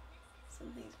 Some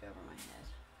things go over my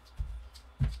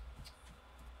head.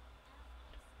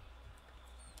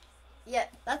 Yeah,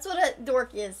 that's what a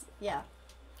dork is. Yeah.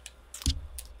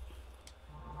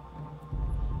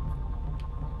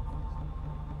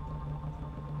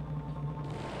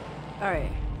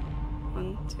 Alright.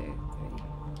 1, 2, 3.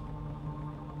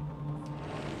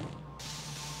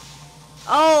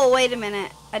 Oh, wait a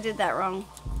minute. I did that wrong.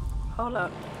 Hold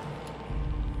up.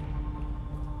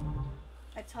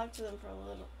 I talked to them for a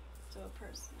little, do a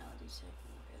personality check,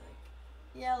 and I'll be like,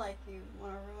 yeah, like you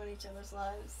want to ruin each other's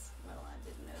lives. Well, I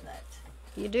didn't know that.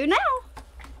 You do now.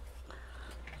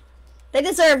 They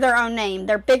deserve their own name.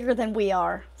 They're bigger than we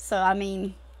are. So, I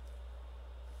mean,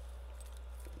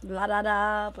 la da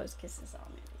da, boys kisses all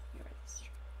maybe. You're right, that's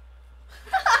true.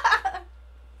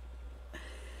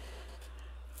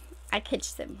 I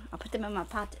catch them. I'll put them in my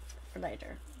pocket for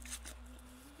later.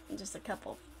 Just a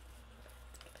couple.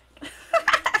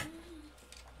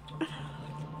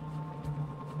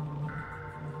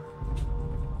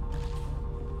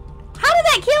 How did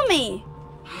that kill me?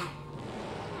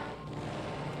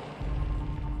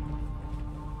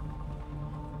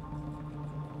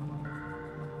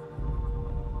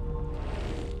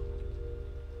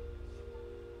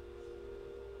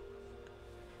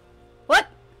 What?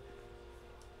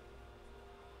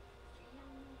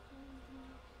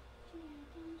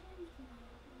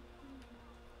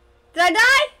 Did I die?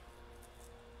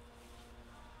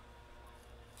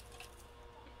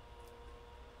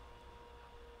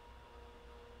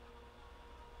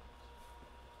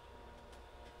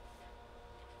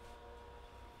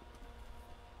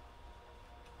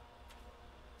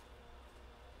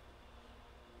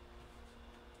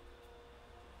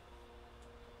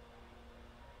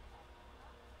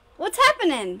 What's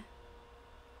happening?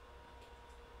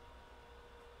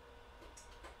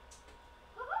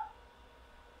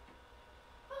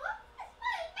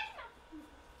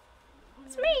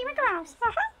 It's me, Mickey Mouse.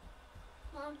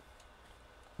 Mom.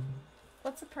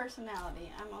 What's a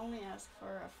personality? I'm only asked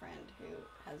for a friend who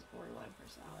has borderline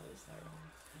personality disorder.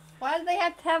 Why do they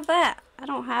have to have that? I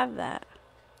don't have that.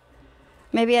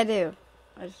 Maybe I do.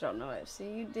 I just don't know it. See,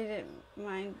 you didn't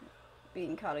mind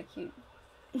being called a cute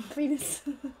penis.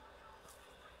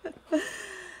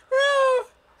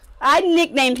 I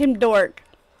nicknamed him Dork,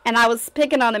 and I was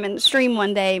picking on him in the stream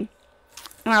one day, and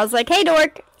I was like, "Hey,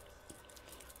 Dork,"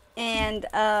 and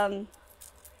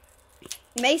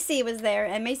Macy was there,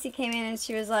 and Macy came in and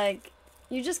she was like,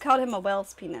 "You just called him a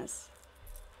whale's penis,"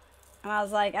 and I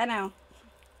was like, "I know."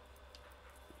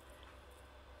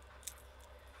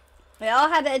 We all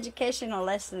had an educational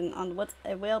lesson on what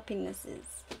a whale penis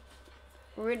is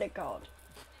really called.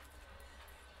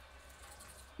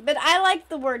 But I like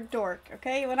the word dork,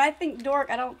 okay? When I think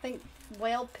dork, I don't think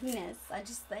whale penis. I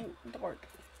just think dork.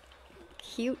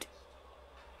 Cute.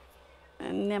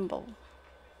 And nimble.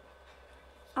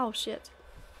 Oh, shit.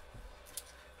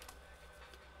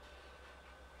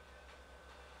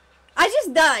 I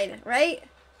just died, right?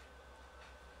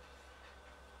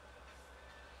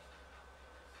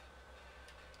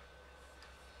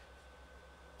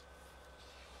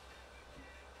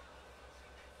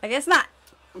 I guess not.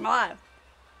 I'm alive.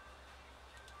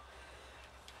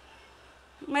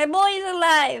 My boy is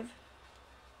alive.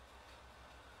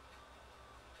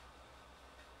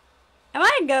 Am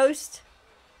I a ghost?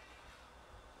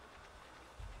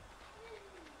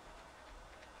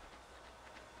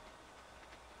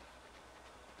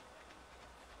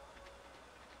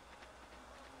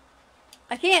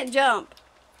 I can't jump.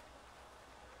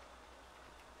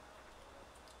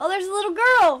 Oh, there's a little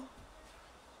girl.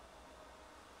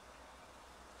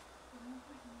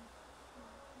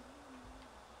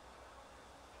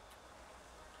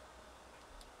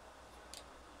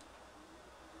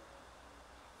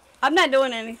 I'm not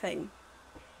doing anything.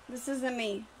 This isn't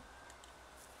me.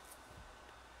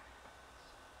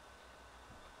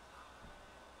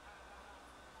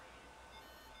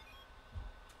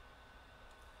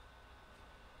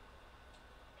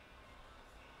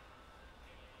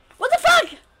 What the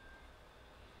fuck?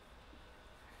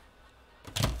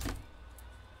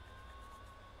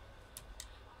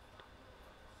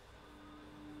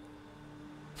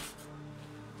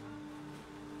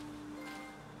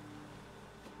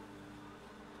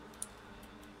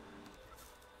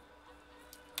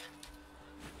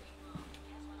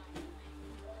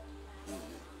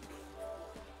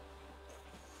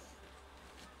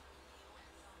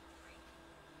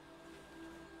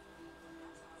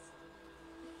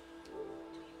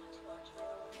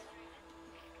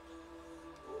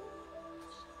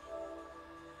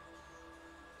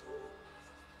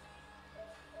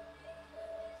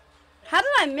 How did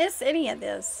I miss any of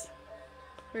this?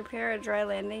 Repair a dry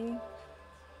landing.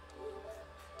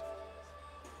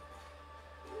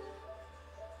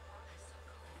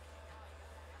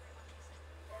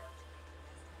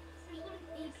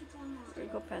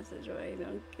 Vertical passageway.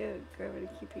 Don't get gravity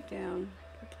to keep you down.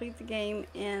 Complete the game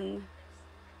in.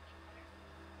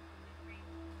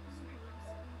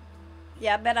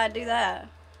 Yeah, I bet I'd do that.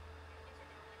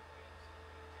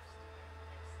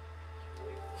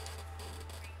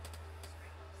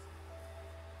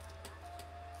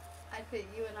 I put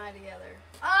you and I together.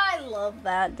 I love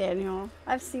that, Daniel.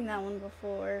 I've seen that one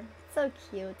before. So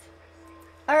cute.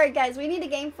 Alright, guys, we need a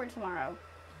game for tomorrow.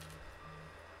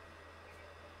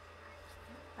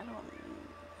 I don't.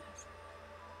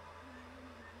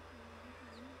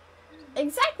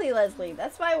 Exactly, Leslie.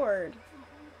 That's my word.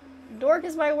 Dork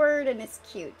is my word, and it's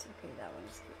cute. Okay, that one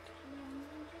is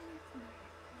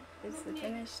cute. Is it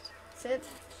finished? Sit.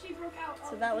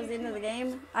 So that was the end of the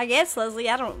game? I guess, Leslie.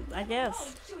 I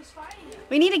guess.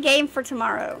 We need a game for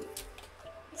tomorrow.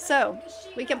 So,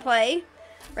 we can play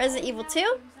Resident Evil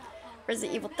 2,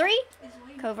 Resident Evil 3,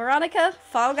 Code Veronica,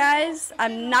 Fall Guys.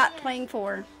 I'm not playing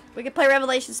 4. We could play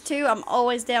Revelations 2. I'm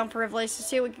always down for Revelations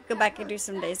 2. We could go back and do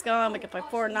some Days Gone. We could play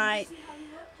Fortnite.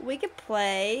 We could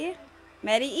play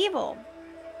Medieval.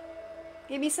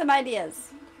 Give me some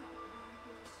ideas.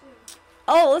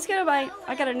 Oh, let's go to my...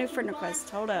 I got a new friend request.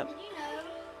 Hold up.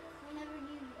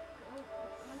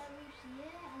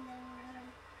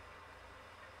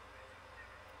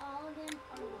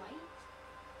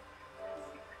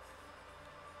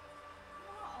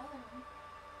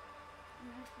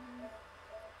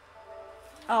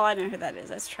 Oh, I know who that is.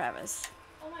 That's Travis.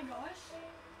 Oh my gosh.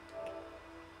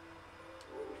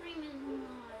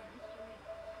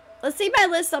 Let's see my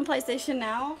list on PlayStation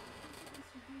Now.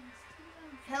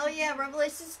 Hell yeah,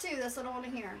 Revelations 2. That's what I want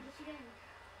to hear. He's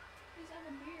had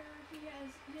a beard. He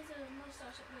has a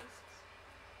mustache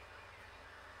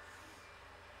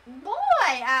at least.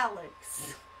 Boy,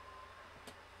 Alex.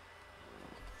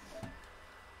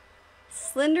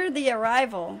 Slender the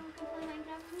Arrival.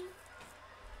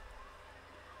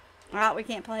 Alright, we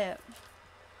can't play it.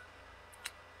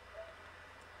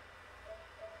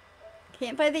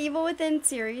 Can't play the Evil Within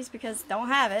series because don't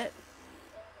have it.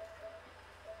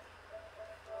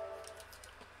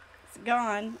 It's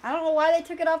gone. I don't know why they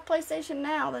took it off PlayStation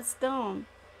Now. That's dumb.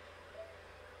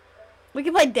 We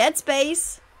can play Dead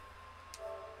Space.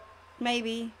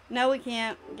 Maybe. No, we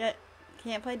can't.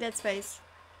 Can't play Dead Space.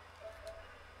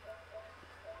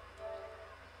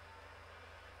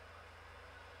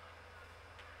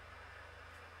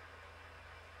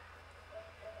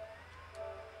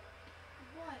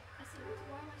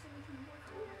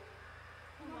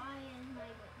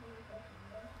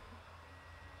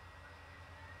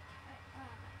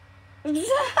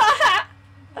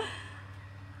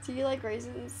 Do you like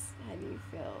raisins? How do you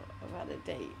feel about a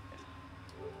date?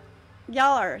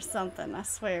 Y'all are something, I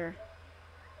swear.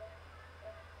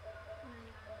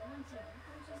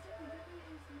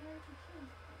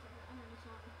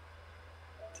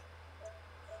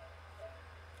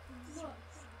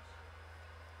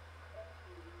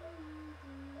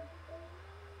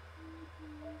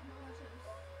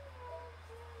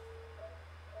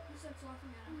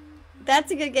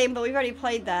 That's a good game, but we've already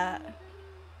played that.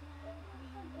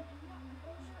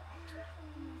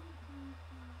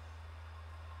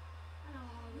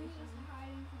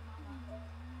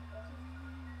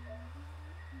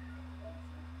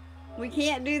 We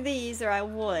can't do these, or I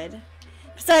would.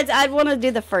 Besides, I'd want to do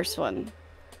the first one.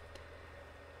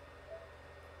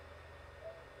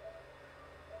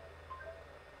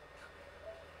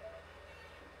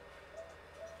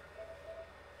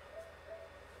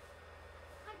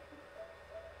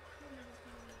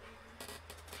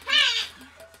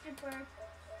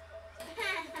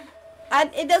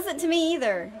 it doesn't to me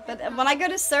either. But when I go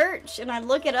to search and I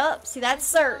look it up, see that's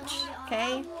search,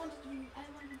 okay?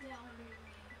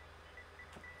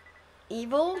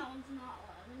 Evil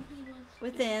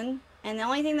within, and the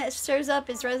only thing that shows up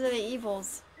is Resident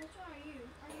Evils. Which one are you?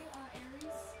 Are you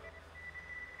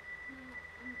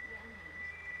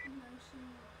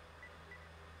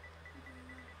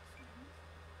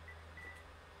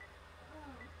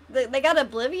Aries? They got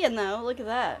Oblivion though. Look at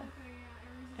that.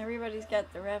 Everybody's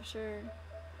got the Rapture.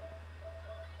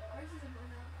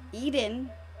 Eden.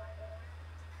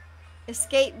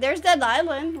 Escape. There's Dead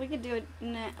Island. We could do it.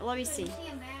 Let me see.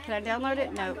 Can I download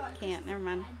it? No, can't. Never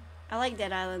mind. I like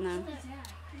Dead Island though.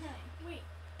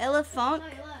 Elephant.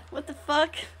 What the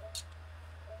fuck?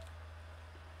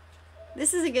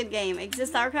 This is a good game.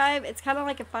 Exist Archive. It's kind of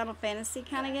like a Final Fantasy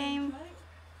kind of game.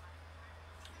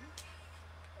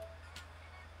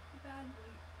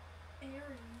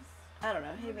 I don't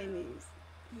know. He made these.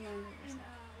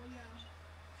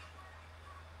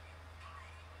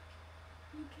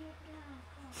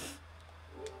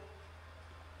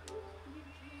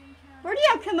 Where do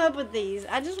y'all come up with these?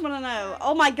 I just want to know.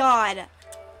 Oh my god.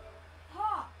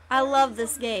 I love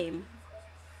this game.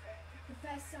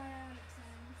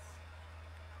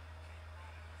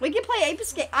 We can play Ape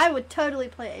Escape. I would totally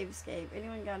play Ape Escape.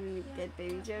 Anyone got any dead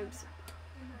baby jokes?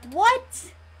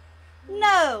 What?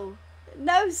 No.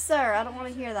 No, sir. I don't want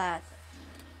to hear that.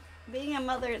 Being a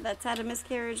mother that's had a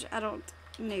miscarriage, I don't.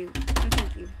 No. No,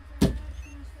 thank you.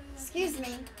 Excuse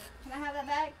me. Can I have that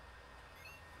back?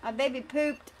 My baby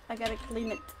pooped. I gotta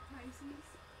clean it.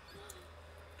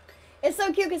 It's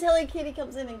so cute because Hello Kitty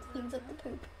comes in and cleans up the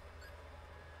poop.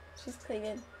 She's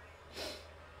cleaning.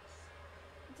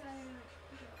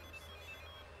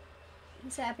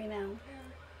 He's happy now.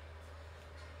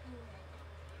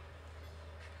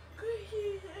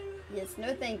 Yes,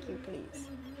 no thank you, please.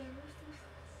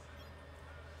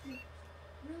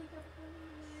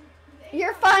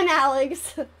 You're fine,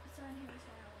 Alex.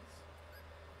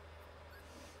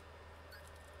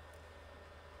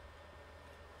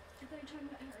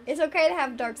 It's okay to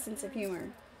have a dark sense of humor.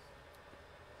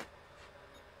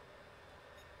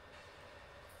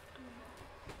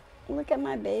 Look at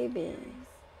my baby.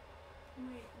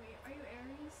 Wait, are you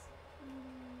Aries?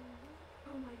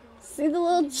 Oh my god. See the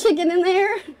little chicken in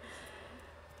there?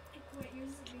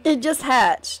 It just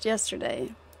hatched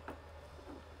yesterday.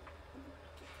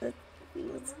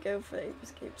 Let's go for Ape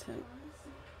Escape 10.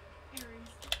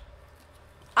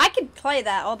 I could play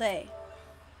that all day.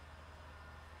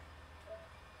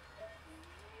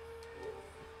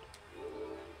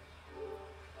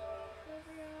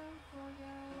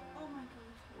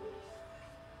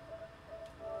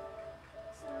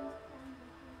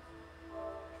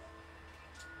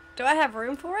 Do I have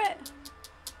room for it?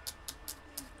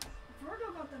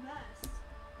 Virgo got the best.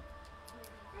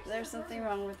 There's something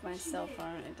wrong with my cell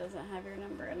phone. It doesn't have your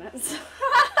number in it.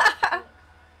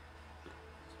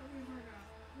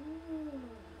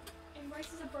 And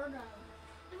Bryce is a Virgo.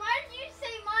 Why did you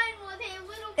say mine was a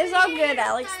little? It's all good,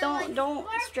 Alex. Don't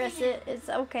stress it. It's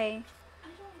okay.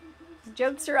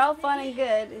 Jokes are all fun and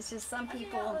good. It's just some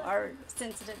people are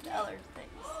sensitive to other things.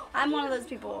 I'm one of those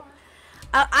people.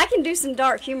 I can do some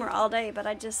dark humor all day, but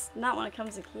I just, not when it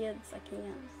comes to kids. I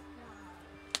can't.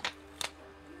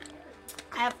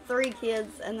 I have 3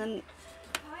 kids, and then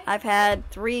I've had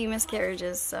 3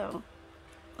 miscarriages, so,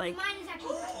 like,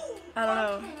 I don't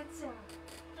know.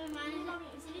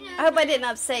 I hope I didn't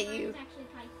upset you.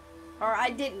 Or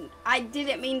I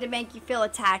didn't mean to make you feel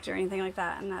attacked or anything like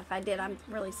that. And if I did, I'm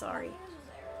really sorry.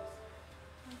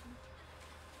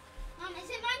 Mom, is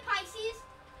it my Pisces?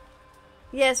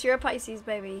 Yes, you're a Pisces,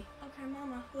 baby. Okay,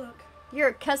 Mama, look. You're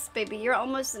a Cusp, baby. You're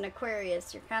almost an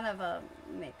Aquarius. You're kind of a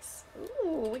mix.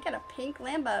 Ooh, we got a pink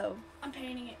Lambo. I'm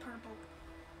painting it purple.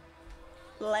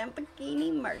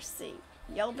 Lamborghini Mercy.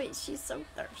 Yo, bitch, she's so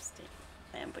thirsty.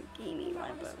 Lamborghini,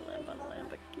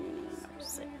 Lamborghini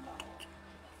Mercy.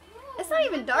 It's not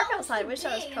even dark outside. I wish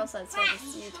I was cross-eyed so I could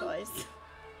see you twice.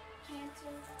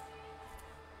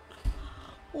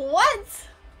 What?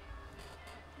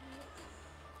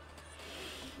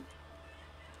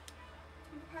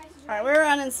 Alright, we're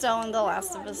uninstalling The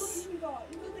Last of Us.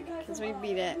 Because we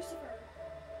beat it.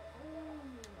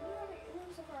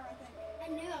 I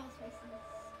knew I was facing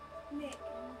this. Nick.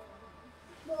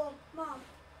 Well, Mom,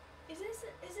 is this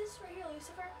right here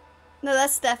Lucifer? No,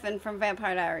 that's Stefan from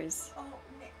Vampire Diaries. Oh,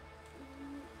 Nick.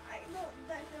 I know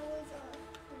that was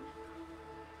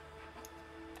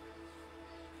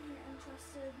you're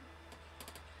interested.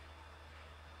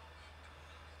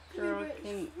 Girl,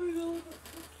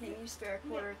 Can you spare a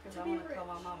quarter? Because I want to call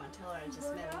my mom and tell her I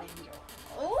just met an angel.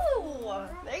 Oh,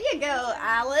 there you go,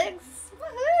 Alex.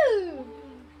 Woohoo!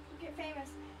 Get famous.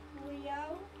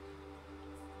 Leo.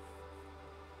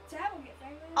 Dad will get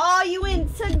famous. Oh, you went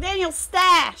and took Daniel's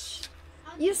stash.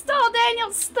 You stole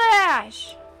Daniel's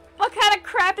stash. What kind of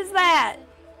crap is that?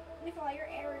 Nikolai, you're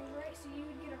Aaron, right? So you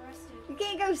would get arrested. You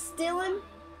can't go stealing.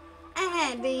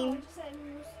 Dean. I just said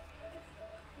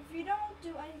if you don't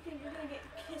do anything, you're gonna get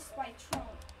kissed by Trump.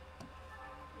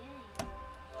 Yeah.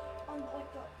 On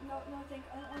like the no thing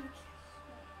on the kiss.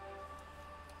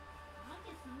 I'll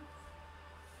kiss him.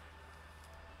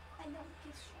 I don't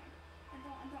kiss Trump.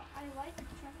 I like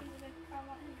Trump. I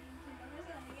want him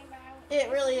to get mad.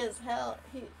 It really is hell.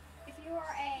 If you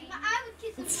are a. But I would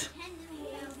kiss him for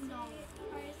 $10,000.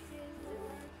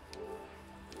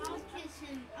 I would kiss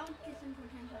him for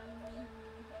 $10,000.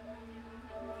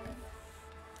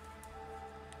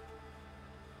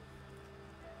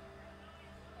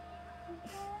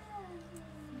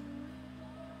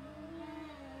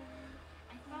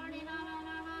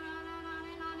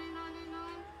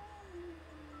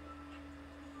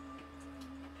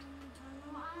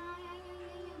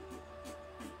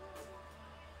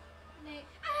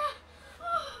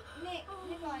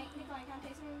 Nikolai, can I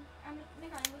take some?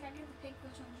 Nikolai, look, I get to pick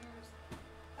which one's yours.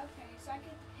 Okay, so I get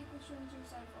to pick which one's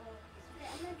yours out of all. Okay,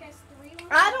 I'm gonna guess 3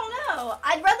 ones. I don't know.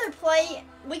 I'd rather play.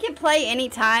 We could play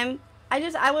anytime.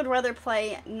 I would rather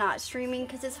play not streaming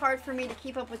because it's hard for me to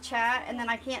keep up with chat, and then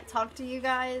I can't talk to you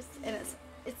guys, and it's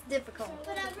difficult.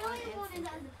 But I really wanted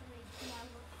other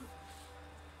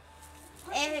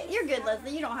police. And you're good,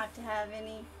 Leslie. You don't have to have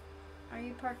any. Are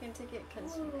you parking ticket?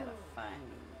 Because you gotta find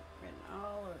written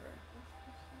all over.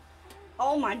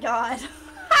 Oh my God.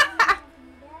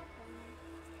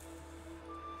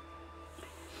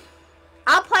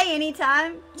 I'll play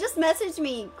anytime. Just message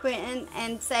me, Quentin,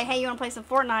 and say, hey, you want to play some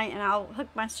Fortnite? And I'll hook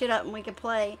my shit up and we can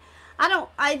play. So can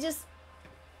my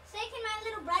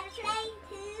little brother play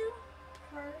too?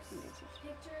 First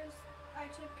pictures I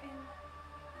took in.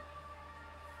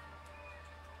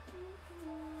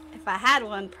 If I had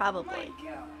one, probably.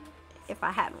 My God. If I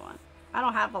had one. I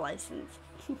don't have a license.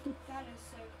 That is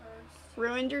so cursed.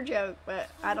 Ruined your joke, but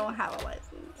I don't have a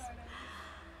license.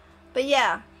 But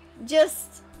yeah,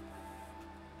 just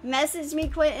message me,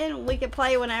 Quentin. We could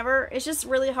play whenever. It's just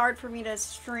really hard for me to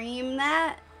stream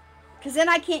that. Because then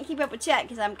I can't keep up with chat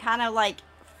because I'm kind of like,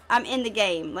 I'm in the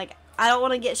game. Like, I don't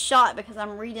want to get shot because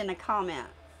I'm reading a comment.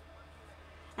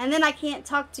 And then I can't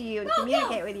talk to you and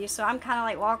communicate with you. So I'm kind of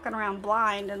like walking around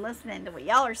blind and listening to what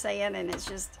y'all are saying. And it's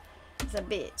just, it's a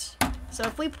bitch. So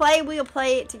if we play, we'll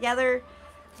play it together.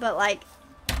 But like,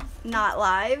 not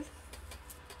live.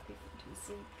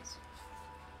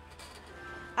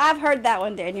 I've heard that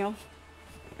one, Daniel.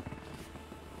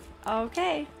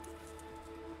 Okay.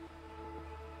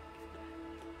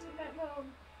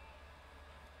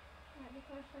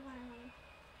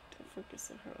 Don't focus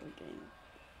on her own game.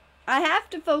 I have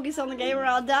to focus on the game or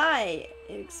I'll die.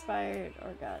 It expired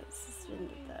or got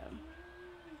suspended though.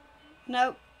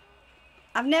 Nope.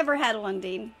 I've never had one,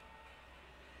 Dean.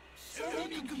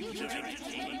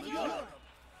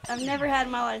 I've never had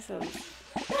my license.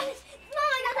 Mom,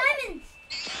 I got diamonds!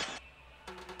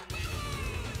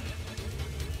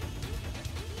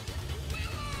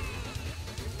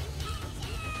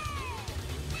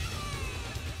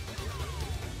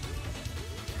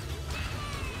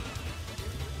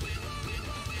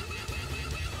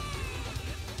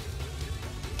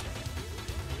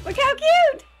 Look how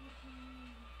cute!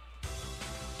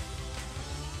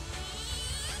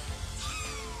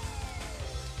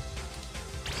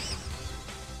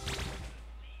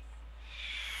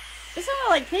 It's not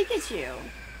like Pikachu.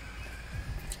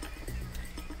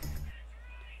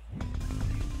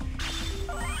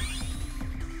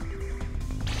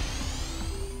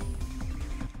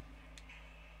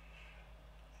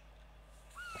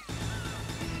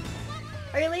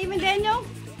 Are you leaving, Daniel?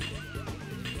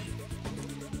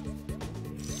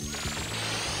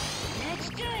 Let's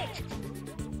do it!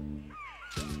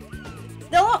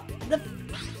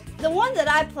 The one that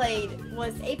I played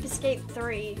was Ape Escape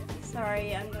 3.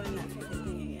 Sorry, I'm doing that freaking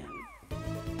thing again.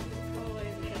 Probably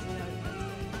because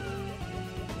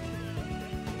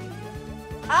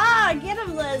Ah, get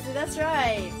him, Leslie. That's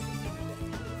right.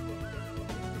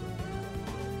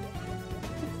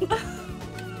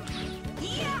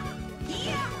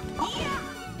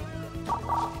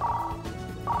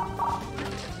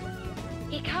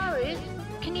 Hikaru,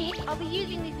 can you hear? I'll be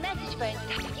using these message phones.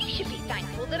 You should be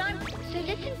thankful that I'm... So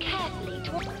listen carefully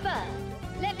to what first.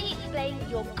 Let me explain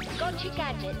your gotcha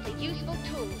gadgets are useful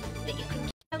tools that you can...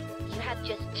 You have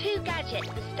just 2 gadgets,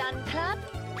 the Stun Club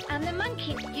And the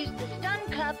monkey used the stun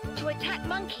club to attack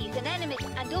monkeys and enemies,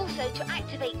 and also to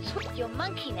activate your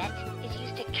monkey net is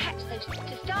used to catch those.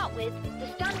 To start with, the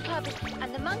stun club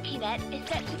and the monkey net is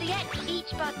set to the X.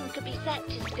 Each button could be set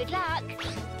to good luck.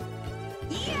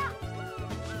 Yeah.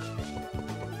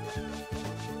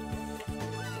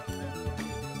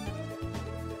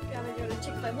 Gotta go to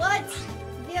Chick-fil-A. What?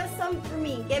 You have some for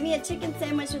me. Get me a chicken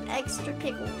sandwich with extra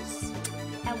pickles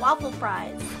and waffle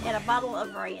fries and a bottle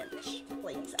of ranch,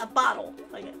 please. A bottle.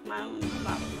 Like my own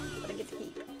bottle that I get to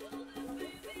keep.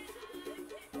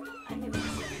 I can make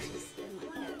sandwiches in my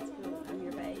cat's food. I'm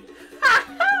your bae.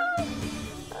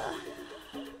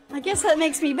 I guess that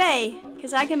makes me bae,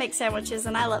 because I can make sandwiches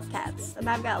and I love cats. And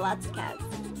I've got lots of cats.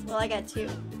 Well, I got 2.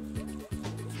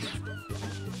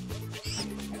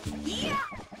 Yeah.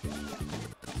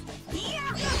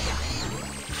 Yeah.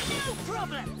 No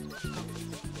problem.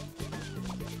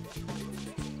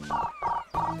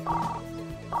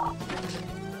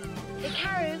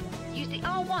 Hikaru, use the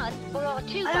R1 or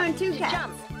R2 button to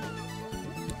jump.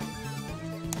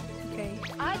 Okay.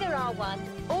 Either R1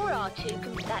 or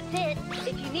R2, that's it.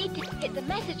 If you need to hit the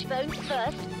message phone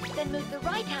first, then move the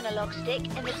right analog stick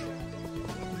and the...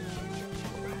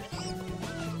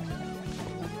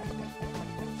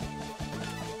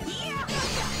 Yeah!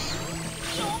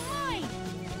 You're mine!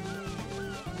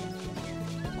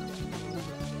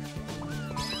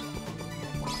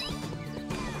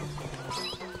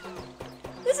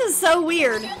 This is so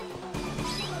weird. I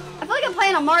feel like I'm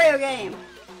playing a Mario game.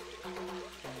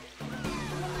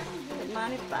 Good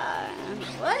money, fine.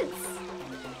 What?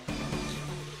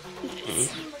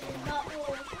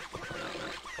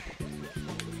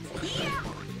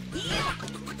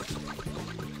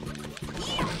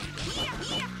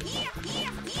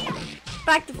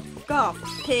 Back the f off,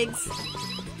 pigs.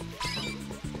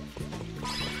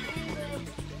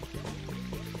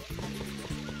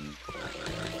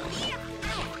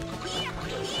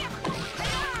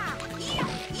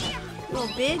 Little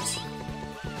bitch.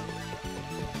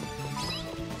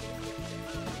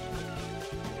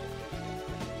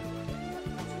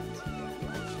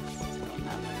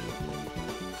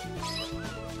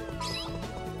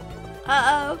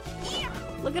 Uh-oh.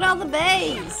 Look at all the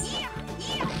bays.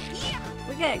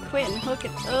 We gotta quit and hook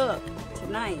it up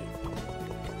tonight.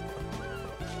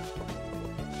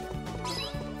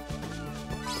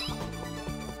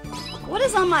 What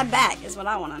is on my back is what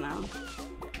I want to know.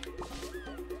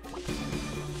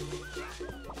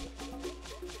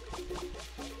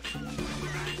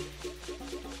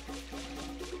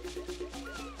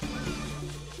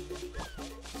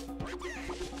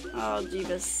 Oh,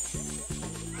 Jeebus.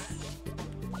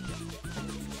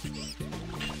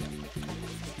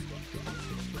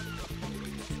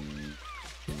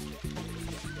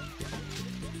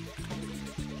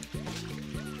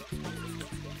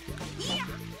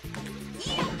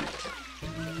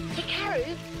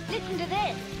 Hikaru, listen to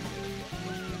this.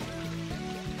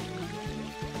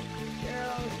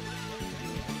 Girl.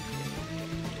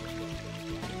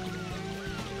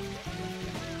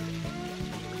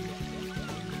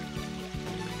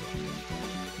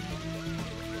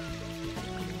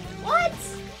 What?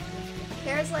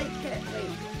 Carrots like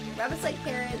rabbits like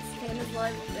carrots, pandas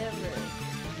like liver.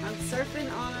 I'm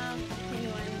surfing on a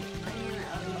penguin, playing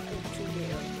a TV.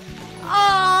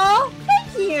 Oh, thank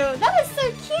you. That is so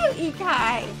cute,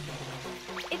 Ikai.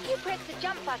 If you press the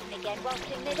jump button again whilst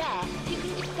in midair, you can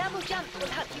do double jumps will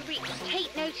help you reach.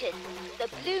 Take notice, the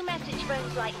blue message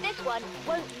phones like this one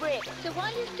won't rip. So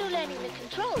while you're still learning the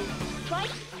controls, try...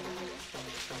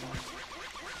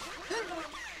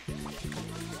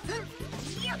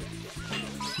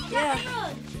 Yeah.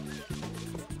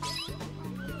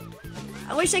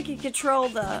 I wish I could control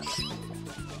the...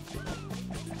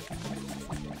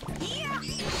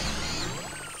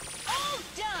 All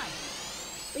done!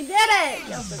 We did it!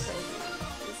 Y'all so crazy.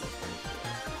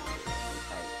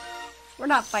 We're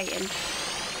not fighting. This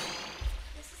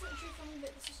isn't true for me,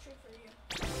 but this is true for you.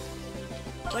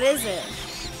 What is it?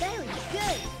 Very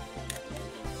good!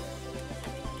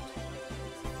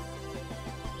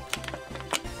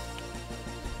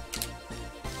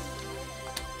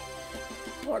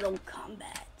 Mortal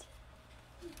Kombat.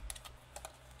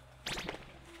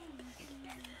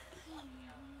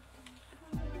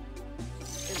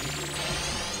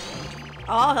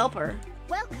 I'll help her.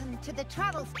 Welcome to the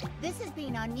Travel. This has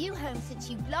been our new home since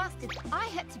you blasted. I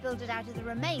had to build it out of the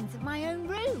remains of my own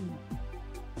room.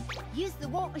 Use the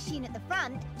warp machine at the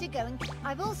front to go and...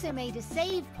 I've also made a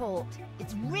save port.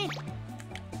 It's really...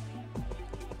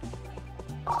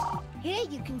 Here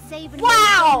you can save and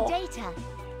Wow! data.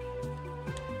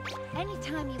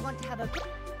 Anytime you want to have a...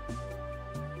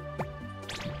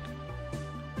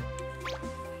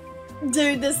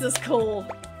 Dude, this is cool.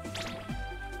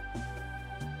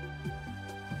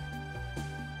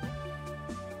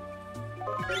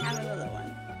 I have another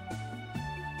one.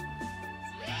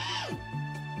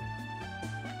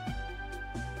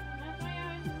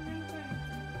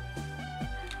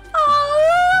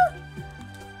 Oh!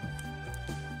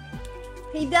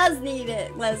 He does need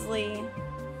it, Leslie.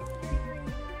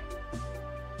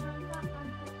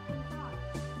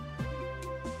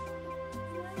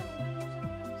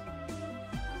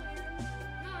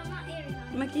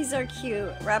 Monkeys are cute.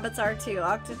 Rabbits are too.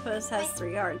 Octopus has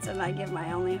 3 hearts, and I give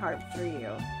my only heart for you.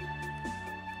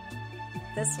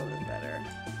 This one is better.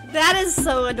 That is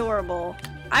so adorable.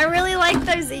 I really like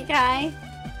those, Ikai.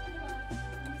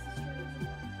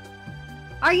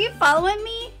 Are you following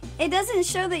me? It doesn't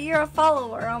show that you're a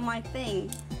follower on my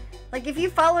thing. Like, if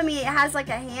you follow me, it has like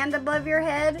a hand above your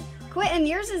head. Quentin,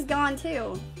 yours is gone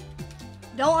too.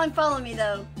 Don't unfollow me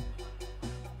though.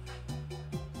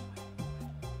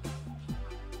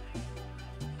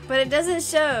 But it doesn't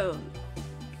show.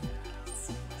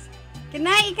 Good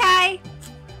night, Ikai.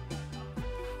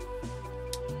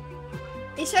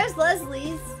 It shows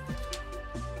Leslie's.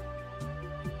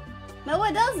 No,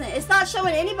 it doesn't. It's not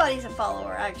showing anybody's a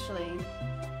follower, actually.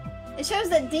 It shows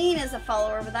that Dean is a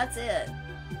follower, but that's it.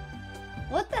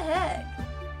 What the heck?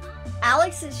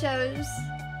 Alex, it shows.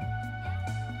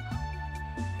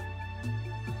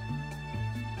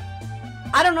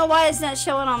 I don't know why it's not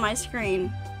showing on my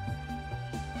screen.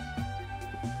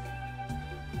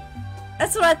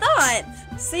 That's what I thought.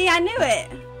 See, I knew it.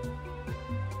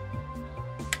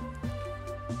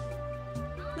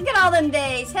 Look at all them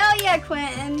days. Hell yeah,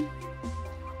 Quentin.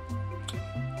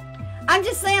 I'm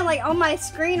just saying, like, on my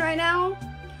screen right now,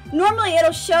 normally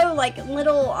it'll show, like,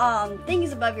 little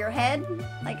things above your head,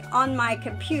 like, on my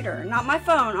computer. Not my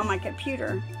phone, on my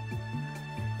computer.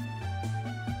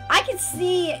 I can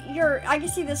see I can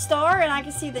see the star and I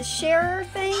can see the share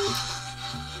thing,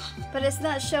 but it's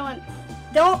not showing.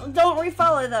 Don't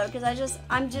refollow though, because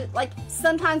I'm just like,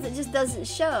 sometimes it just doesn't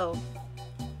show.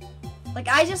 Like,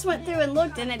 I just went through and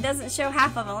looked and it doesn't show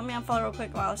half of them. Let me unfollow real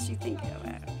quick while you think of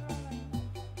it.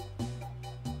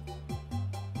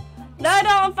 No,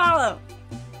 don't unfollow.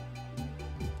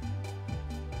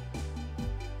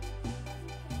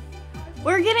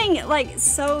 We're getting like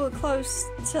so close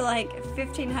to like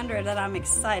 1,500 that I'm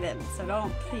excited. So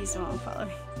please don't unfollow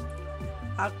me.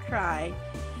 I'll cry.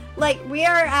 Like,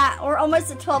 we're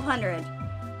almost at 1,200.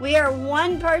 We are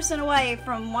one person away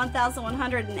from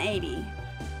 1,180.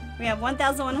 We have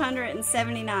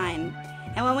 1,179.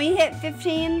 And when we hit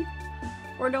 15,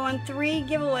 we're doing 3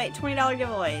 $20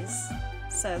 giveaways.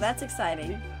 So that's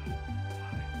exciting.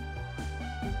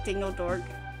 Dingle dork.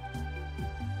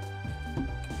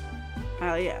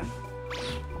 Oh yeah.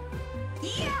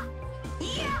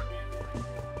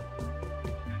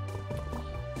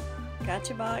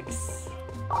 Gotcha box.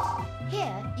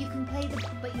 Here, you can play them,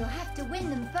 but you'll have to win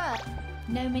them first.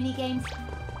 No mini games.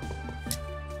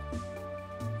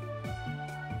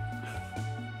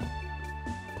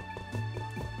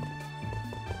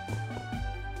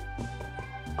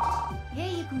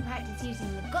 Here you can practice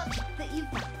using the gotcha that you've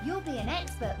found. You'll be an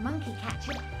expert monkey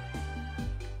catcher.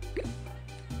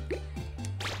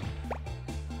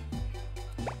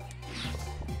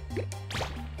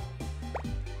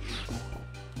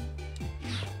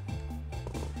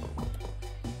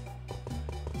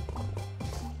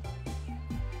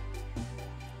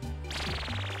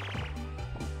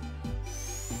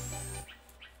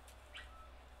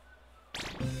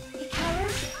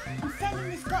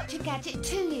 Gadget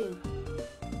to you.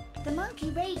 The monkey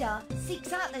radar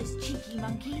seeks out those cheeky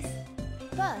monkeys.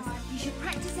 First, you should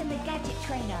practice in the gadget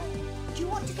trainer. Do you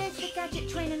want to go to the gadget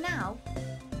trainer now?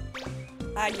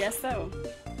 I guess so.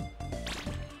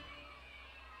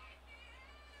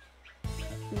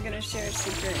 I'm gonna share a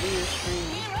secret in your screen.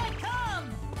 Here I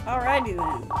come! Alrighty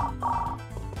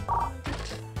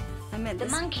then. The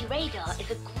monkey radar is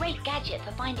a great gadget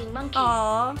for finding monkeys.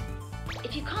 Aww.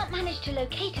 If you can't manage to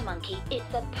locate a monkey, it's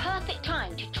the perfect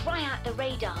time to try out the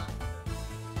radar.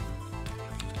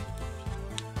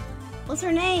 What's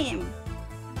her name?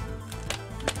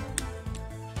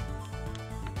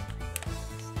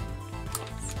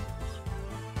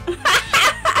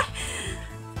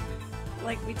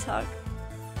 Like we talk.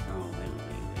 Oh, when we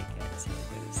wake up to go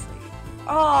to sleep.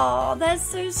 Oh, that's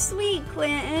so sweet,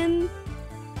 Clinton.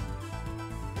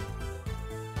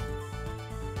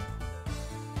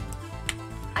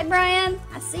 Hi, Brian.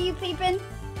 I see you peeping.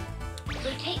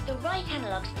 Rotate the right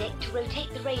analog stick to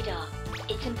rotate the radar.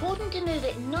 It's important to move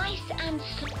it nice and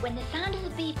slow. When the sound of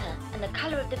the beeper and the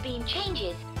color of the beam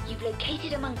changes, you've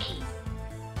located a monkey.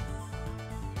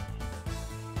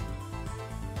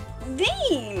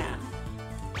 Dean!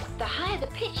 The higher the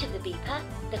pitch of the beeper,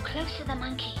 the closer the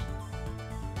monkey.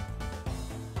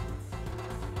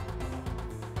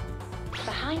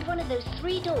 Behind one of those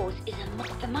 3 doors is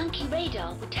the monkey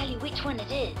radar will tell you which one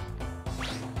it is.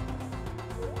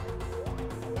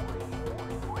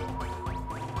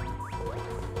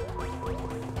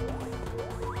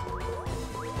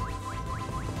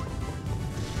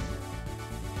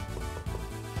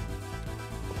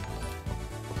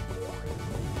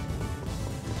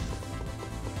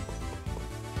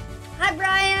 Hi,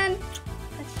 Brian.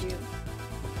 That's you.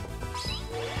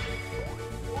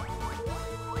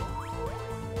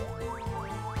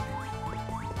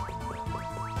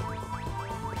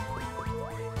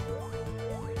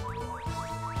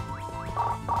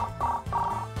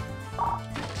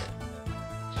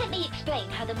 Let me explain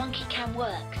how the monkey cam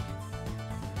works.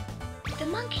 The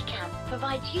monkey cam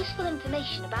provides useful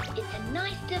information about it's a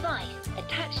nice device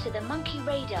attached to the monkey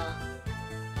radar.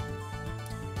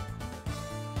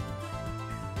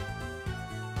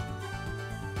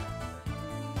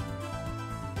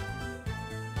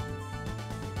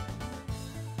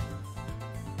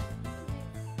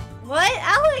 What,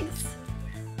 Alex?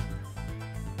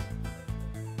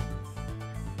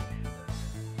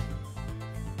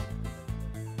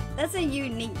 That's a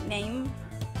unique name.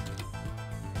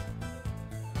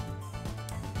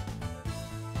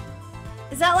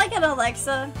 Is that like an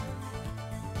Alexa?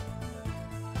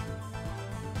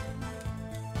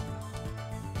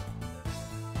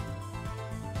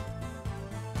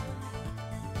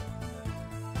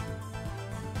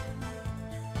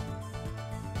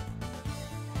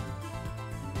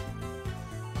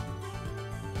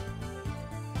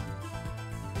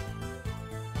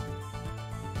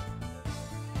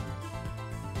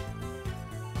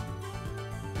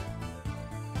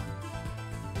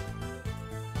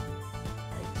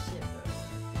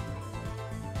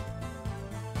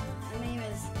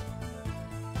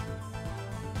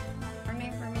 Her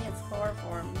name for me is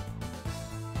Chloroform.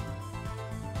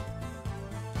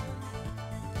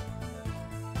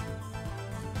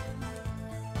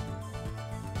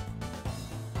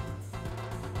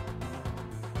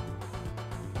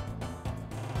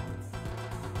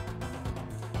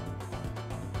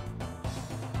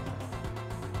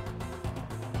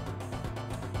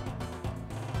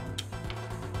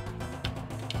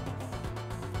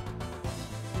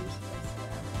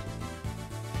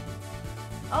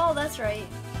 Oh, that's right.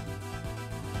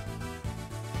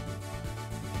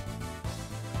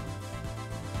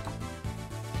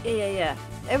 Yeah.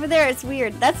 Over there, it's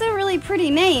weird. That's a really pretty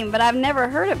name, but I've never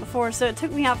heard it before, so it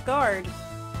took me off guard.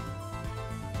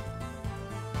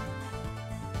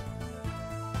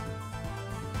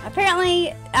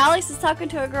 Apparently, Alex is talking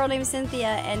to a girl named Cynthia,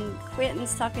 and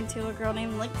Quentin's talking to a girl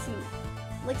named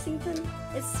Lexington.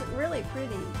 It's really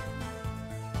pretty.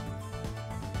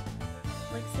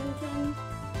 Lexington.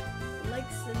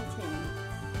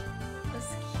 That's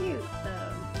cute,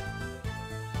 though.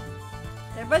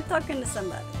 They're both talking to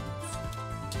somebody.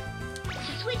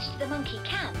 To switch to the monkey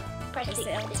cam, press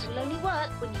the L. This will only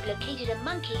work when you've located a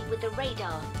monkey with the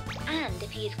radar. And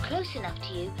if he is close enough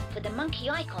to you for the monkey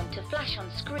icon to flash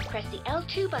on screen, press the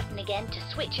L2 button again to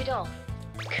switch it off.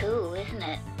 Cool, isn't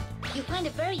it? You'll find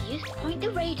it very useful. Point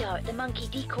the radar at the monkey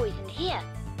decoys in here,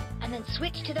 and then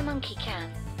switch to the monkey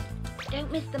cam. Don't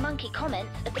miss the monkey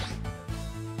comments at the...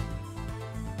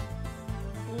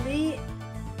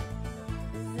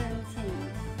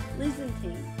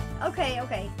 Lizentine.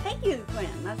 Okay. Thank you,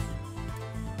 Quentin. That's...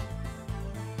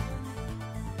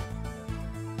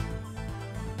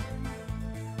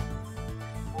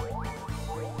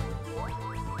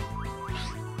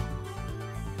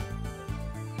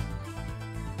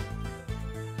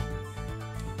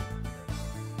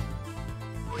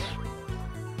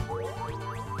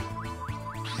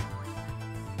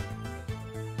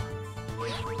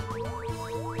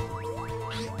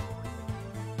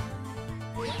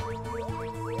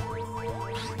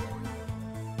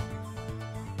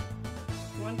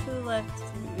 One to the left to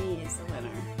me is the winner.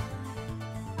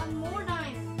 I'm more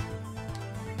diamond.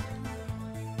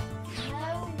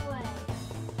 No way.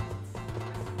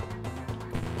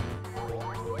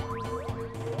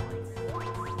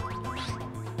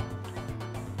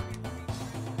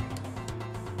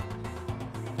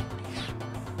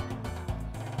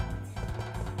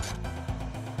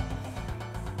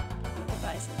 I could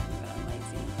buy something, but I'm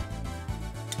lazy.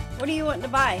 What do you want to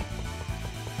buy?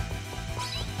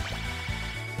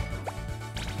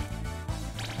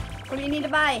 What do you need to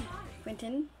buy,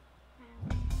 Quentin?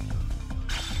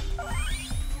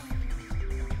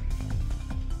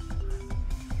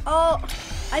 Oh,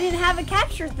 I didn't have a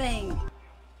capture thing.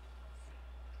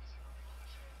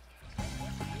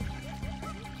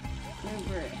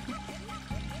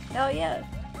 yeah.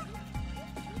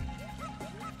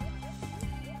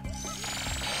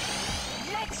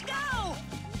 Let's go!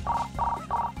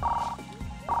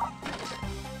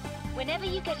 Whenever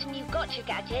you get a new gotcha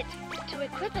gadget, to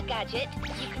equip a gadget,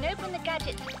 you can open the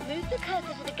gadget, move the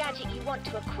cursor to the gadget you want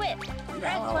to equip.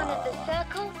 Press one of the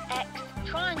circle, X,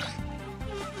 triangle.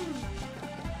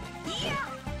 Yeah!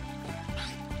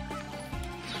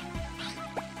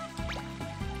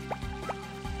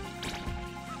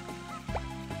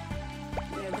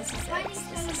 Yeah, this is X,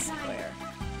 this is square.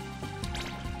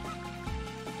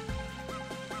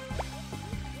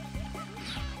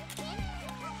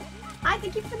 Hi,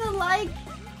 thank you for the like.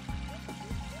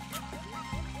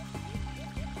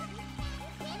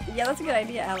 Yeah, that's a good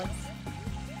idea, Alex.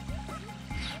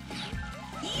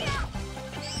 Yeah!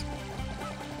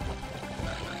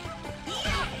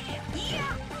 Yeah!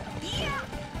 Yeah! Yeah!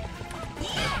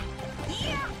 Yeah!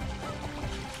 Yeah!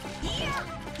 Yeah!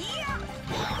 Yeah!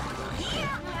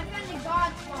 Yeah! I found the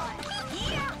God spot.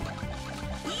 Yeah!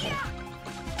 Yeah!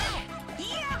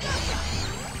 Yeah!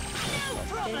 No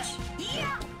problem!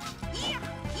 Yeah! Yeah! Yeah!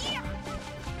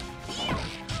 Yeah!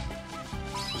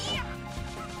 Yeah!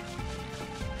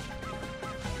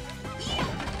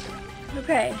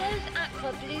 Okay. Those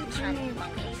aqua blue pants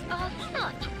monkeys are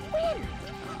such wimps.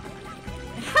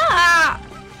 Ha!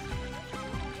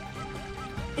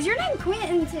 Is your name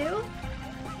Quentin too?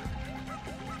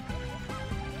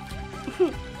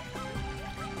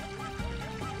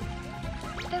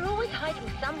 They're always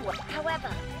hiding somewhere.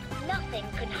 However, nothing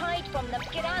can hide from them.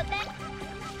 Get out there.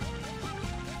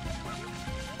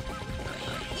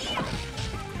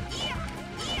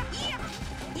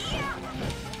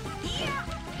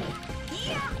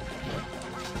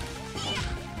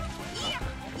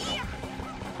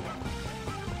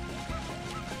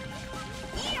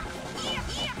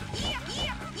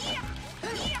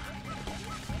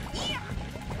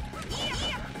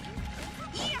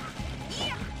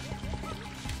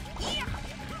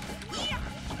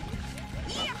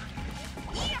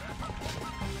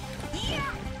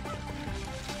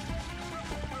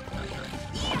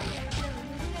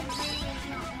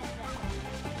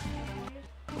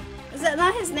 Is that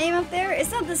not his name up there? It's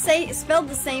not the same, it's spelled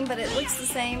the same, but it looks the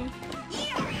same.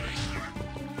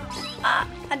 Ah,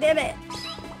 I did it.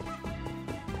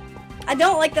 I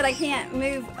don't like that I can't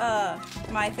move,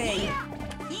 my thing.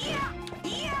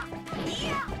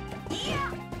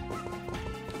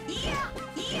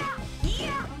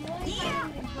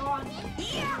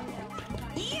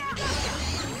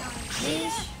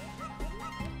 Yeesh.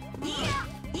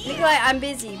 Nikolai, I'm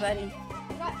busy, buddy.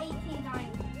 I got 18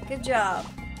 diamonds. Good job.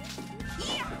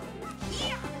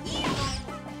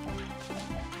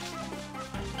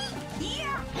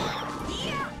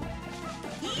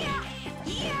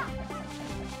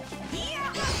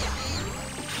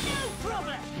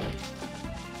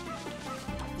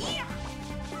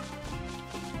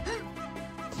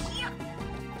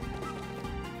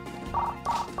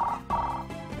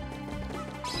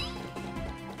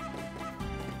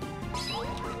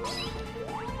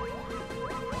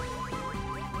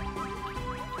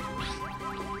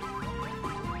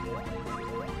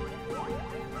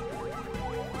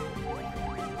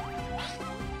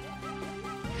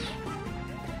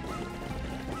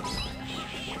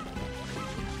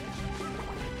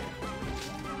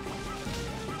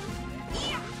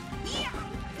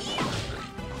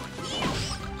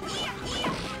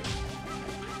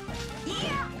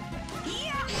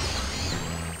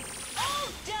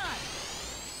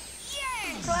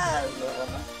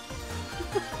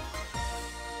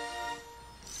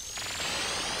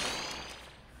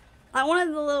 I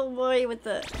wanted the little boy with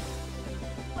the...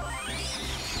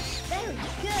 Very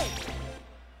good.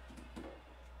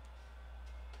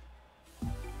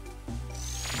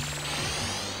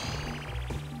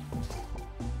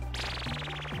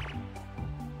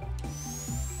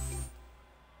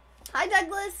 Hi,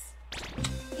 Douglas.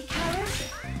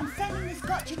 Icarus, I'm sending this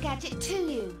gotcha gadget to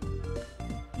you.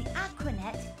 The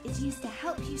aquanet is used to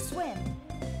help you swim.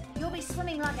 You'll be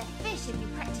swimming like a fish if you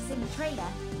practice in the trainer.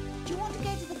 Do you want to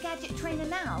go to the gadget trainer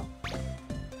now?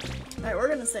 Alright, we're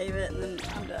gonna save it and then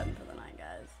I'm done for the night,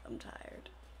 guys. I'm tired.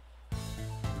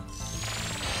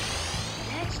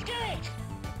 Let's do it!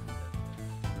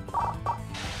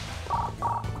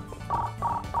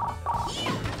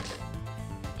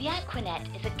 The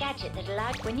aquanet is a gadget that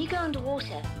allows when you go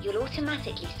underwater, you'll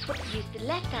automatically swim. Use the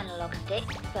left analog stick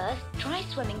first. Try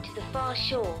swimming to the far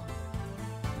shore.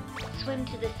 Swim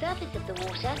to the surface of the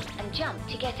water and jump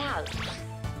to get out.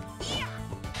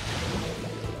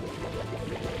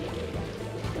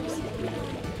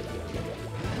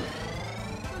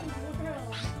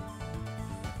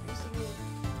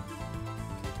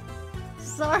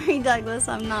 Sorry, Douglas,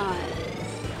 I'm not.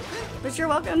 But you're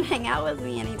welcome to hang out with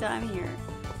me anytime here.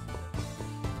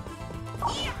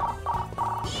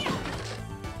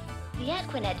 The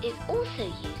Aquanet is also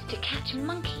used to catch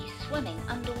monkeys swimming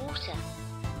underwater.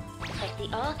 Press the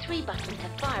R3 button to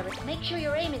fire it. Make sure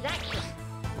your aim is accurate.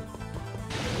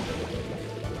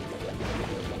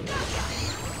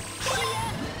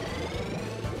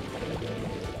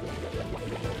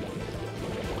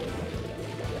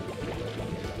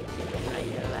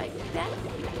 Like that.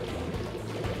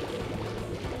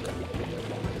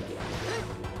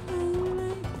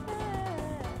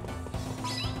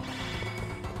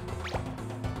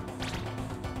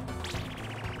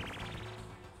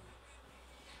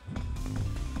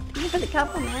 Thank you for the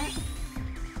compliment.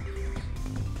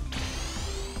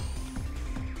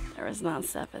 There was not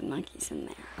 7 monkeys in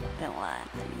there. Don't lie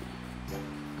to me.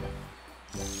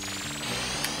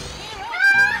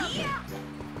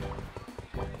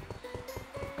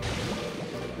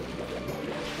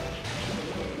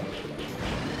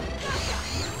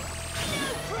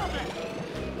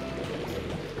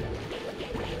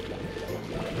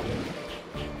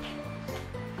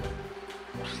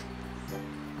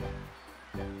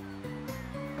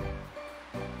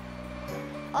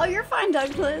 Oh, you're fine,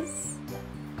 Douglas.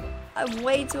 I'm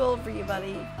way too old for you,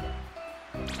 buddy.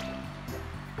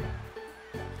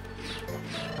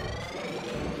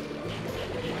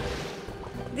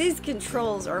 These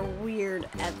controls are weird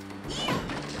at...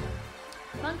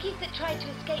 Monkeys that try to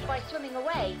escape by swimming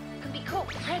away can be caught.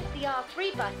 Press the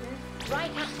R3 button right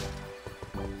up.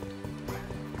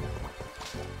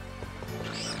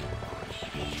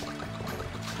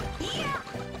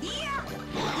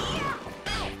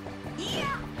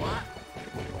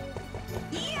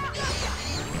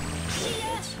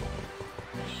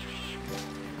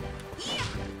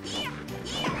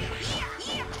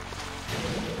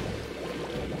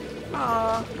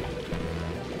 Aww.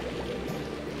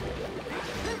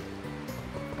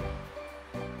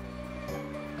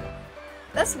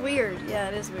 That's weird. Yeah,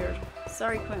 it is weird.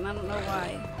 Sorry, Quentin. I don't know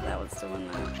why that was doing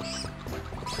that.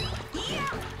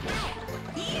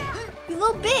 You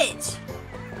little bitch!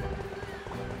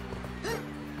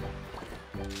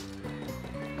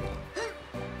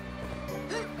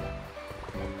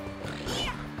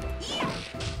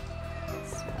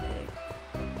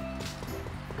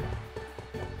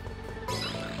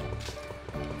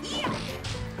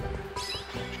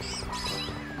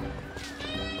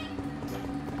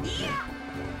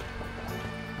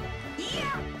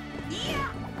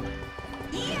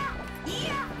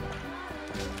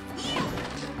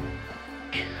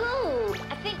 Cool!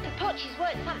 I think Papochi's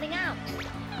worked something out.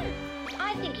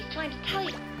 I think he's trying to tell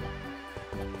you.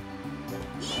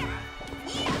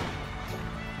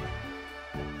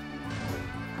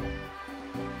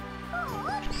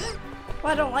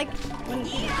 Well, I don't like when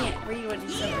you can't read what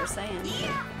each other are saying.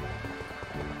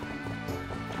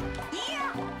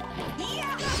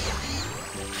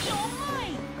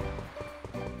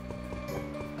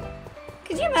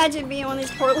 Could you imagine being one of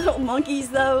these poor little monkeys,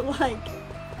 though? Like,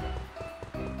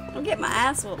 I'll get my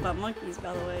ass whooped by monkeys,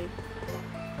 by the way.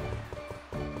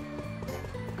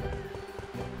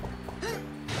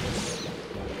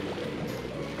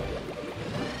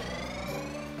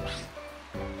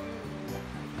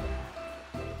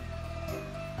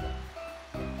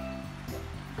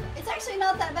 It's actually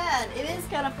not that bad. It is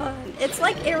kind of fun. It's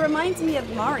like, it reminds me of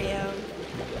Mario.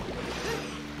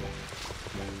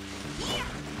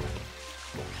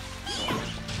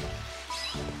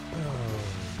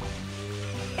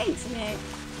 Thanks, Nick.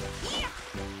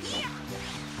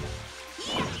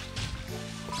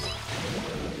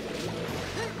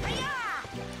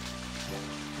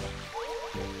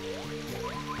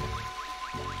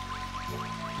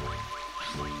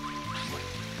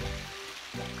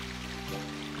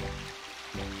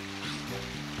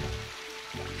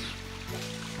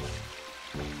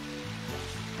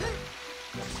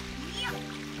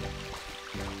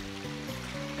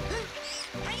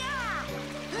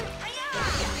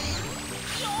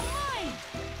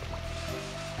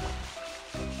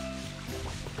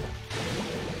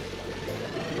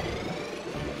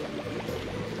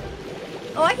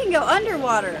 Oh, I can go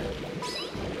underwater.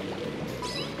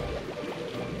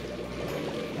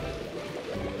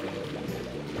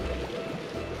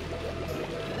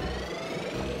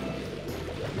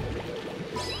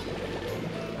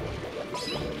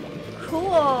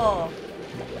 Cool.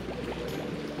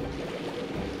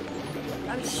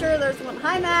 I'm sure there's one.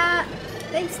 Hi, Matt.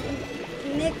 Thanks,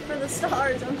 Nick, for the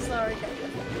stars. I'm sorry,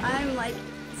 guys. I'm like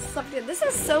sucked in. This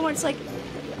is so much like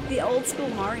the old school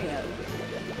Mario.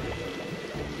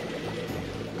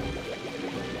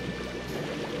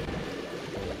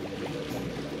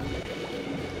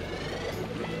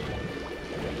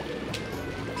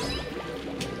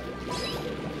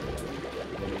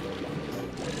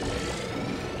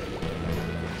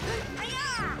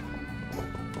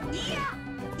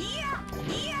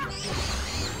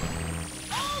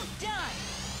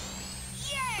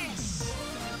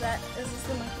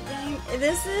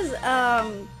 This is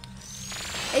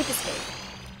Ape Escape.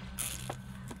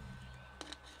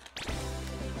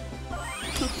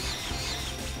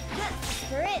 That's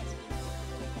for it.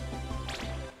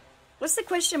 What's the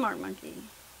question mark monkey?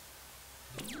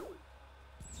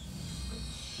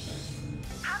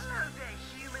 Hello there,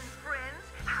 human friends.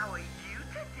 How are you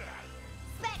today?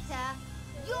 Spectre,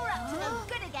 you're up to no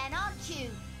good again, aren't you?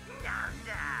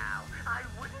 Now, I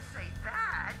wouldn't say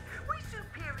that. We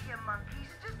superior monkeys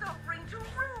are just offering to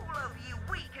rule over you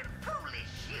weak and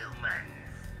foolish humans.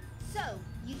 So,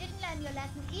 you didn't learn your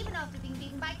lesson even after being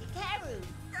beaten by Kikaru.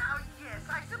 Oh, yes,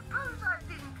 I suppose I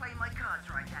didn't play my cards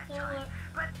right that time.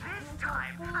 But this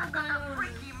time, I've got a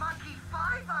freaky monkey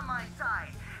 5 on my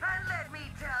side. And let me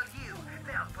tell you,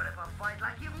 they'll put up a fight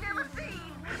like you've never seen.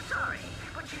 Sorry,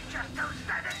 but you just don't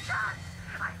stand a chance.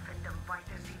 I fed them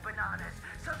Vita-C bananas,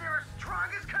 so they're as strong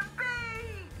as can be.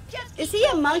 Just Is he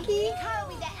a monkey?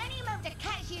 Kikaru at any moment to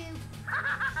catch you.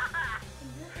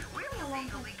 We'll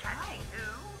legally catching who?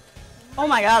 Oh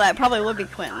my god, that probably would be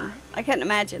Quentin. I couldn't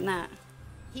imagine that.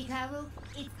 Hikaru,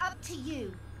 it's up to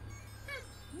you.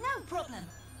 No problem.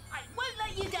 I won't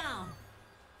let you down.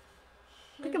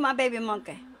 Look at my baby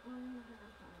monkey.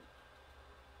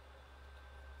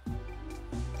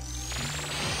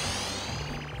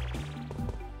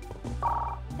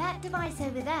 That device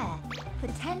over there, for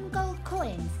 10 gold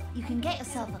coins, you can get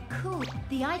yourself a cool...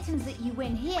 The items that you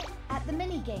win here at the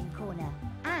minigame corner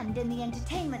and in the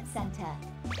entertainment center.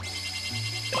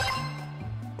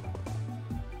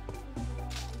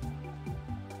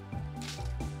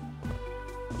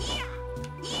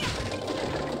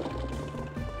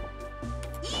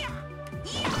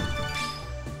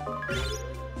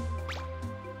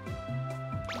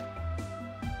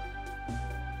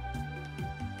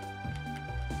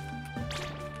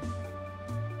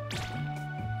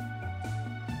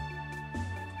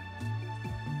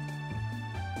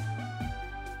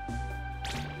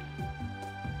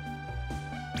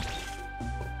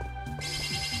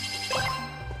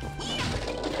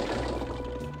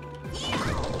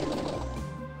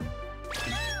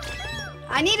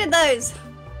 I needed those.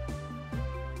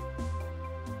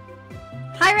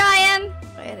 Hi, Ryan.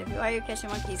 Wait, why are you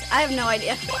catching monkeys? I have no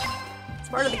idea. It's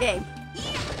part of the game.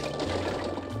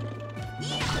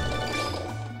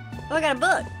 Oh, I got a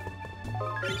book.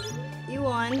 You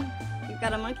won. You've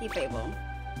got a monkey fable.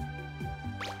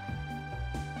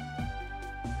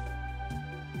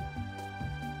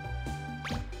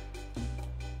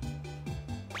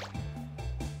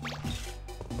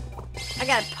 I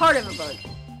got part of a book.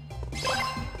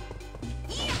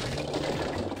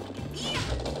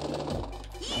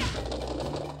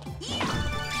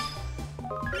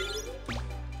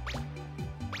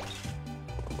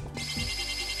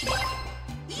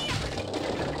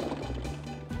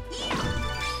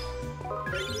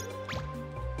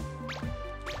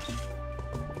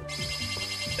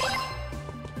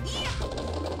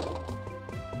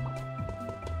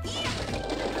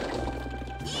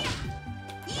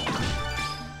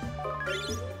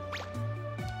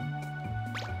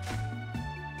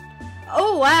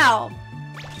 Oh, wow.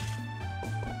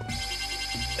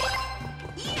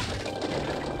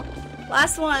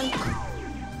 Last one.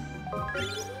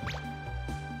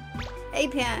 A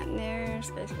pant near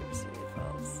Spaceship City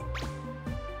Falls.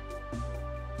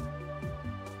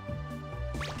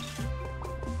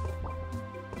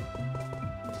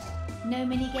 No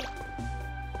minigame.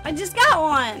 I just got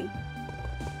one.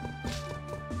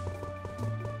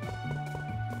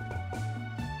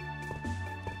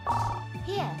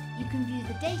 Here, you can view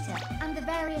the data and the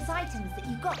various items that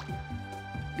you got.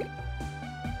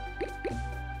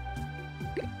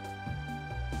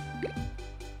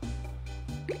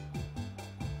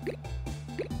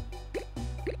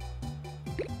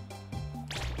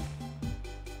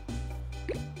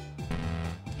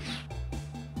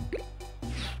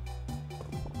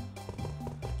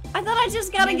 I thought I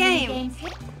just got a game.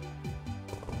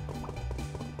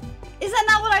 Is that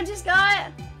not what I just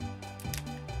got?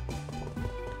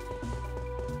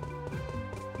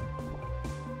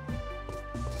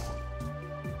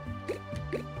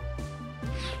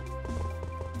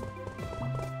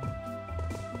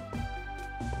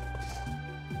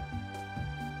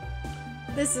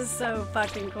 This is so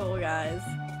fucking cool, guys.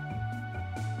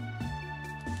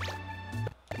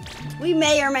 We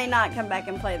may or may not come back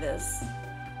and play this.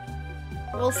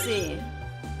 We'll see.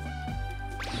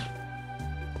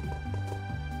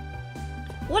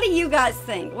 What do you guys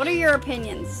think? What are your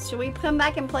opinions? Should we come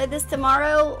back and play this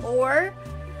tomorrow, or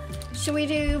should we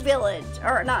do Village?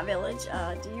 Or not Village.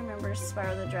 Do you remember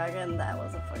Spyro the Dragon? That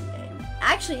was a fun game.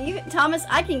 Actually, Thomas,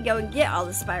 I can go and get all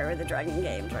the Spyro the Dragon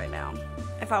games right now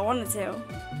if I wanted to.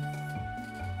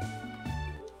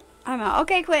 I'm out.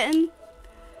 Okay, Quentin.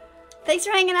 Thanks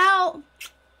for hanging out.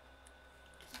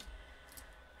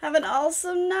 Have an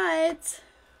awesome night.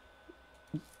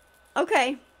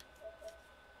 Okay.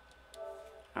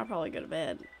 I'll probably go to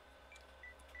bed.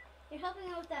 You're helping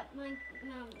out with that one.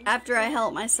 After I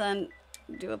help my son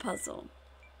do a puzzle.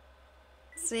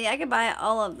 See, I could buy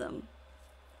all of them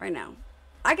right now.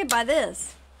 I could buy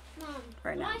this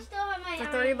right now I still have my for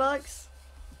 $30.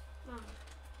 Mom.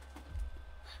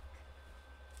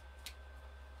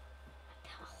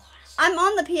 I'm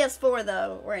on the PS4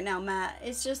 though right now, Matt.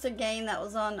 It's just a game that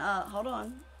was on. Hold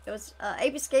on. It was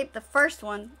Ape Escape. The first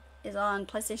one is on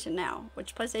PlayStation Now,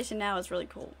 which PlayStation Now is really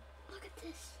cool. Look at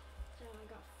this. So I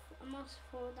got almost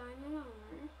full diamond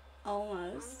armor.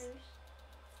 Almost.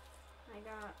 I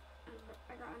got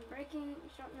unbreaking,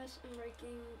 sharpness,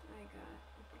 unbreaking. I got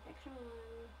protection 1.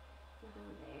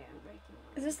 There, unbreaking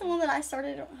 1. Is this the one that I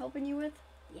started helping you with?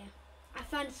 Yeah. I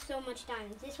found so much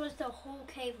diamonds. This was the whole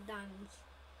cave of diamonds.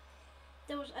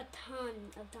 There was a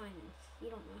ton of diamonds. You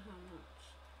don't know how much.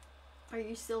 Are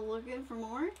you still looking for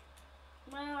more?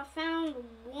 Well, I found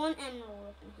 1 emerald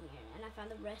up in here, and I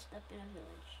found the rest up in a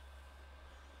village.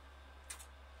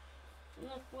 And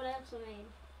look what else I made.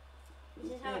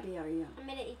 This is how baby are you? I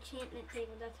made an enchantment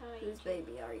table. That's how I Whose enchant.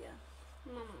 baby are you?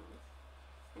 Mama.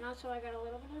 And also I got a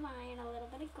little bit of iron, a little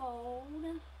bit of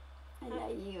gold. I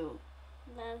love you.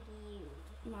 Love you.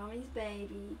 Mommy's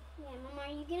baby. Yeah, Mama,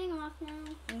 are you getting off now?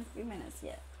 In a few minutes,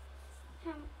 yeah.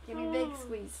 Give how me a big long?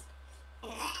 squeeze.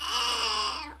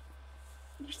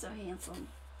 You're so handsome.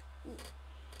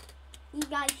 You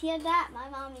guys hear that? My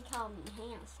mommy called me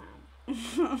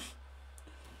handsome.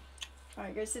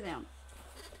 Alright, go sit down.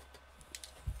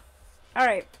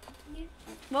 Alright.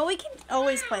 Well, we can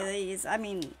always play these. I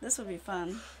mean, this would be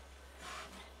fun.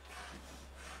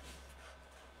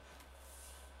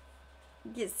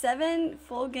 Get 7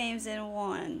 full games in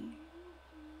 1.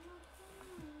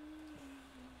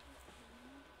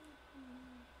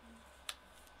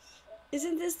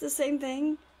 Isn't this the same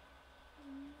thing?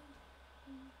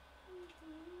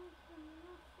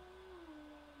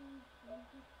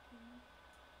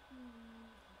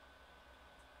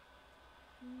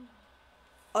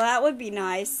 Oh, that would be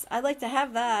nice. I'd like to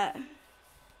have that.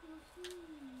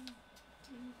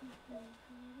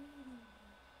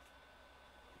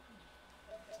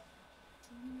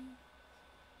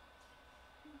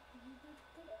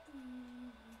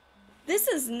 This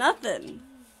is nothing.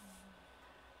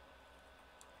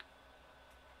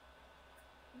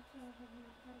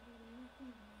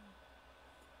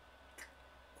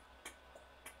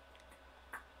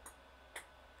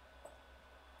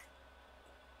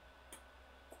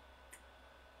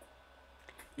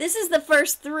 This is the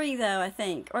first 3, though, I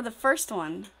think. Or the first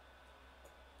one.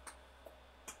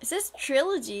 It says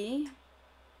trilogy.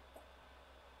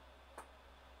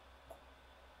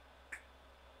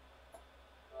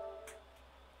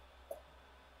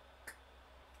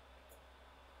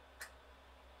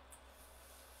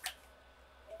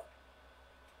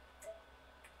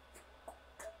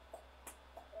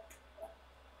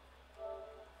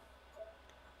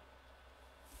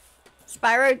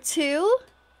 Spyro 2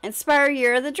 and Spyro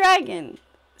Year of the Dragon.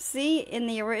 See, in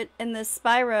the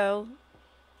Spyro,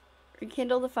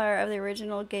 rekindle the fire of the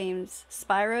original games.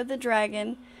 Spyro the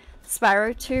Dragon,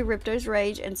 Spyro 2 Ripto's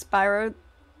Rage, and Spyro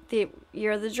the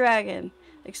Year of the Dragon.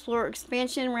 Explore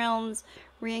expansion realms,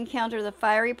 re-encounter the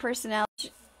fiery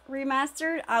personality.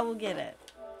 Remastered? I will get it.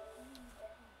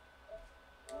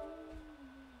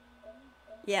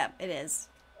 Yep, it is.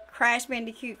 Crash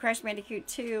Bandicoot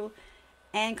 2,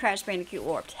 and Crash Bandicoot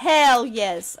Warped. Hell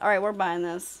yes! Alright, we're buying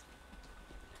this.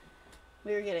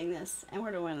 We're getting this, and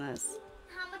we're doing this.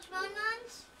 How much going on?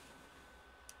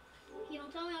 If you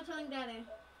don't tell me, I'll tell you Daddy.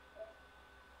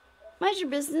 Mind your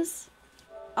business.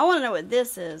 I want to know what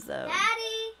this is, though.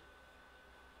 Daddy!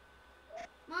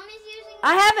 Mommy's using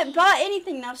I haven't bought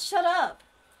anything now. Shut up.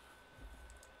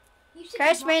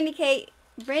 Crash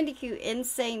Bandicoot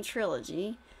Insane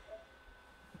Trilogy.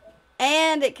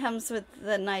 And it comes with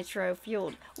the nitro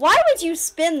fueled. Why would you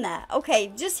spend that?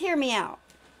 Okay, just hear me out.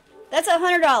 That's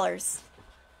 $100.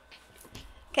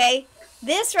 Okay,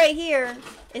 this right here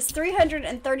is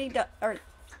 $330, or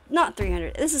not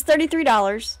 $300. This is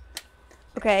 $33.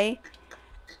 Okay,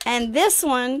 and this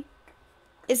one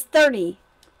is $30.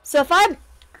 So if I,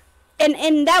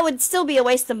 and that would still be a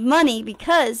waste of money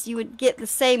because you would get the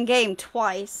same game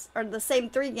twice, or the same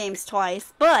 3 games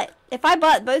twice. But if I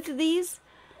bought both of these,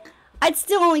 I'd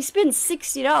still only spend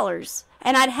 $60,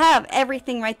 and I'd have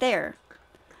everything right there.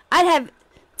 I'd have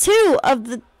 2 of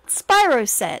the Spyro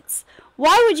sets.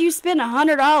 Why would you spend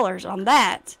 $100 on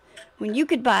that when you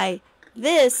could buy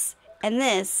this and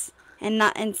this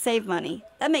and save money.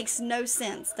 That makes no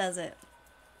sense, does it?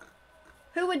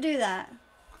 Who would do that?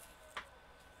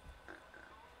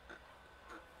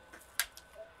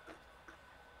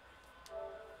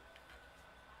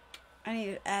 I need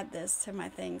to add this to my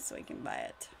thing so we can buy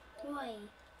it. Why?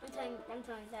 I'm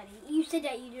telling Daddy. You said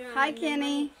that you do not. Hi,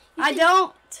 Kenny. I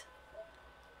don't.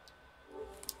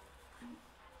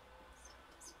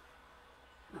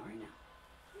 Not right now.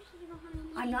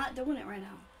 I'm not doing it right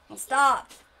now. Well,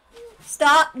 stop.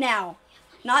 Stop now.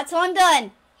 Not till I'm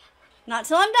done. Not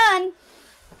till I'm done.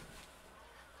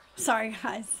 Sorry,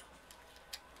 guys.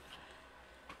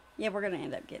 Yeah, we're going to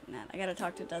end up getting that. I got to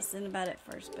talk to Dustin about it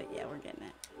first, but yeah, we're getting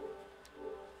it.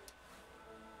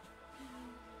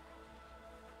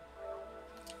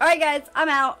 Alright guys, I'm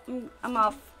out. I'm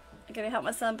off. I gotta help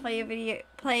my son play a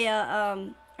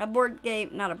board game.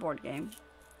 Not a board game.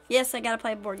 Yes, I gotta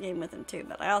play a board game with him too,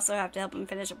 but I also have to help him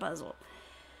finish a puzzle.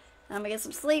 I'm gonna get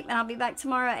some sleep, and I'll be back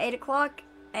tomorrow at 8 o'clock.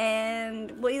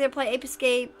 And we'll either play Ape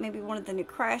Escape, maybe one of the new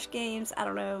Crash games. I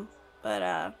don't know. But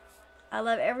I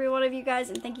love every one of you guys,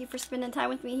 and thank you for spending time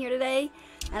with me here today.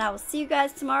 And I will see you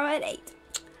guys tomorrow at 8.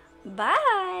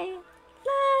 Bye.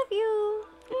 Love you.